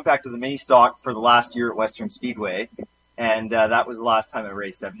stock, so I went back to the mini stock for the last year at Western Speedway, and that was the last time I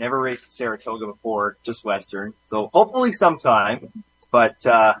raced. I've never raced at Saratoga before, just Western, so hopefully sometime. But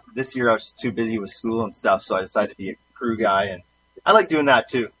this year I was just too busy with school and stuff, so I decided to be a crew guy, and I like doing that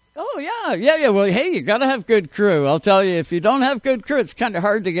too. Oh, yeah. Well, hey, you got to have good crew. I'll tell you, if you don't have good crew, it's kind of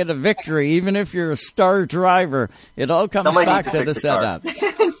hard to get a victory, even if you're a star driver. It all comes back to the setup.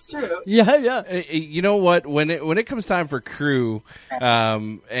 It's true. Yeah. You know what? When it comes time for crew,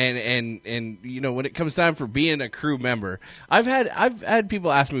 and when it comes time for being a crew member, I've had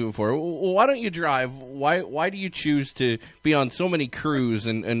people ask me before, well, why don't you drive? Why do you choose to be on so many crews,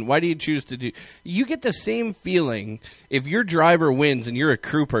 and why do you choose to do? You get the same feeling if your driver wins and you're a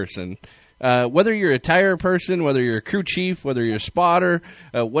crew person. Whether you're a tire person, whether you're a crew chief, whether you're a spotter,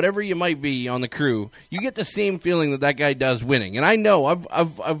 whatever you might be on the crew, you get the same feeling that guy does winning. And I know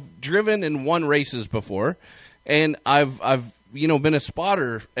I've driven and won races before, and I've been a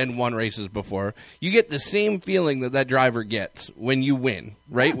spotter and won races before. You get the same feeling that driver gets when you win,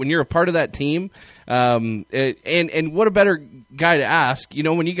 right? When you're a part of that team. And what a better guy to ask,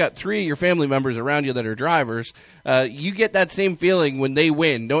 when you got 3 of your family members around you that are drivers, you get that same feeling when they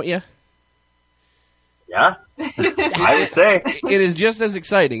win, don't you? Yeah, I would say it is just as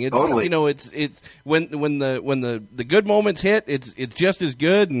exciting. It's totally. It's when the good moments hit, it's just as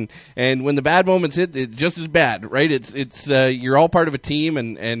good, and when the bad moments hit, it's just as bad, right? It's you're all part of a team,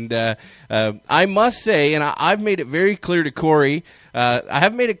 and I must say, and I've made it very clear to Cory. I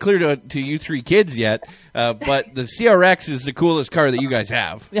haven't made it clear to you 3 kids yet, but the CRX is the coolest car that you guys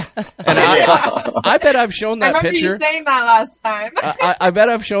have. And I bet I've shown that I remember picture. you saying that last time. I bet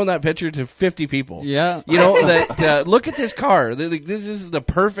I've shown that picture to 50 people. Yeah. That look at this car. This is the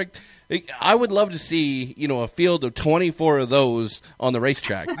perfect. I would love to see, a field of 24 of those on the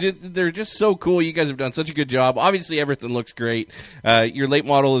racetrack. They're just so cool. You guys have done such a good job. Obviously, everything looks great. Your late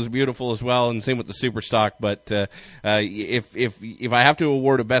model is beautiful as well, and same with the Super Stock. But if I have to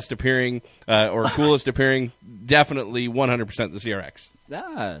award a best appearing or coolest appearing, definitely 100% the CRX.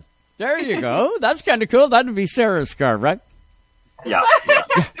 Ah, there you go. That's kind of cool. That'd be Sarah's car, right? Yeah.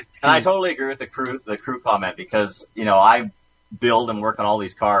 And I totally agree with the crew comment because, I build and work on all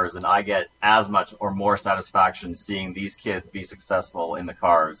these cars, and I get as much or more satisfaction seeing these kids be successful in the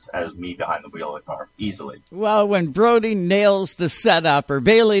cars as me behind the wheel of the car, easily. Well, when Brody nails the setup or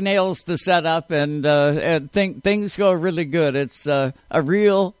Bailey nails the setup and things go really good, it's a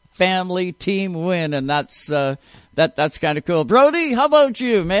real family team win, and that's kind of cool. Brody, how about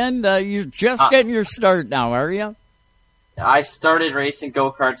you, man? You're just getting your start now, are you? I started racing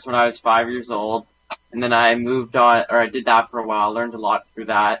go-karts when I was 5 years old, and then I moved on, or I did that for a while, learned a lot through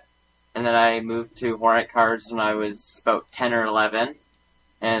that, and then I moved to Hornet cars when I was about 10 or 11,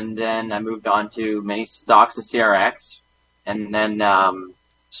 and then I moved on to mini stocks of CRX, and then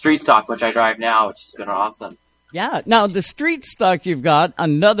street stock, which I drive now, which has been awesome. Yeah. Now, the street stock you've got,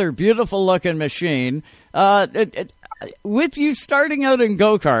 another beautiful-looking machine. With you starting out in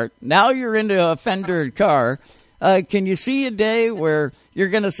go-kart, now you're into a fendered car. Can you see a day where you're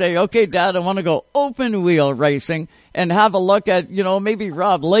going to say, okay, Dad, I want to go open wheel racing and have a look at, maybe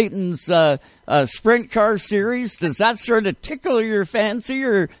Rob Layton's sprint car series? Does that sort of tickle your fancy,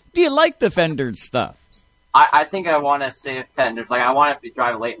 or do you like the fendered stuff? I think I want to stay with fenders. Like, I want to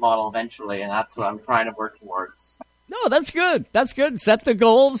drive a late model eventually, and that's what I'm trying to work towards. No, that's good. That's good. Set the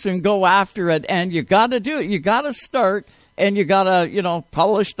goals and go after it, and you got to do it. You got to start, and you got to,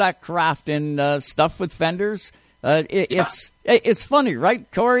 polish that craft in stuff with fenders. It's funny, right,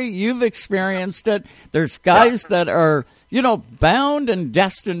 Corey? You've experienced it. There's guys that are, bound and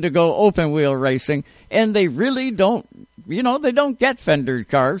destined to go open wheel racing, and they really don't, they don't get fender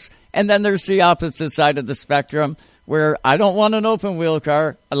cars. And then there's the opposite side of the spectrum where I don't want an open wheel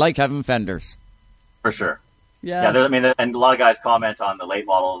car. I like having fenders. For sure. Yeah. And a lot of guys comment on the late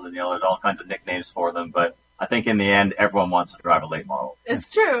models, and there's all kinds of nicknames for them, but I think in the end, everyone wants to drive a late model. It's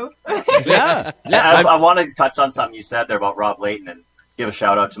true. Yeah. I want to touch on something you said there about Rob Layton and give a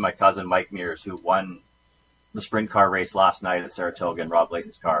shout out to my cousin Mike Meeres, who won the sprint car race last night at Saratoga in Rob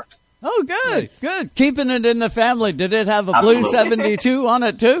Layton's car. Oh, good, good. Keeping it in the family. Did it have a blue 72 on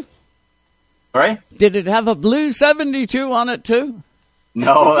it too? Sorry? Did it have a blue 72 on it too?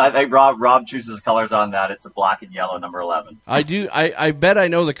 No, I think Rob chooses colors on that. It's a black and yellow number 11. I do. I bet I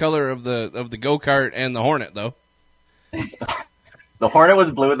know the color of the go-kart and the Hornet, though. The Hornet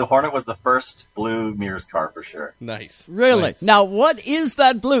was blue. The Hornet was the first blue Meeres car for sure. Nice. Really? Nice. Now, what is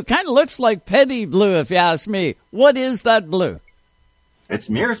that blue? Kind of looks like petty blue, if you ask me. What is that blue? It's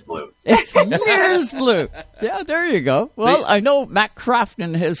Meeres blue. It's Meeres blue. Yeah, there you go. Well, I know Matt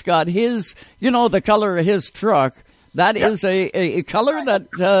Crafton has got his, the color of his truck. That is a color that,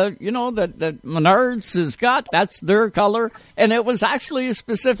 that Menards has got. That's their color. And it was actually a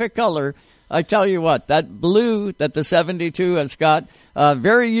specific color. I tell you what, that blue that the 72 has got,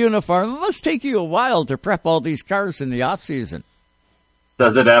 very uniform. It must take you a while to prep all these cars in the off season.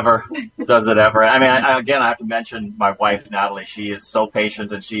 Does it ever? Does it ever? I mean, I have to mention my wife, Natalie. She is so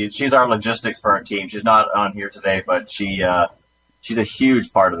patient, and she's our logistics for our team. She's not on here today, but she's a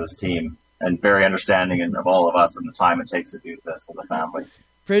huge part of this team and very understanding of all of us and the time it takes to do this as a family.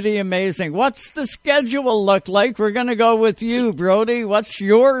 Pretty amazing. What's the schedule look like? We're going to go with you, Brody. What's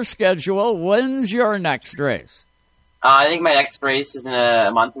your schedule? When's your next race? I think my next race is in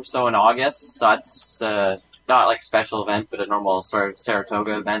a month or so in August, so it's not like a special event, but a normal sort of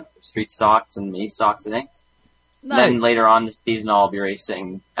Saratoga event for street stocks and mini stocks, I think. Nice. Then later on this season, I'll be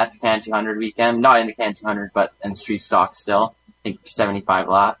racing at the Can 200 weekend. Not in the Can 200, but in street stocks still. I think 75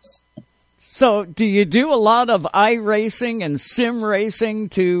 laps. So do you do a lot of iRacing and sim racing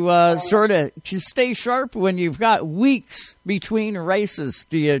to sort of stay sharp when you've got weeks between races?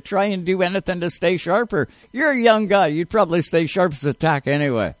 Do you try and do anything to stay sharp? Or you're a young guy, you'd probably stay sharp as a tack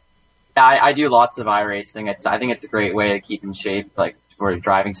anyway. Yeah, I do lots of iRacing. I think it's a great way to keep in shape, like for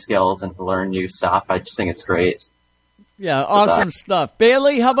driving skills and to learn new stuff. I just think it's great. Yeah, awesome stuff.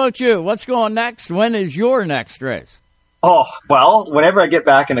 Bailey, how about you? What's going next? When is your next race? Oh, well, whenever I get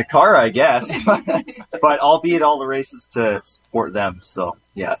back in a car, I guess. But I'll be at all the races to support them. So,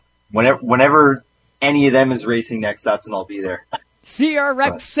 yeah, whenever any of them is racing next, that's when I'll be there.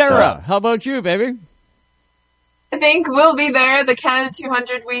 CRX Sarah, how about you, baby? I think we'll be there the Canada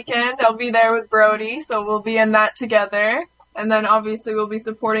 200 weekend. I'll be there with Brody, so we'll be in that together. And then obviously we'll be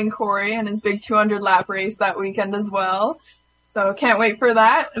supporting Cory in his big 200 lap race that weekend as well. So can't wait for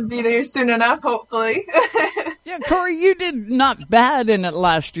that. I'll be there soon enough, hopefully. Yeah, Cory, you did not bad in it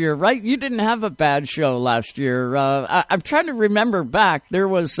last year, right? You didn't have a bad show last year. I'm trying to remember back. There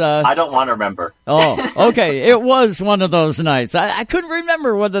was... I don't want to remember. Oh, okay. It was one of those nights. I couldn't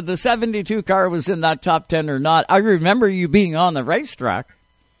remember whether the 72 car was in that top 10 or not. I remember you being on the racetrack.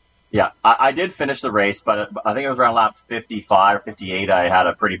 Yeah, I did finish the race, but I think it was around lap 55 or 58. I had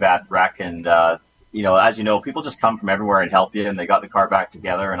a pretty bad wreck, and... as you know, people just come from everywhere and help you, and they got the car back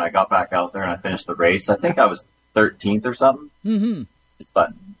together, and I got back out there and I finished the race. I think I was 13th or something. Mm-hmm.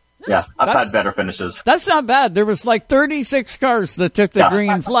 But, I've had better finishes. That's not bad. There was like 36 cars that took the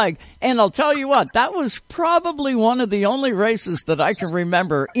green flag. And I'll tell you what, that was probably one of the only races that I can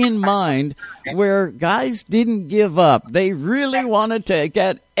remember in mind where guys didn't give up. They really wanted to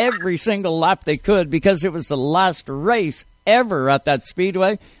get every single lap they could because it was the last race ever at that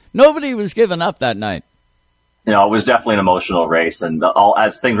Speedway. Nobody was giving up that night. It was definitely an emotional race, and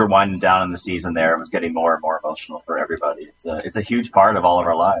as things were winding down in the season there, it was getting more and more emotional for everybody. It's a huge part of all of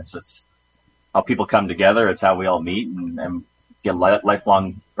our lives. It's how people come together. It's how we all meet and get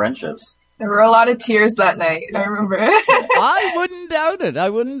lifelong friendships. There were a lot of tears that night, I remember. I wouldn't doubt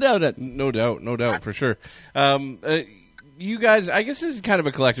it. No doubt, for sure. You guys, I guess this is kind of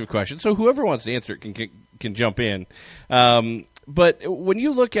a collective question, so whoever wants to answer it can jump in. But when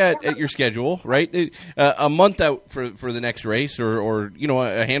you look at your schedule, right, a month out for the next race or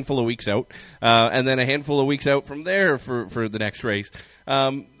a handful of weeks out, and then a handful of weeks out from there for the next race,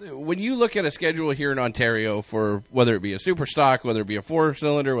 When you look at a schedule here in Ontario for whether it be a super stock, whether it be a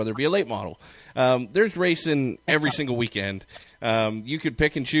 4-cylinder, whether it be a late model, there's racing every single weekend. You could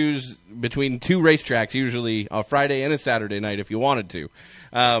pick and choose between 2 racetracks, usually a Friday and a Saturday night if you wanted to.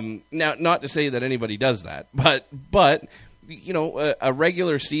 Now, not to say that anybody does that, but you know, a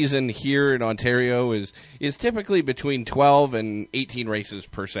regular season here in Ontario is typically between 12 and 18 races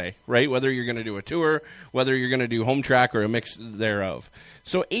per se, right? Whether you're going to do a tour, whether you're going to do home track or a mix thereof.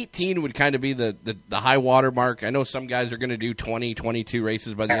 So 18 would kind of be the high water mark. I know some guys are going to do 20, 22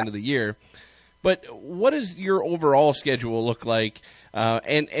 races by the end of the year. But what does your overall schedule look like?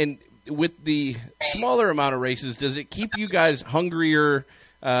 And with the smaller amount of races, does it keep you guys hungrier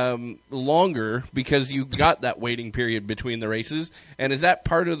longer because you got that waiting period between the races? And is that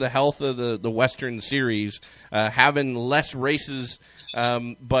part of the health of the Western Series, having less races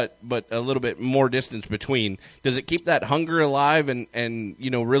but a little bit more distance between? Does it keep that hunger alive and you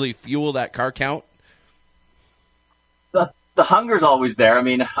know, really fuel that car count? The hunger's always there. I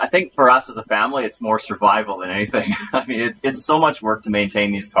mean, I think for us as a family, it's more survival than anything. I mean, it's so much work to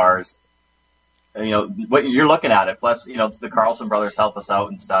maintain these cars. You know, what you're looking at it, plus, you know, the Carlson brothers help us out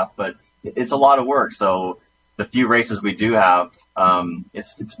and stuff, but it's a lot of work. So the few races we do have,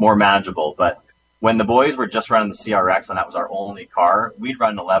 it's more manageable. But when the boys were just running the CRX and that was our only car, we'd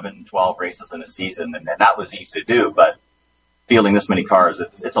run 11, 12 races in a season, and that was easy to do. But fielding this many cars,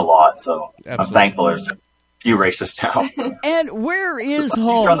 it's a lot. So absolutely. I'm thankful there's a few races now. And where is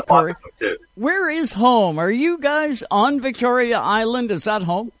home? Where is home? Are you guys on Victoria Island? Is that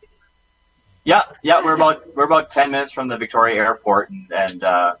home? Yeah, we're about 10 minutes from the Victoria Airport, and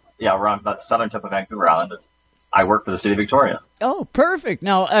we're on the southern tip of Vancouver Island. I work for the city of Victoria. Oh, perfect.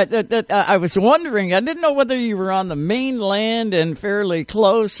 Now, I was wondering, I didn't know whether you were on the mainland and fairly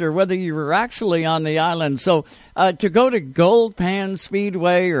close or whether you were actually on the island. So to go to Gold Pan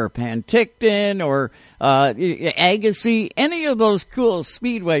Speedway or Penticton or Agassiz, any of those cool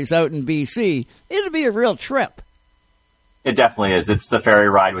speedways out in BC, it'd be a real trip. It definitely is. It's the ferry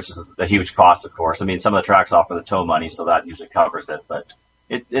ride, which is a huge cost, of course. I mean, some of the tracks offer the tow money, so that usually covers it. But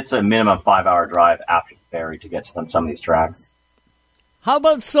it's a minimum 5-hour drive after the ferry to get to some of these tracks. How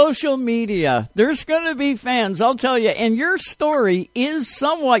about social media? There's going to be fans, I'll tell you. And your story is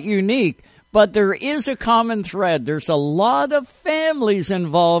somewhat unique, but there is a common thread. There's a lot of families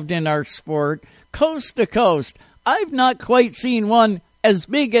involved in our sport, coast to coast. I've not quite seen one as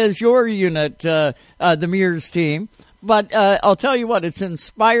big as your unit, the Meeres team. But I'll tell you what, it's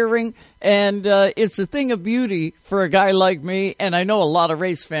inspiring, and it's a thing of beauty for a guy like me, and I know a lot of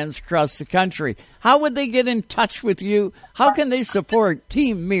race fans across the country. How would they get in touch with you? How can they support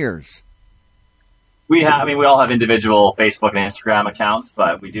Team Meeres? We all have individual Facebook and Instagram accounts,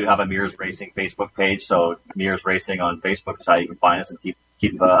 but we do have a Meeres Racing Facebook page, so Meeres Racing on Facebook is how you can find us and keep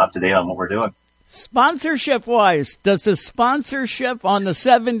up to date on what we're doing. Sponsorship-wise, does the sponsorship on the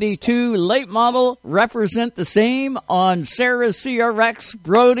 72 late model represent the same on Sarah's CRX,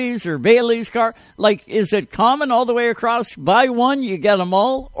 Brody's, or Bailey's car? Like, is it common all the way across? Buy one, you get them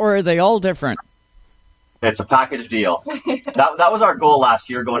all, or are they all different? It's a package deal. That was our goal last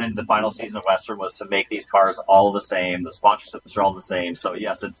year going into the final season of Western, was to make these cars all the same. The sponsorships are all the same. So,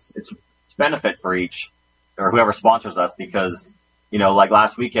 yes, it's benefit for each, or whoever sponsors us, because you know, like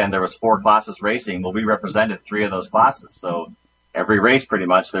last weekend, there was 4 classes racing. Well, we represented 3 of those classes. So every race, pretty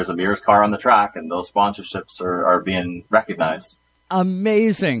much, there's a Meeres car on the track, and those sponsorships are being recognized.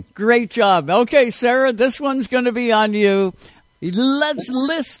 Amazing. Great job. Okay, Sarah, this one's going to be on you. Let's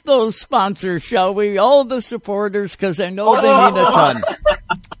list those sponsors, shall we? All the supporters, because I know they mean a ton.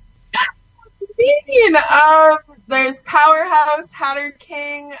 There's Powerhouse, Hatter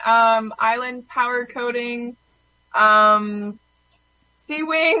King, Island Power Coating,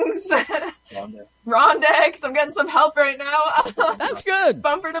 Sea-Wings, Rondex. I'm getting some help right now. That's good.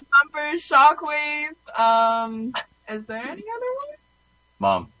 Bumper to Bumper, Shockwave. Is there any other ones?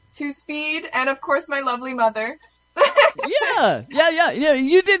 Mom. 2-Speed, and of course my lovely mother. Yeah.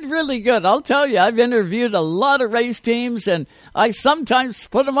 You did really good. I'll tell you, I've interviewed a lot of race teams, and I sometimes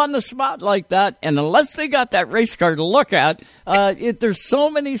put them on the spot like that. And unless they got that race car to look at, there's so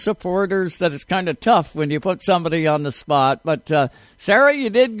many supporters that it's kind of tough when you put somebody on the spot. But Sarah, you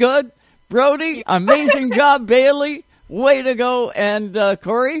did good. Brody, amazing job. Bailey, way to go. And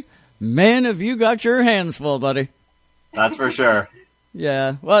Cory, man, have you got your hands full, buddy. That's for sure.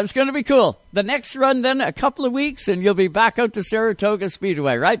 Yeah, well, it's going to be cool. The next run, then, a couple of weeks, and you'll be back out to Saratoga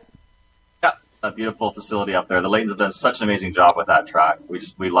Speedway, right? Yeah, a beautiful facility up there. The Laytons have done such an amazing job with that track.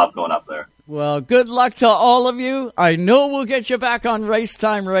 We love going up there. Well, good luck to all of you. I know we'll get you back on Race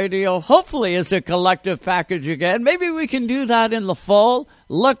Time Radio, hopefully as a collective package again. Maybe we can do that in the fall.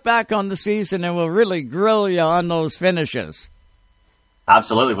 Look back on the season and we'll really grill you on those finishes.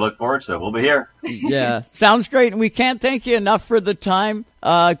 Absolutely. We look forward to it. We'll be here. Yeah, sounds great. And we can't thank you enough for the time.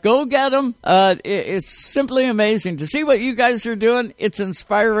 Go get them. It's simply amazing to see what you guys are doing. It's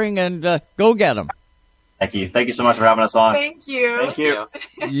inspiring, and go get them. Thank you. Thank you so much for having us on. Thank you. Thank you.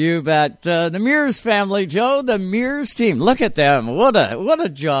 You bet. The Meeres family, Joe, the Meeres team. Look at them. What a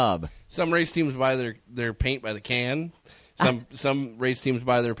job. Some race teams buy their paint by the can. Some race teams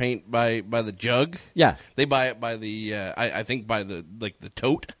buy their paint by the jug. Yeah. They buy it by the I think by the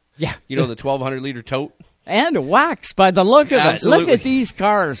tote. Yeah. You know, the 1,200 liter tote. And wax by the look of Absolutely. it. Look at these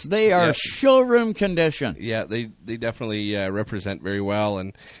cars. They are showroom condition. Yeah, they definitely represent very well.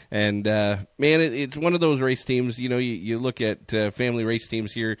 And man, it's one of those race teams, you know, you look at family race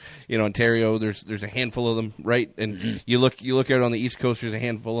teams here in Ontario, there's a handful of them, right? And you look out on the East Coast, there's a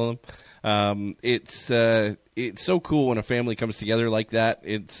handful of them. It's so cool when a family comes together like that.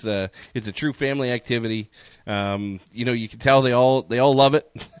 It's a true family activity. You know, you can tell they all love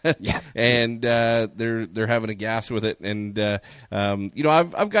it. Yeah. And they're having a gas with it. And you know,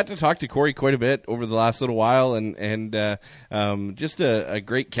 I've got to talk to Cory quite a bit over the last little while, and just a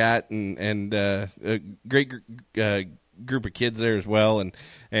great cat and a great group of kids there as well. And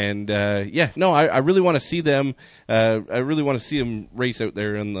I really want to see them. I really want to see them race out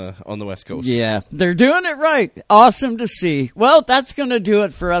there on the West Coast. Yeah, they're doing it right. Awesome to see. Well, that's going to do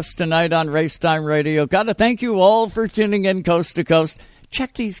it for us tonight on Race Time Radio. Got to thank you all for tuning in coast to coast.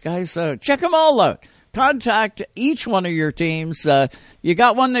 Check these guys out. Check them all out. Contact each one of your teams. You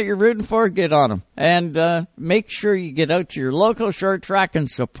got one that you're rooting for, get on them. And make sure you get out to your local short track and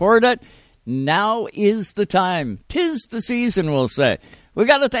support it. Now is the time. 'Tis the season, we'll say. We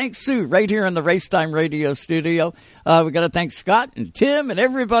got to thank Sue right here in the Race Time Radio studio. We got to thank Scott and Tim and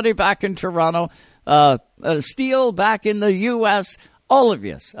everybody back in Toronto. Steele back in the U.S. All of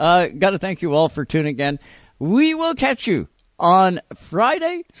you. Got to thank you all for tuning in. We will catch you on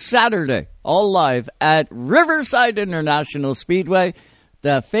Friday, Saturday, all live at Riverside International Speedway.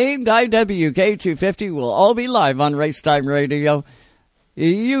 The famed IWK 250 will all be live on Race Time Radio.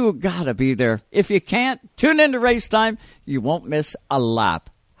 You gotta be there. If you can't, tune into Race Time. You won't miss a lap.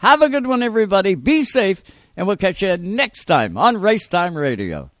 Have a good one, everybody. Be safe, and we'll catch you next time on Race Time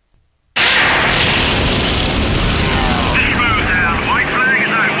Radio.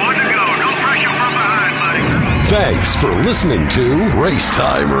 Thanks for listening to Race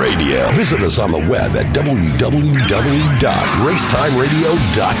Time Radio. Visit us on the web at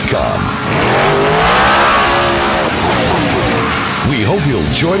www.racetimeradio.com. We hope you'll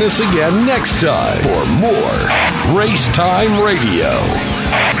join us again next time for more Race Time Radio.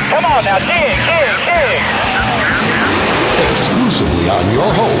 Come on now, dig. Exclusively on your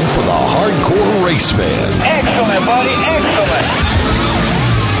home for the hardcore race fan. Excellent, buddy, excellent.